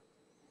God.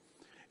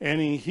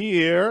 And in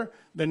here,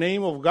 the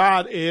name of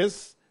God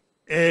is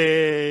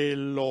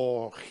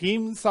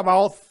Elohim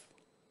Sabaoth.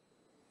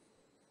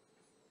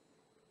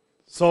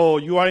 So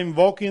you are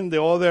invoking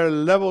the other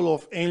level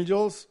of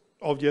angels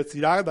of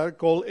Yetzirah that are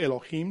called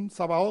Elohim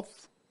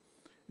Sabaoth.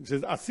 It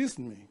says, assist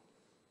me.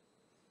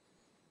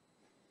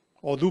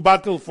 Or do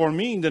battle for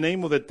me in the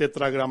name of the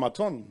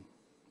Tetragrammaton.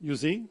 You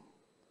see?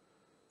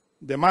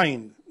 The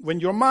mind. When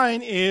your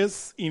mind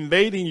is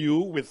invading you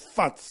with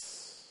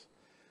thoughts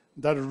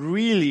that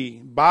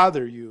really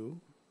bother you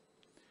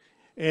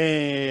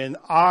and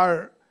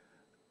are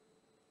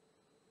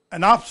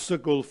an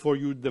obstacle for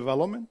your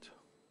development,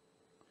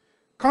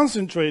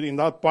 concentrate in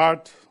that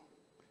part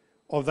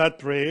of that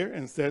prayer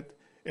and said,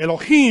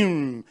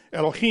 Elohim,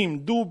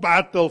 Elohim, do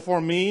battle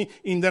for me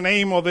in the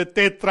name of the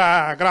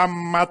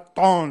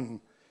Tetragrammaton.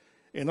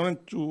 in order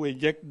to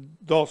eject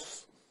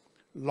those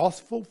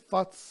lustful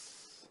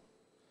thoughts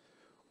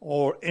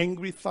or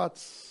angry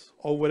thoughts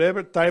or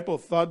whatever type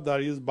of thought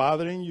that is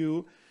bothering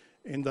you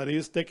and that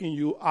is taking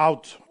you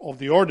out of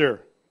the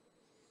order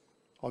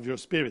of your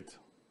spirit.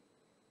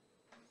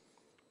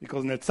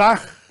 Because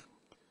Netzach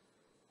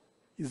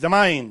is the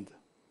mind.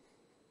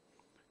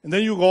 And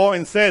then you go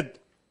and said,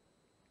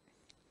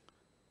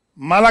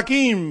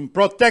 Malakim,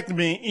 protect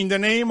me in the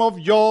name of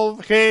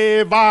Yod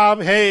He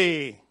Vav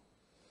He.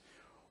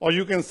 Or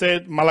you can say,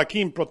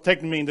 Malakim,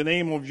 protect me in the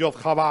name of Yod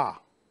Hava.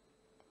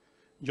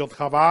 Yod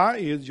Hava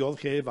is Yod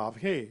He Vav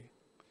He,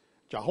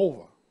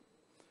 Jehovah.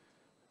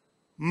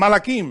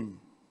 Malakim,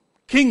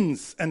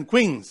 kings and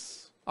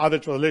queens are the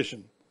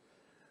translation.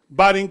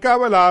 But in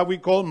Kabbalah we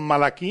call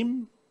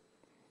Malakim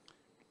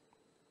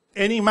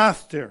any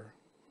master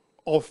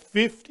of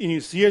fifth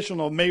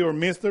initiation of major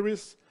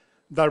mysteries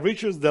that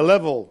reaches the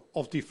level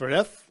of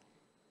Tifereth.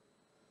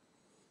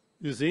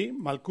 You see,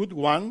 Malkut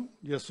 1,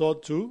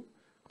 Yesod 2,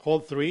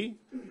 Chod 3,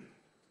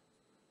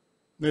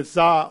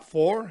 Netzah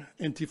 4,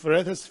 and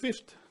Tifereth is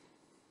fifth.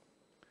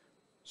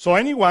 So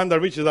anyone that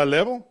reaches that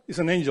level is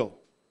an angel.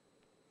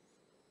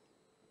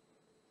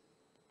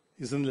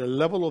 Is in the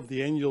level of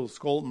the angels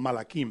called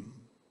Malakim,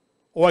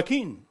 or a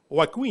king,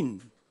 or a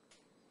queen.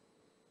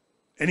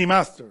 Any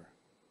master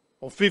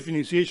of fifth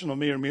initiation of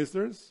major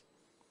mysteries,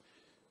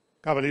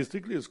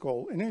 Kabbalistically is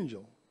called an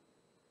angel.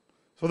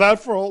 So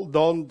therefore,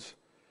 don't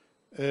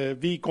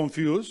be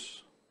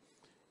confused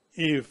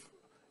if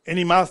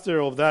any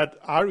master of that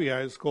area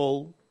is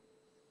called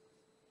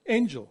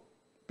angel,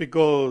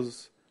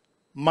 because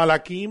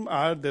Malakim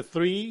are the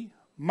three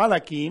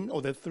Malakim,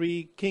 or the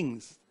three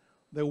kings,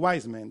 the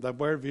wise men that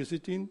were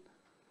visiting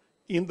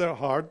in their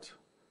heart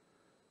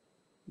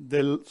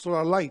the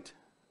solar light,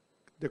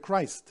 the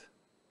Christ,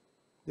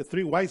 the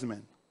three wise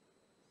men.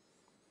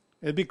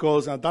 And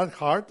because at that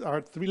heart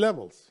are three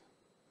levels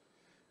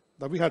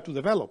that we have to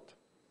develop.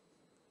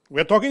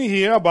 We're talking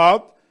here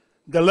about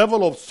the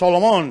level of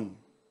Solomon,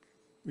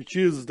 which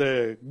is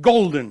the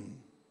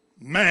golden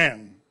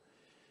man,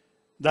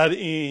 that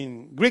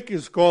in Greek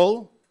is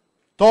called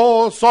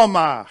to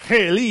soma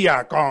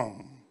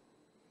heliakon,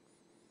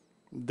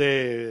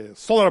 the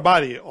solar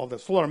body of the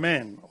solar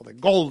man, or the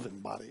golden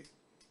body.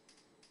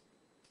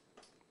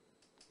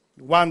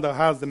 The one that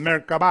has the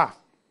Merkabah.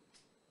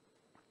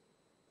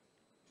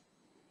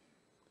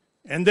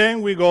 And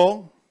then we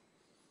go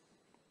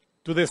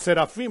to the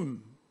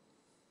seraphim,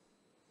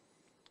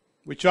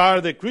 which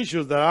are the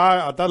creatures that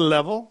are at that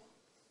level,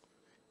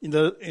 in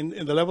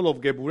the level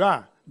of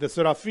Geburah. The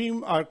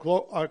seraphim are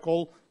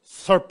called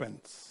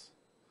serpents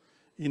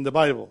in the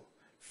Bible.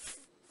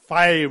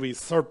 Fiery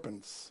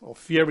serpents, or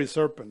fiery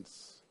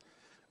serpents,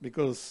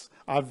 because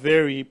are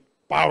very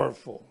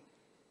powerful.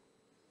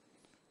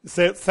 It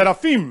says,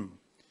 seraphim,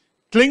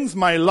 cleanse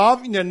my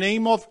love in the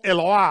name of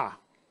Eloah.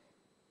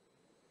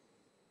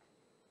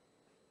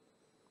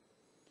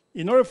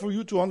 In order for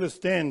you to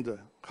understand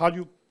how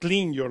you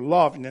clean your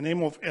love in the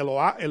name of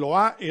Eloah,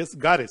 Eloah is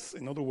goddess,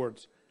 in other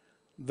words,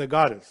 the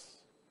goddess.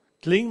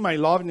 Clean my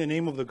love in the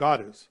name of the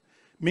goddess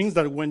means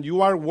that when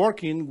you are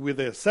working with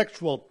the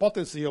sexual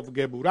potency of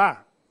Geburah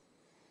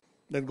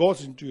that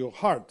goes into your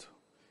heart,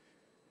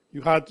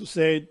 you have to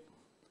say,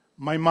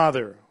 my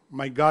mother,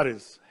 my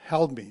goddess,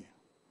 help me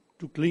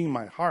to clean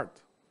my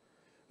heart.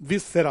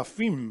 This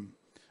seraphim,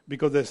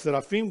 because the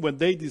seraphim, when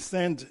they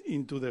descend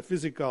into the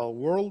physical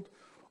world,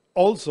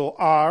 also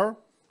are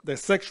the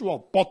sexual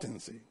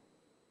potency.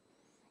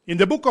 In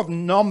the book of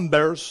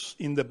Numbers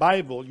in the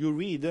Bible, you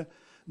read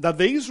that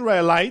the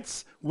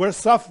Israelites were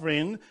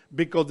suffering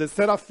because the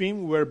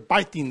seraphim were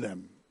biting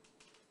them.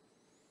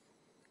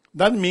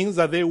 That means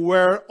that they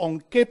were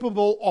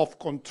incapable of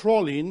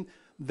controlling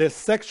the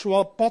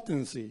sexual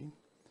potency,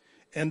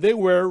 and they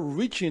were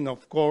reaching,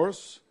 of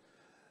course,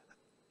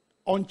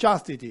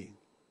 unchastity.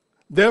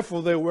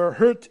 Therefore, they were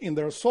hurt in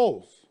their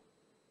souls.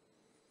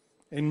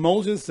 And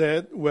Moses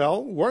said,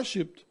 well,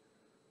 worship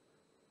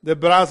the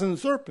brazen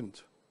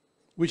serpent,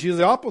 which is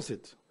the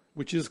opposite,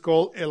 which is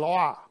called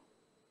Eloah,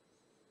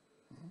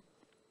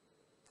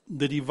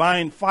 the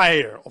divine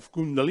fire of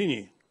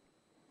Kundalini.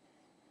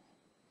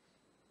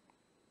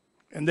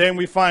 And then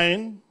we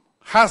find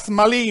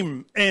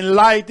Hasmalim,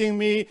 enlighten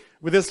me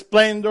with the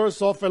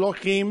splendors of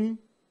Elohim,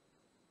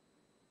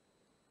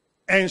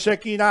 and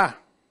Shekinah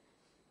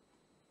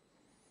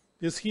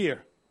is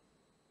here.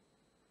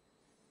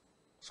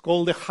 It's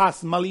called the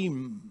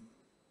Hasmalim.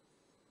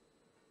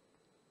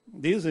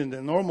 This in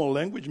the normal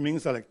language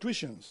means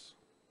electricians,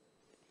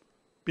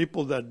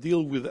 people that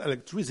deal with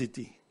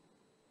electricity.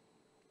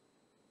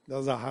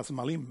 That's a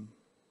Hasmalim.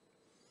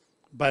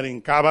 But in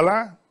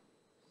Kabbalah,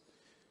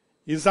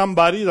 is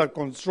somebody that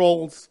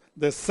controls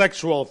the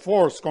sexual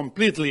force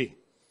completely,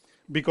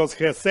 because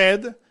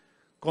Hesed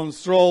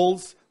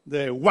controls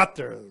the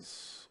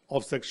waters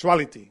of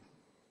sexuality.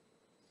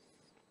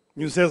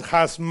 He says,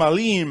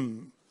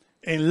 Hasmalim,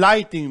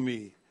 enlighten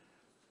me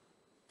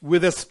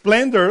with the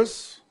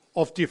splendors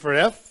of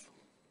Tifereth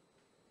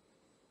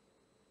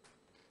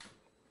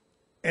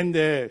and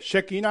the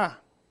Shekinah,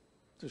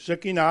 The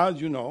Shekinah,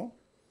 as you know,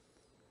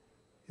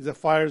 is the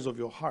fires of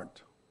your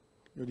heart,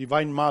 your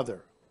divine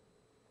mother,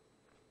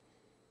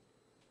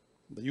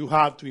 that you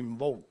have to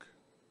invoke.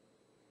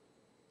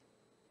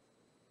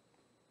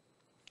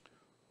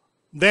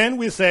 Then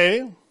we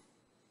say,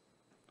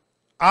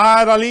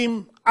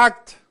 Aralim,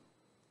 act,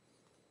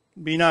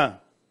 Binah.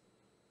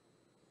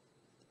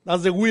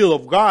 That's the will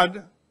of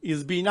God,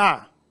 is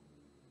Binah.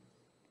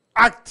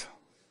 Act.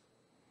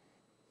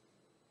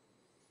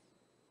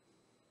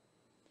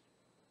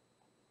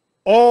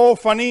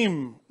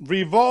 Ophanim,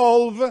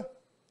 revolve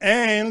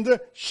and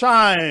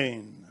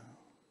shine.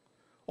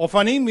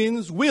 Ophanim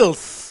means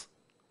wills.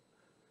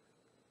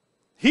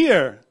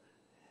 Here,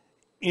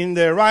 in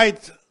the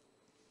right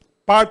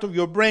part of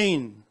your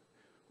brain,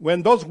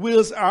 when those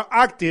wheels are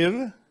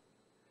active,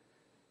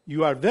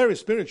 you are very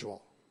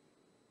spiritual.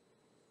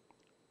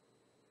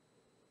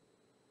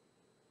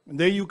 And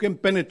then you can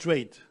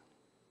penetrate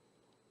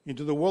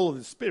into the world of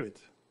the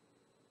spirit.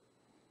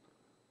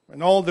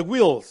 When all the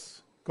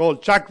wheels,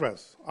 called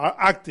chakras, are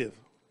active.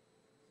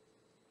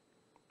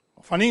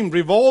 Ophanim,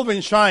 revolve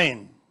and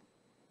shine.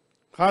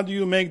 How do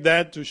you make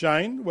that to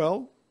shine?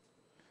 Well,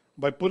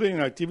 by putting in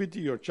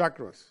activity your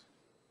chakras.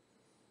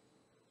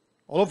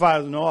 All of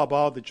us know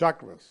about the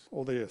chakras,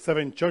 all the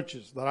 7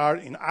 churches that are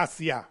in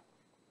Asia.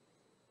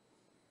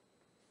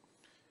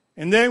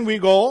 And then we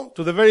go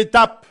to the very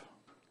top,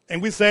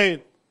 and we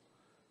say,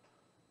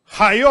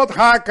 Hayot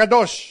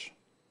HaKadosh.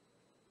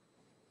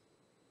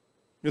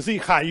 You see,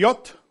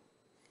 Hayot,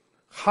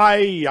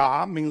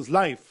 Haya means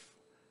life.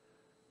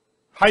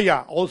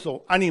 Haya,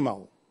 also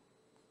animal.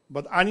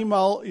 But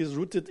animal is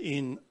rooted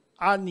in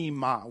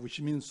anima, which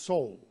means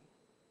soul.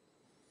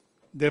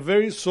 The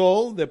very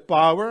soul, the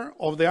power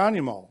of the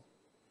animal,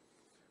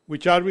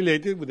 which are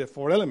related with the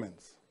 4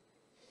 elements.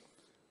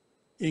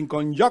 In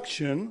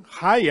conjunction,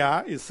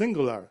 Haya is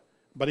singular,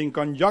 but in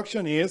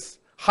conjunction is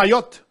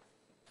Hayot.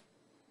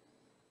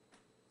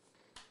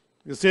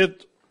 You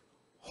said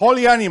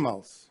holy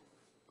animals.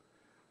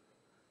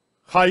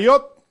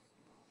 Hayot,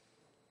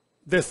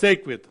 the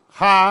sacred.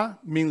 Ha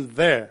means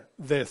there,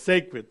 the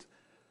sacred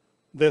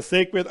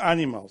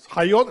animals.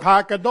 Hayot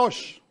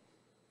HaKadosh.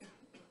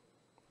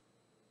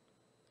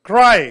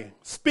 Cry,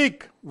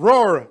 speak,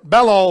 roar,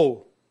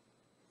 bellow.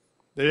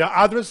 They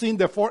are addressing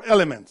the 4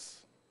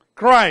 elements.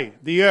 Cry,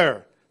 the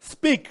air.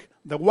 Speak,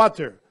 the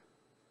water.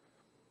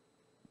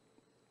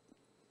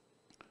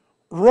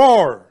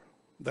 Roar,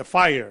 the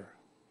fire,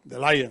 the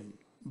lion.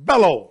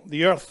 Bellow,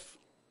 the earth.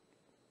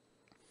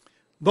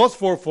 Those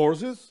 4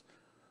 forces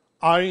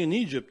are in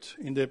Egypt,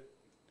 in the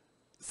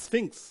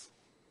Sphinx.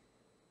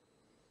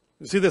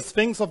 You see, the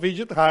Sphinx of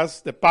Egypt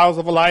has the paws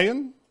of a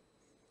lion,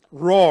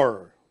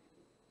 roar.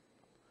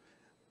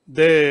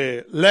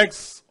 The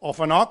legs of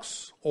an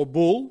ox or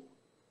bull,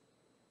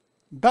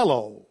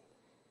 bellow.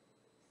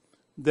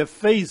 The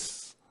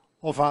face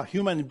of a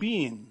human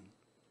being,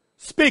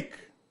 speak.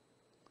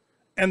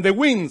 And the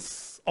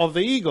wings of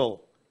the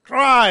eagle,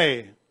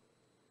 cry.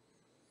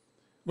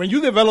 When you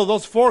develop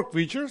those 4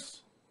 creatures,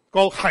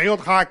 called Hayot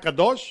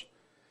HaKadosh,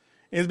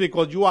 it's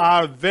because you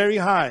are very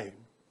high.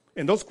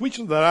 And those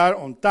creatures that are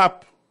on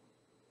top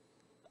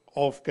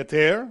of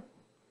Keter,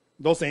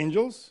 those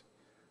angels,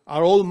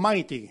 are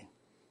almighty.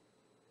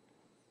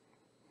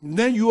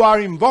 Then you are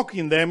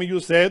invoking them, and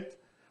you said,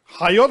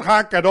 Hayot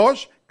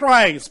HaKadosh,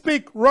 cry,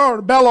 speak,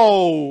 roar,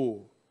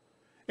 bellow.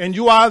 And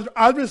you are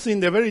addressing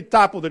the very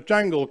top of the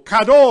triangle,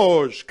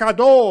 Kadosh,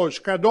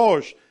 Kadosh,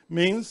 Kadosh,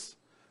 means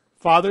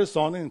Father,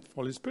 Son, and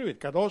Holy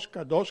Spirit. Kadosh,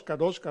 Kadosh,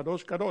 Kadosh,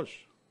 Kadosh, Kadosh.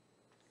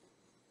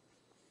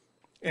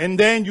 And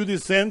then you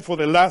descend for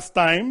the last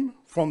time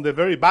from the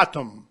very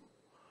bottom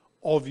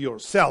of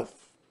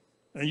yourself.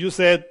 And you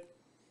said,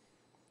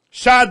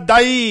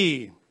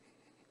 Shaddai.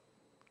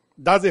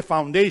 That's the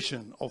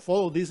foundation of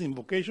all of this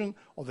invocation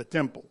of the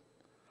temple.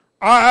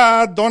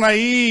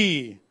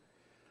 Adonai,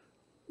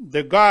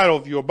 the God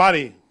of your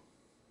body.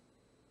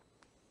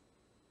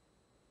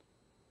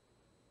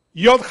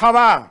 Yod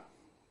Hava,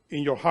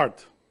 in your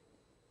heart.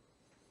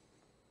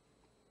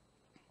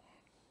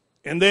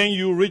 And then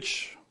you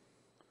reach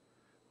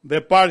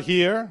the part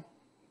here,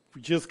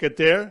 which is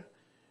Keter,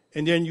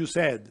 and then you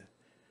said,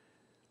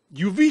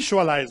 you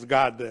visualize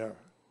God there.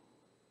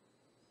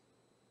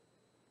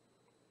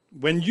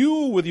 When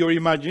you, with your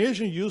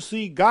imagination, you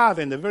see God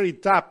in the very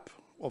top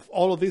of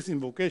all of this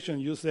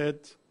invocation, you said,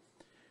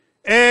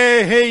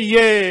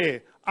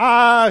 Eheye,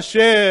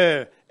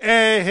 Asher,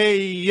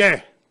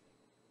 Eheye.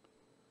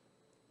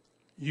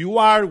 You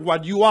are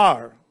what you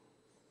are,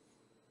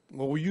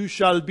 or you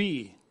shall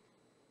be.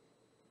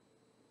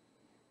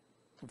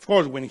 Of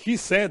course, when he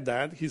said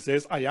that, he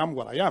says, I am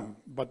what I am,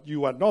 but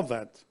you are not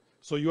that.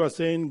 So you are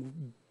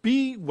saying,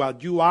 be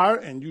what you are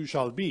and you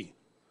shall be.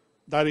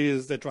 That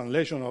is the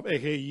translation of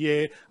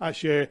Eheye,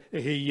 Asher,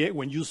 Eheye,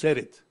 when you said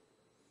it.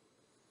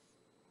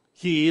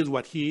 He is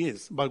what he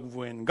is. But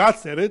when God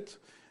said it,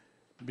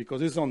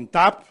 because it's on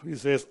top, he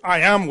says,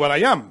 I am what I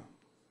am.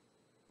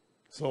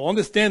 So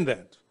understand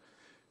that.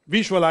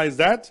 Visualize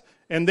that.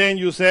 And then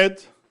you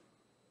said,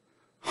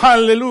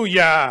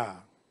 Hallelujah.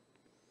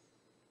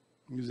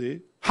 You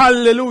see?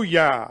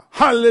 Hallelujah!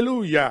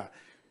 Hallelujah!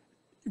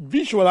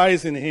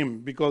 Visualizing him,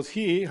 because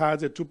he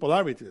has the two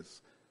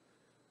polarities.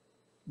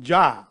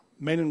 Jah,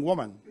 man and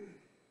woman,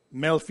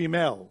 male,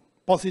 female,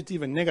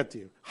 positive and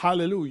negative.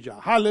 Hallelujah,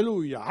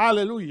 hallelujah,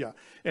 hallelujah.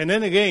 And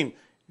then again,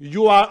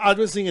 you are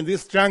addressing in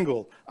this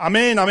triangle.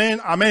 Amen, amen,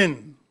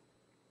 amen.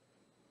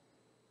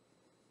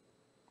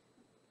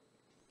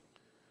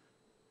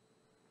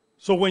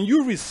 So when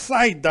you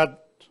recite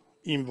that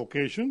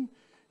invocation,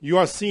 you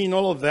are seeing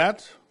all of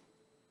that,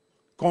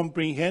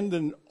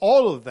 comprehending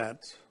all of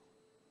that,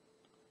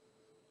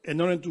 in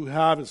order to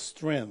have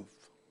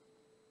strength.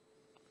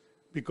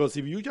 Because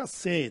if you just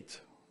say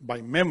it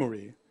by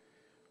memory,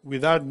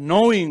 without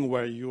knowing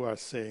what you are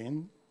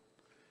saying,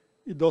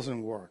 it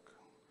doesn't work.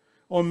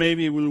 Or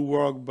maybe it will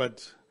work,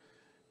 but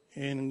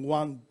in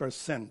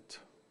 1%,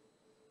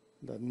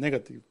 the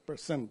negative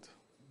percent.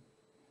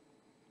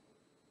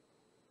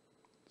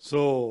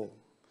 So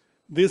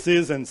this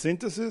is, in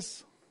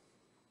synthesis,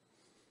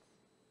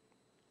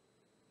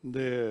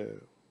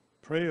 the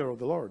prayer of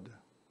the Lord.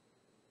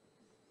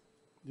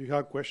 Do you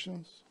have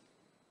questions?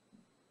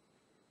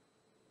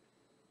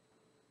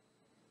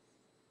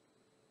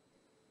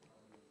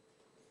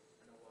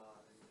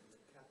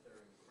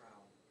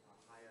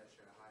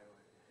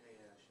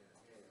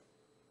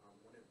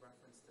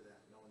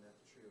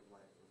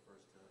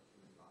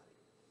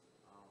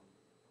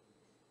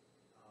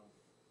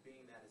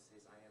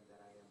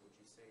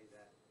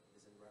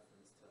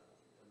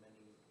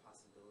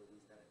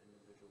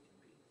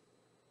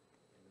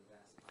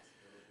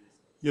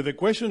 Yeah, the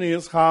question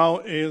is, how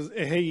is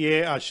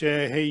Eheye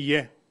Asher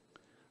Eheye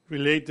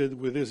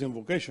related with this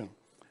invocation?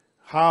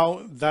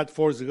 How that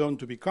force is going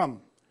to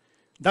become?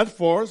 That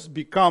force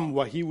become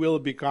what he will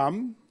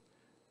become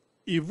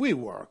if we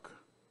work.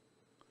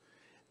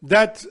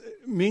 That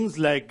means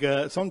like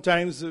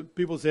sometimes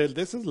people say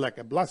this is like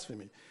a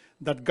blasphemy,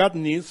 that God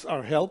needs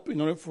our help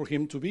in order for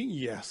him to be?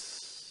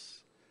 Yes.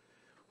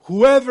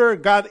 Whoever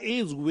God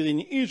is within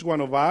each one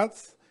of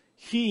us,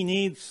 he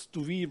needs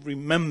to be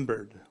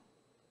remembered.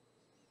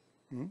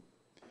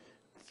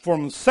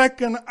 From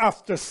second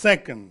after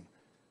second.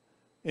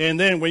 And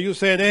then when you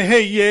say,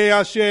 hey, yeah,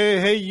 Asher,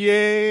 hey,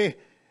 yeah,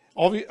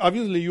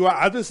 obviously you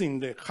are addressing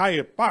the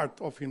higher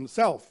part of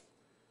himself.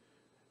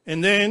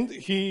 And then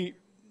he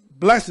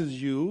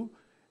blesses you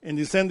and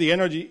he sends the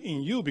energy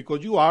in you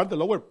because you are the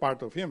lower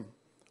part of him.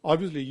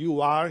 Obviously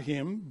you are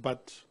him,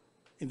 but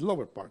in the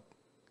lower part.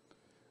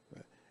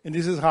 And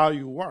this is how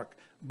you work.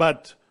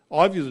 But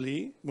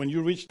obviously, when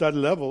you reach that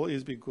level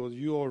is because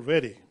you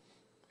already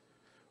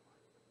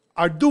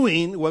are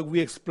doing what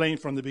we explained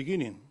from the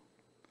beginning,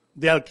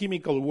 the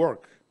alchemical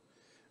work.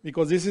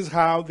 Because this is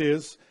how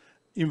this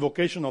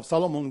invocation of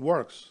Solomon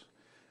works.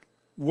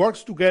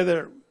 Works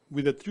together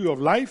with the tree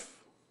of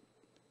life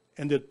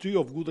and the tree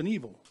of good and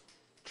evil.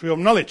 Tree of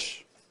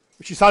knowledge,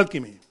 which is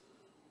alchemy.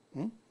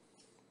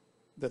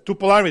 The two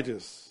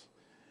polarities.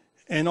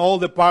 And all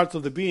the parts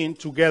of the being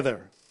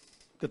together.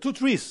 The two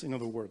trees, in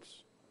other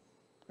words.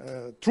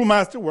 True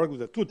master works with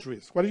the two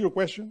trees. What is your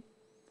question?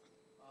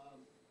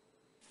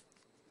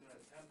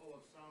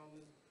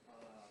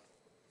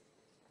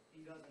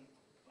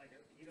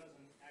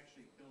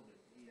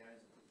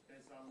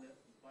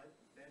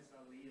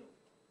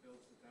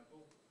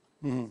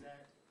 Mm-hmm.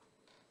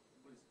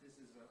 This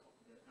is the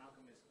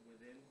alchemist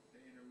within the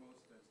innermost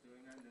that's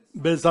doing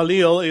that?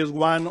 Bezalel is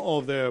one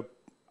of the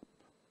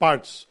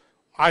parts,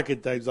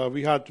 archetypes that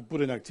we had to put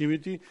in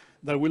activity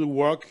that will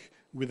work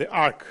with the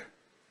ark.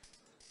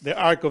 The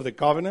ark of the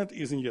covenant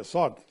is in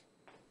Yesod.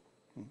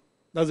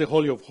 That's the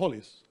Holy of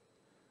Holies.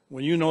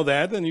 When you know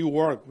that, then you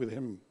work with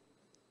him.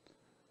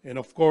 And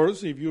of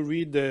course, if you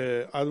read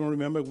I don't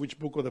remember which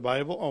book of the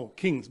Bible,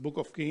 Kings, Book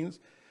of Kings,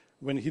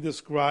 when he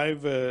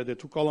described the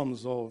two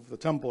columns of the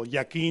temple,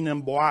 Yakin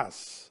and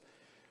Boaz,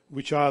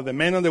 which are the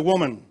man and the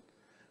woman,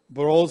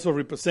 but also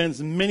represents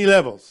many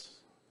levels.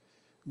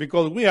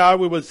 Because we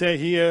will say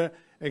here,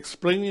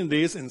 explaining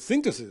this in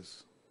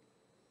synthesis.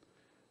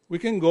 We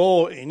can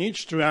go in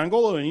each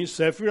triangle or in each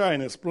sephira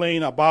and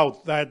explain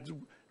about that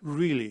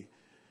really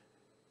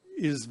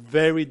is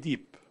very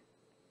deep.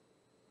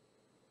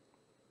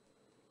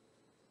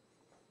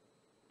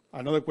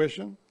 Another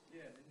question?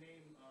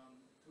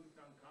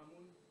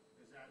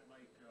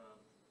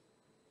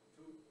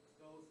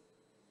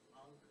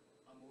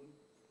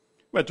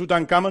 Well,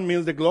 Tutankhamun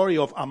means the glory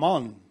of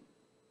Ammon,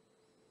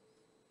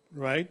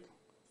 right?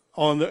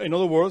 In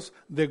other words,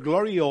 the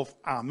glory of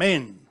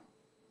Amen,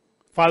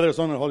 Father,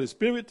 Son, and Holy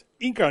Spirit,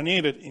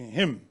 incarnated in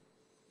him.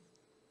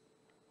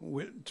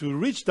 To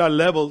reach that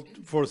level,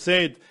 for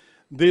said,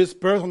 this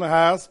person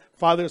has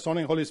Father, Son,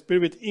 and Holy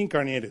Spirit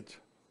incarnated.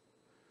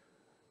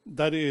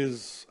 That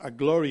is a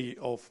glory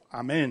of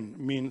Amen,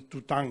 means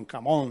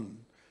Tutankhamun.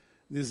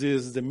 This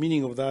is the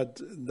meaning of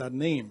that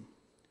name.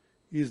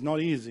 It is not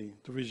easy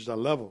to reach that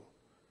level.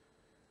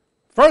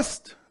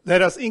 First,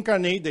 let us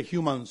incarnate the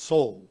human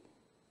soul.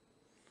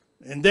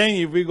 And then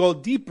if we go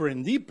deeper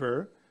and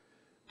deeper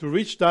to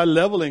reach that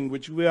level in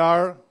which we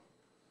are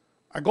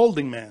a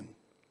golden man,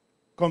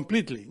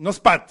 completely, no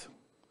spat,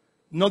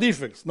 No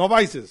defects, no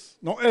vices,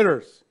 no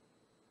errors,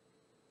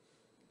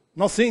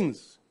 no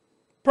sins.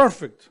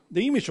 Perfect,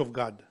 the image of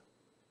God.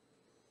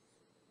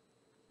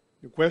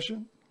 Your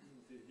question?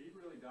 Did he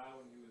really die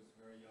when he was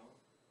very young?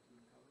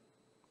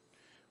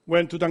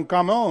 When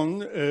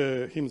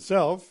Tutankhamun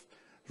himself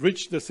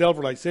reached the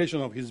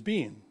self-realization of his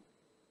being,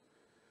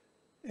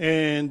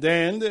 and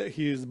then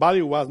his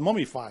body was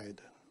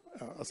mummified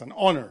as an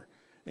honor,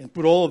 and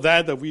put all of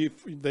that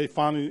they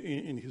found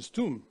in his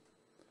tomb,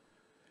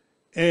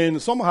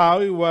 and somehow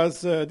it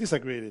was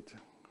desecrated.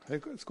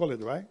 Let's call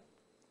it right.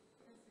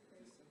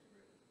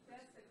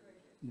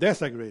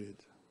 Desecrated.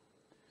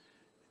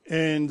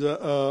 And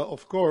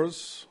of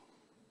course,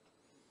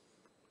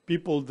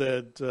 people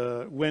that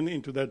went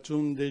into that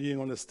tomb, they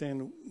didn't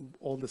understand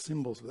all the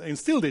symbols, and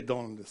still they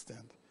don't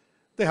understand.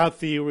 They have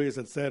theories,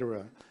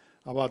 etc.,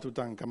 about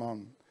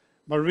Tutankhamun.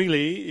 But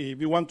really, if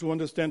you want to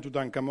understand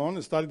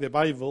Tutankhamun, study the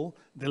Bible,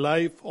 the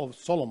life of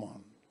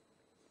Solomon.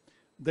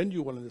 Then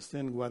you will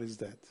understand what is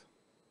that.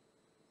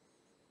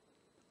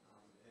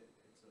 It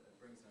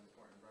brings an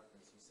important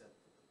reference. You said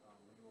when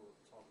you were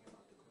talking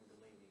about the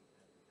Kundalini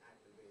and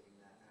activating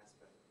that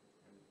aspect,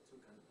 and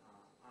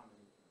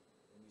Tutankhamun,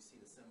 when you see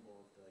the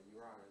symbol of the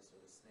Uraris or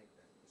the snake,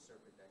 the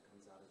serpent that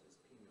comes out of his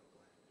pineal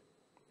gland,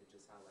 it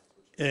just highlights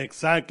what you said.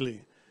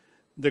 Exactly.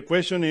 The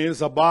question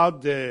is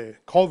about the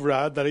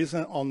cobra that is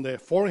on the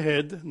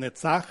forehead,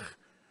 Netzach,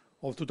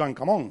 of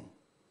Tutankhamun.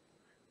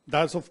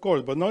 That's of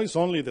course, but not it's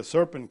only the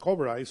serpent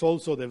cobra, it's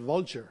also the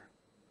vulture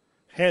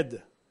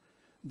head.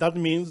 That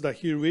means that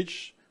he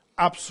reached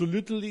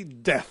absolutely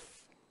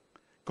death,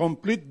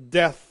 complete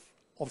death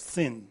of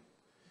sin.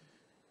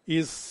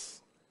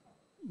 Is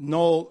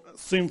no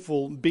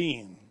sinful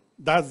being.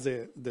 That's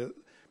the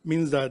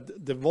means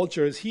that the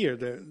vulture is here,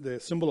 the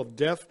symbol of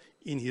death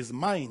in his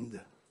mind.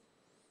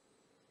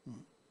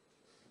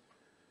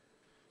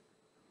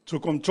 To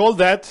control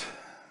that,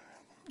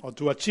 or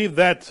to achieve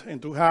that,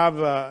 and to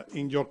have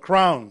in your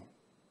crown,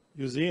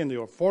 you see, in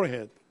your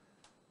forehead,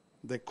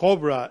 the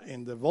cobra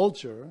and the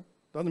vulture,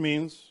 that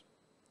means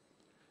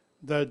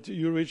that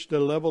you reach the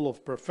level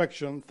of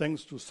perfection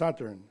thanks to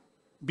Saturn.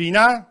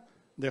 Binah,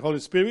 the Holy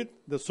Spirit,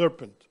 the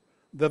serpent.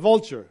 The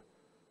vulture,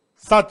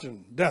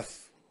 Saturn,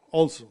 death,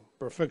 also,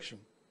 perfection.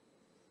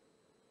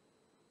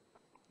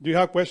 Do you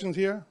have questions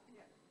here?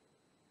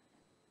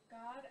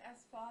 God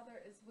as Father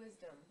is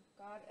wisdom.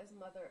 God as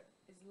Mother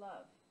is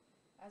love.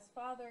 As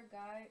Father,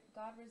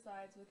 God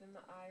resides within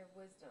the eye of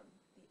wisdom.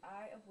 The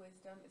eye of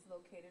wisdom is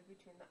located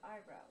between the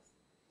eyebrows.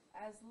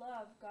 As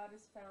love, God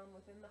is found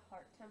within the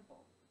heart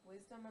temple.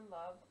 Wisdom and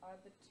love are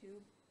the two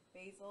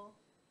basal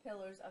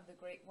pillars of the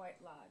Great White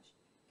Lodge.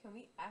 Can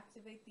we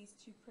activate these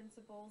two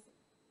principles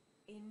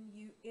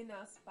in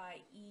us by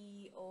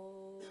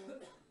EO?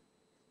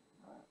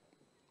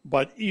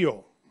 But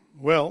EO,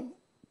 well,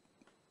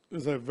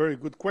 it's a very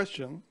good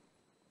question.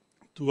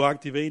 To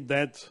activate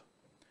that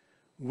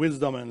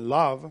wisdom and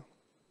love,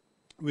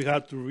 we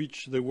have to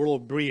reach the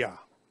world of Bria.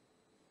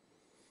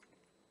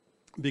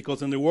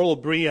 Because in the world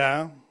of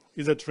Bria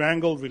is a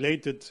triangle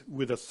related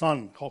with the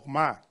Son,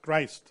 Chokhmah,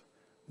 Christ,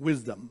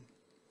 wisdom.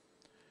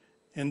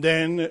 And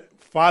then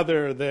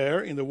Father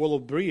there in the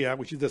world of Bria,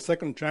 which is the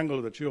second triangle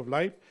of the tree of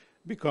life,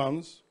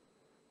 becomes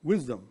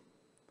wisdom.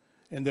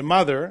 And the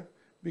Mother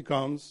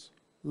becomes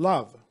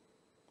love.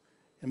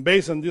 And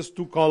based on these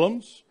two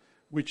columns,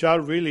 which are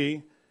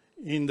really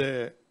in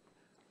the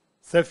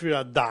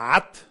Sephirah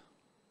Da'at,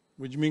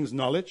 which means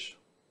knowledge,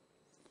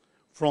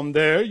 from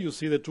there you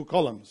see the two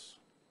columns.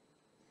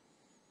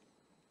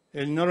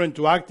 And in order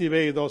to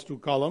activate those two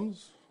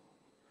columns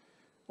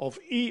of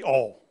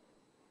EO,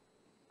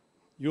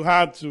 you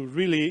had to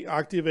really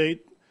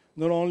activate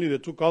not only the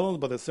two columns,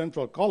 but the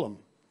central column.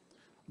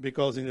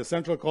 Because in the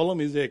central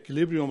column is the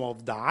equilibrium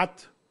of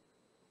Da'at.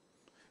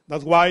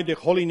 That's why the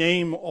holy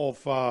name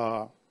of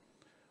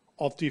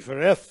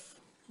Tifereth,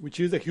 which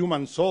is the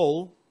human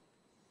soul,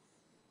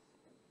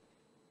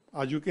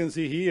 as you can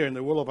see here in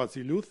the world of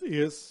Atziluth,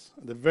 is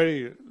the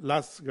very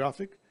last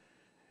graphic.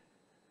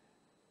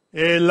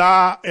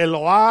 Eloah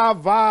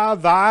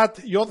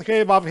Vadat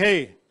Yodhe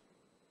Vavhe.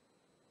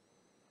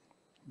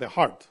 The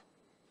heart.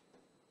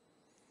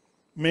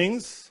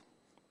 Means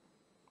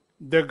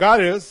the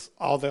goddess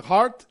of the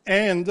heart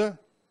and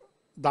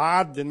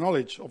Da'at, the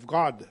knowledge of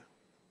God.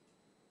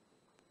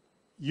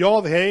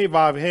 Yod-Heh,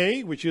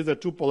 Vav-Heh, which is the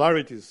two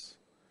polarities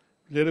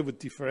related with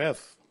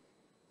Tifereth.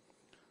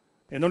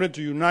 In order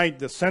to unite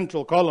the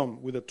central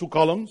column with the two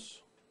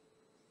columns,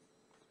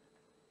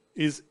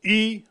 is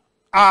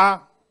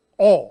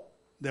E-A-O,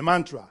 the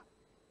mantra.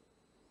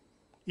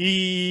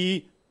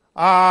 E-A-O.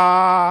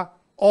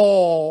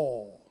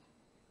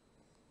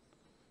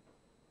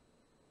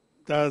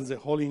 That's the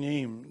holy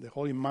name, the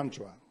holy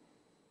mantra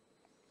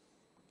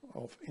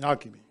in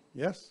alchemy.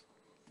 Yes?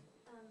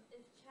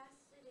 If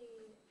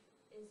chastity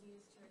is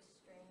used to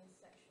restrain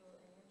sexual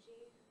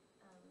energy,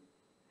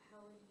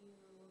 how would you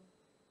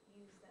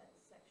use that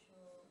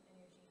sexual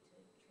energy to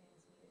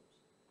transmute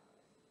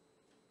power?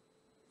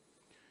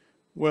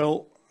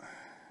 Well,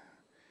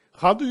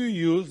 how do you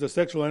use the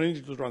sexual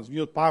energy to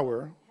transmute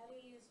power? How do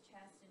you use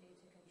chastity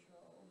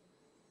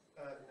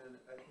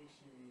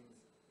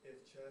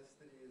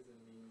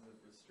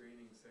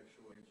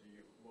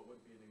what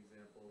would be an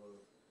example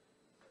of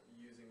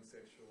using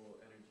sexual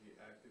energy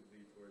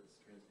actively towards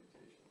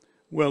transmutation?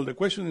 Well, the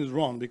question is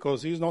wrong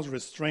because he's not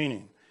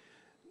restraining.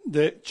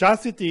 The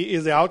chastity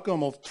is the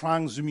outcome of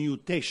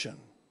transmutation.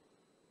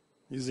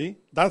 You see?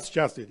 That's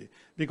chastity.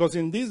 Because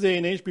in this day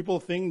and age, people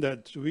think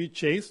that to be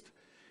chaste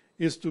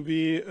is to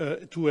be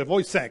to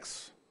avoid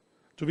sex,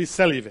 to be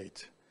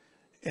celibate,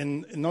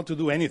 and not to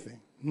do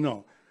anything.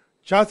 No.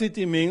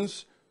 Chastity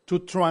means to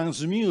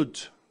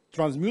transmute.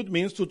 Transmute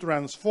means to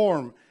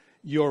transform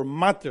your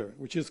matter,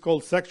 which is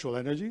called sexual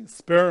energy,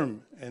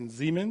 sperm and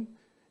semen,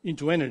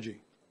 into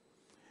energy.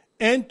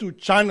 And to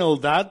channel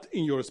that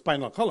in your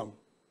spinal column.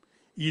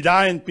 Ida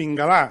and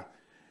Pingala,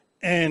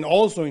 and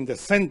also in the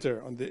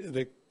center, on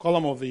the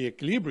column of the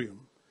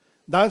equilibrium.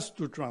 That's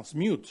to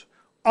transmute.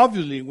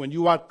 Obviously, when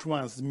you are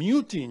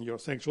transmuting your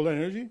sexual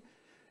energy,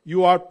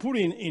 you are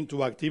putting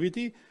into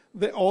activity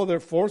the other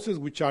forces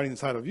which are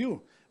inside of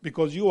you,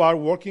 because you are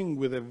working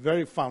with a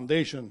very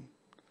foundation,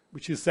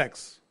 which is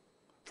sex,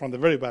 from the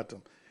very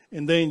bottom.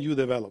 And then you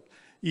develop.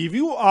 If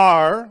you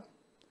are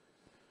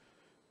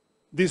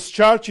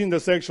discharging the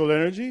sexual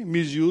energy,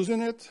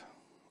 misusing it,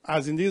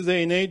 as in this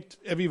day and age,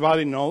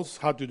 everybody knows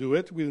how to do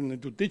it. We don't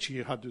need to teach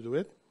you how to do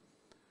it.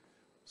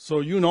 So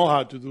you know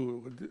how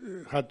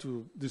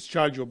to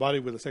discharge your body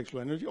with the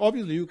sexual energy.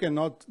 Obviously, you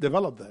cannot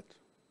develop that.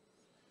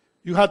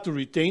 You have to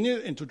retain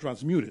it and to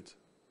transmute it.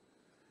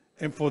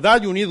 And for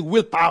that, you need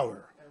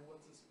willpower. And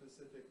what's a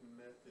specific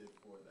method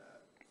for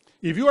that?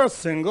 If you are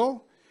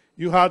single,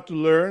 you have to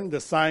learn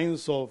the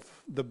science of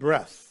the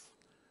breath,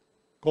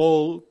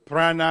 called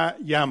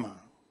pranayama.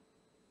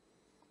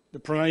 The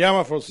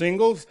pranayama for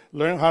singles,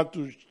 learn how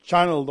to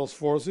channel those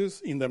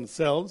forces in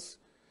themselves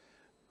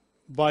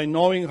by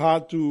knowing how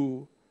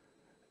to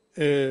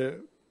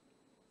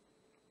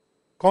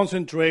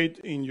concentrate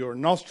in your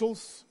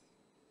nostrils,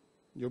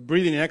 your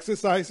breathing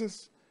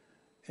exercises,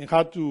 and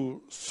how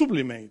to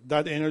sublimate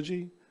that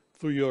energy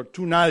through your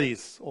two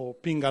nadis, or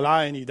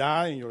Pingala and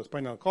Ida, in your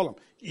spinal column.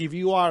 If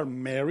you are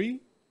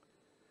married,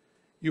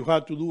 you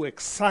have to do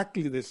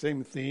exactly the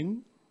same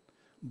thing,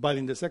 but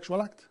in the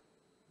sexual act,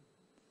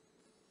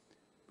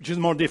 which is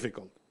more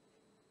difficult.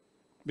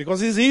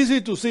 Because it's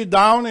easy to sit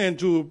down and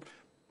to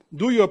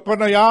do your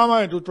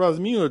pranayama and to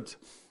transmute,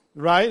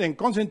 right? And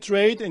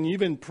concentrate and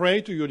even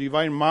pray to your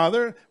Divine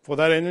Mother for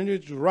that energy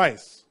to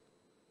rise.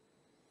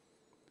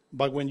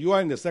 But when you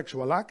are in the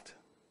sexual act,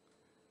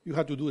 you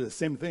have to do the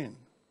same thing.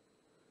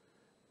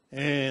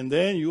 And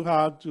then you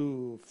have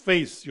to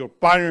face your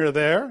partner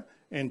there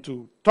and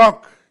to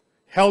talk,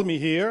 help me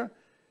here,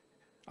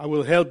 I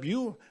will help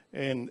you,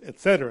 and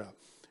etc.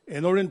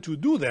 In order to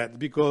do that,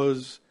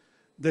 because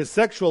the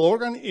sexual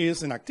organ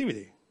is an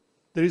activity.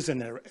 There is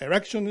an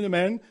erection in the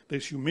man,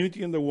 there's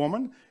humidity in the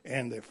woman,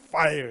 and the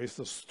fire is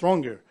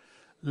stronger,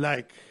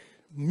 like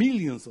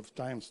millions of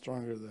times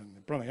stronger than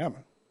the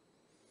pranayama.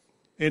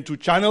 And to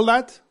channel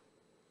that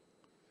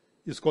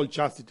is called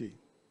chastity.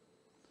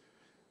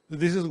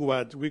 This is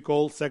what we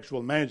call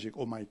sexual magic,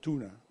 or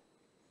maituna,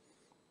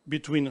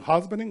 between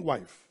husband and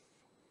wife.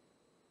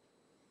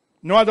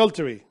 No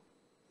adultery.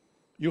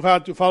 You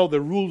have to follow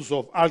the rules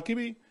of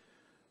alchemy,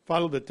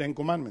 follow the 10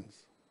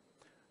 Commandments.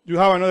 Do you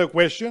have another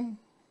question?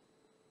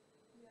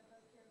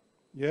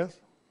 Yes?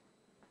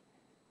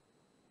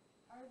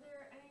 Are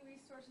there any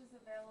resources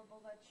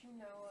available that you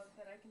know of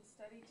that I can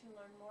study to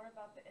learn more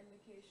about the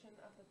invocation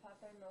of the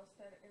Pater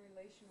Noster in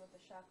relation with the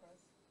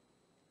chakras?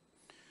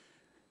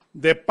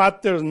 The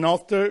Pater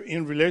Noster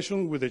in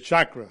relation with the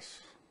chakras.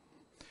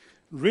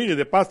 Really,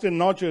 the Pater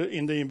Noster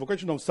in the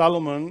Invocation of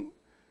Solomon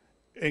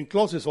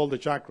encloses all the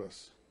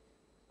chakras.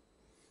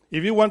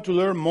 If you want to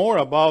learn more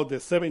about the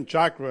 7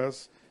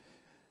 chakras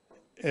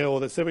or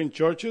the 7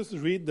 churches,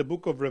 read the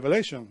book of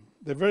Revelation,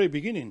 the very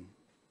beginning.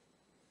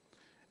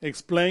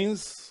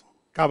 Explains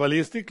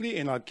Kabbalistically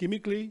and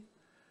alchemically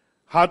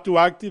how to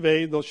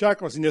activate those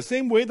chakras in the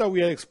same way that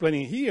we are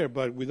explaining here,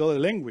 but with other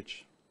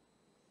language.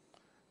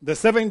 The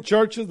 7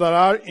 churches that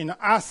are in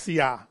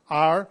Asia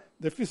are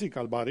the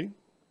physical body.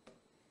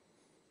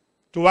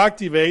 To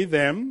activate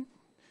them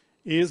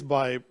is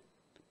by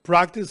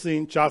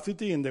practicing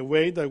chastity in the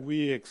way that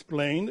we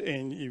explained.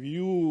 And if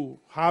you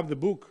have the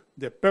book,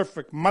 The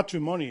Perfect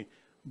Matrimony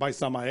by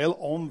Samael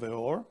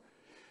Onveor,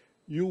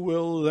 you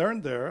will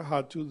learn there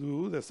how to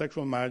do the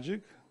sexual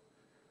magic,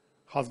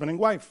 husband and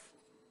wife.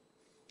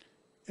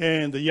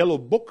 And the Yellow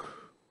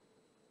Book,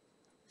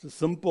 it's a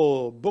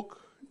simple book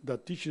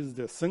that teaches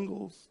the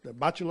singles, the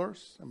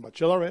bachelors and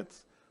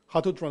bachelorettes, how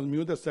to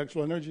transmute the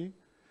sexual energy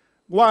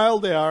while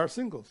they are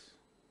singles.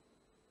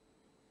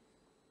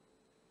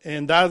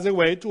 And that's the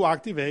way to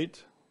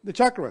activate the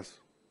chakras.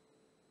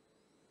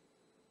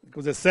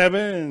 Because the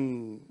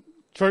 7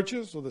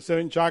 churches, or the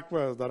 7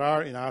 chakras that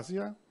are in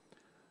Asia,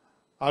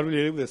 are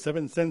related with the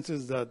 7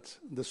 senses that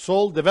the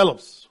soul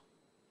develops.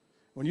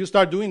 When you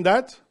start doing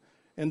that,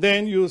 and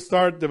then you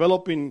start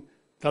developing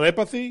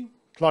telepathy,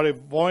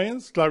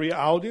 clairvoyance,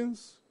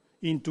 clairaudience,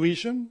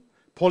 intuition,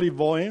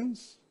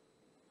 polyvoyance,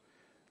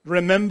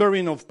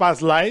 remembering of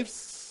past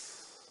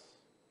lives,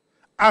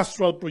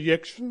 astral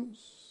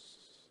projections,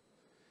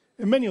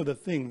 and many of the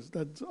things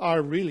that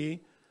are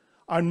really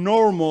a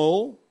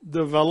normal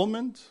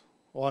development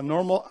or a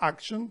normal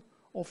action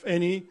of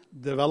any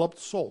developed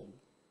soul.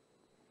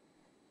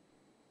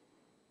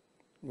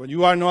 When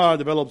you are not a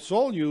developed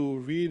soul, you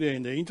read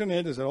in the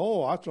internet and say,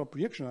 oh, astral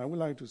projection, I would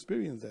like to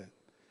experience that.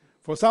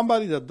 For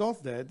somebody that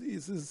does that,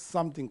 this is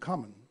something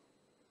common,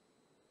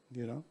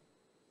 you know.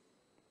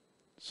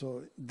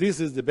 So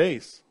this is the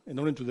base in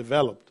order to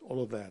develop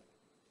all of that.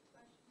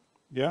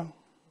 Yeah?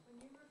 When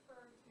you refer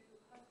to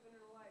husband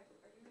or wife,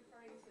 are you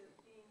referring to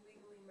being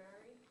legally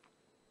married?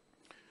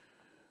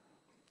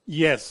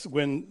 Yes,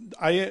 when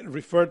I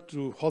refer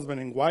to husband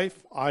and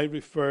wife, I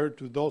refer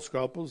to those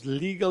couples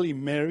legally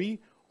married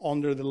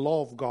under the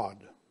law of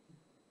God.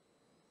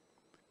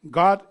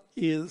 God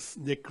is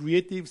the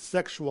creative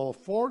sexual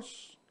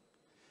force.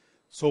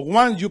 So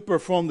once you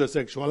perform the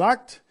sexual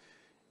act,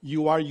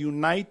 you are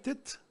united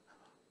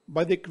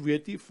by the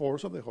creative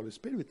force of the Holy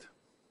Spirit.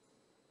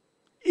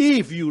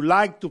 If you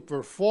like to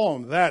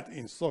perform that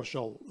in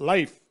social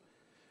life,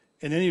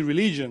 in any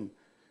religion,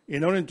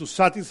 in order to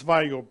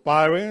satisfy your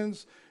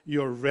parents,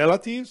 your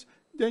relatives,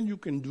 then you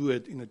can do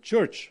it in a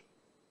church.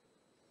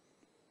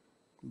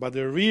 But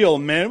the real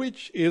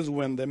marriage is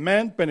when the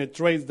man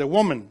penetrates the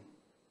woman.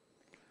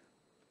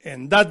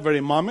 And that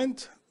very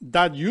moment,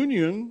 that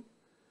union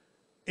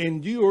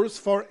endures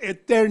for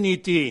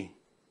eternity,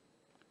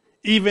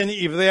 even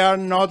if they are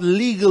not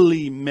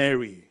legally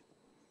married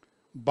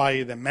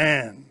by the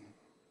man.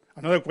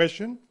 Another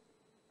question?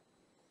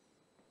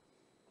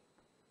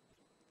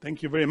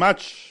 Thank you very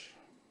much.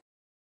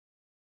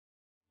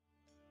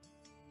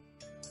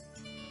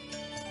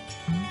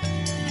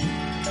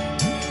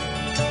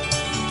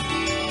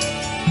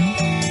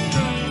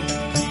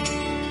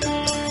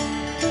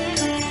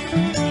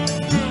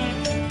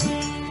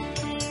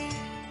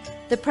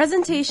 The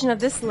presentation of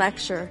this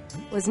lecture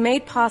was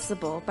made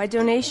possible by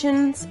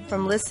donations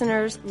from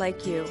listeners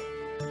like you.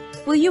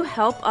 Will you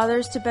help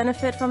others to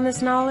benefit from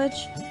this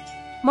knowledge?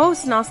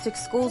 Most Gnostic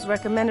schools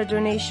recommend a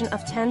donation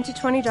of $10 to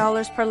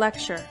 $20 per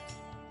lecture.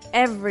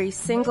 Every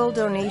single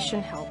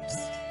donation helps.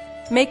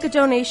 Make a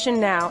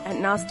donation now at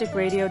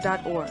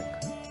gnosticradio.org.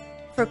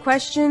 For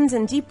questions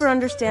and deeper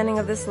understanding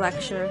of this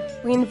lecture,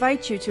 we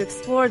invite you to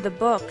explore the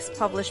books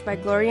published by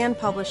Glorian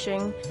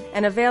Publishing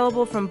and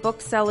available from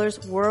booksellers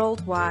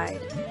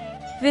worldwide.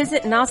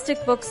 Visit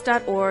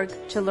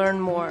gnosticbooks.org to learn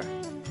more.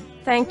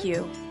 Thank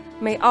you.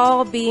 May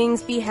all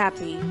beings be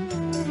happy.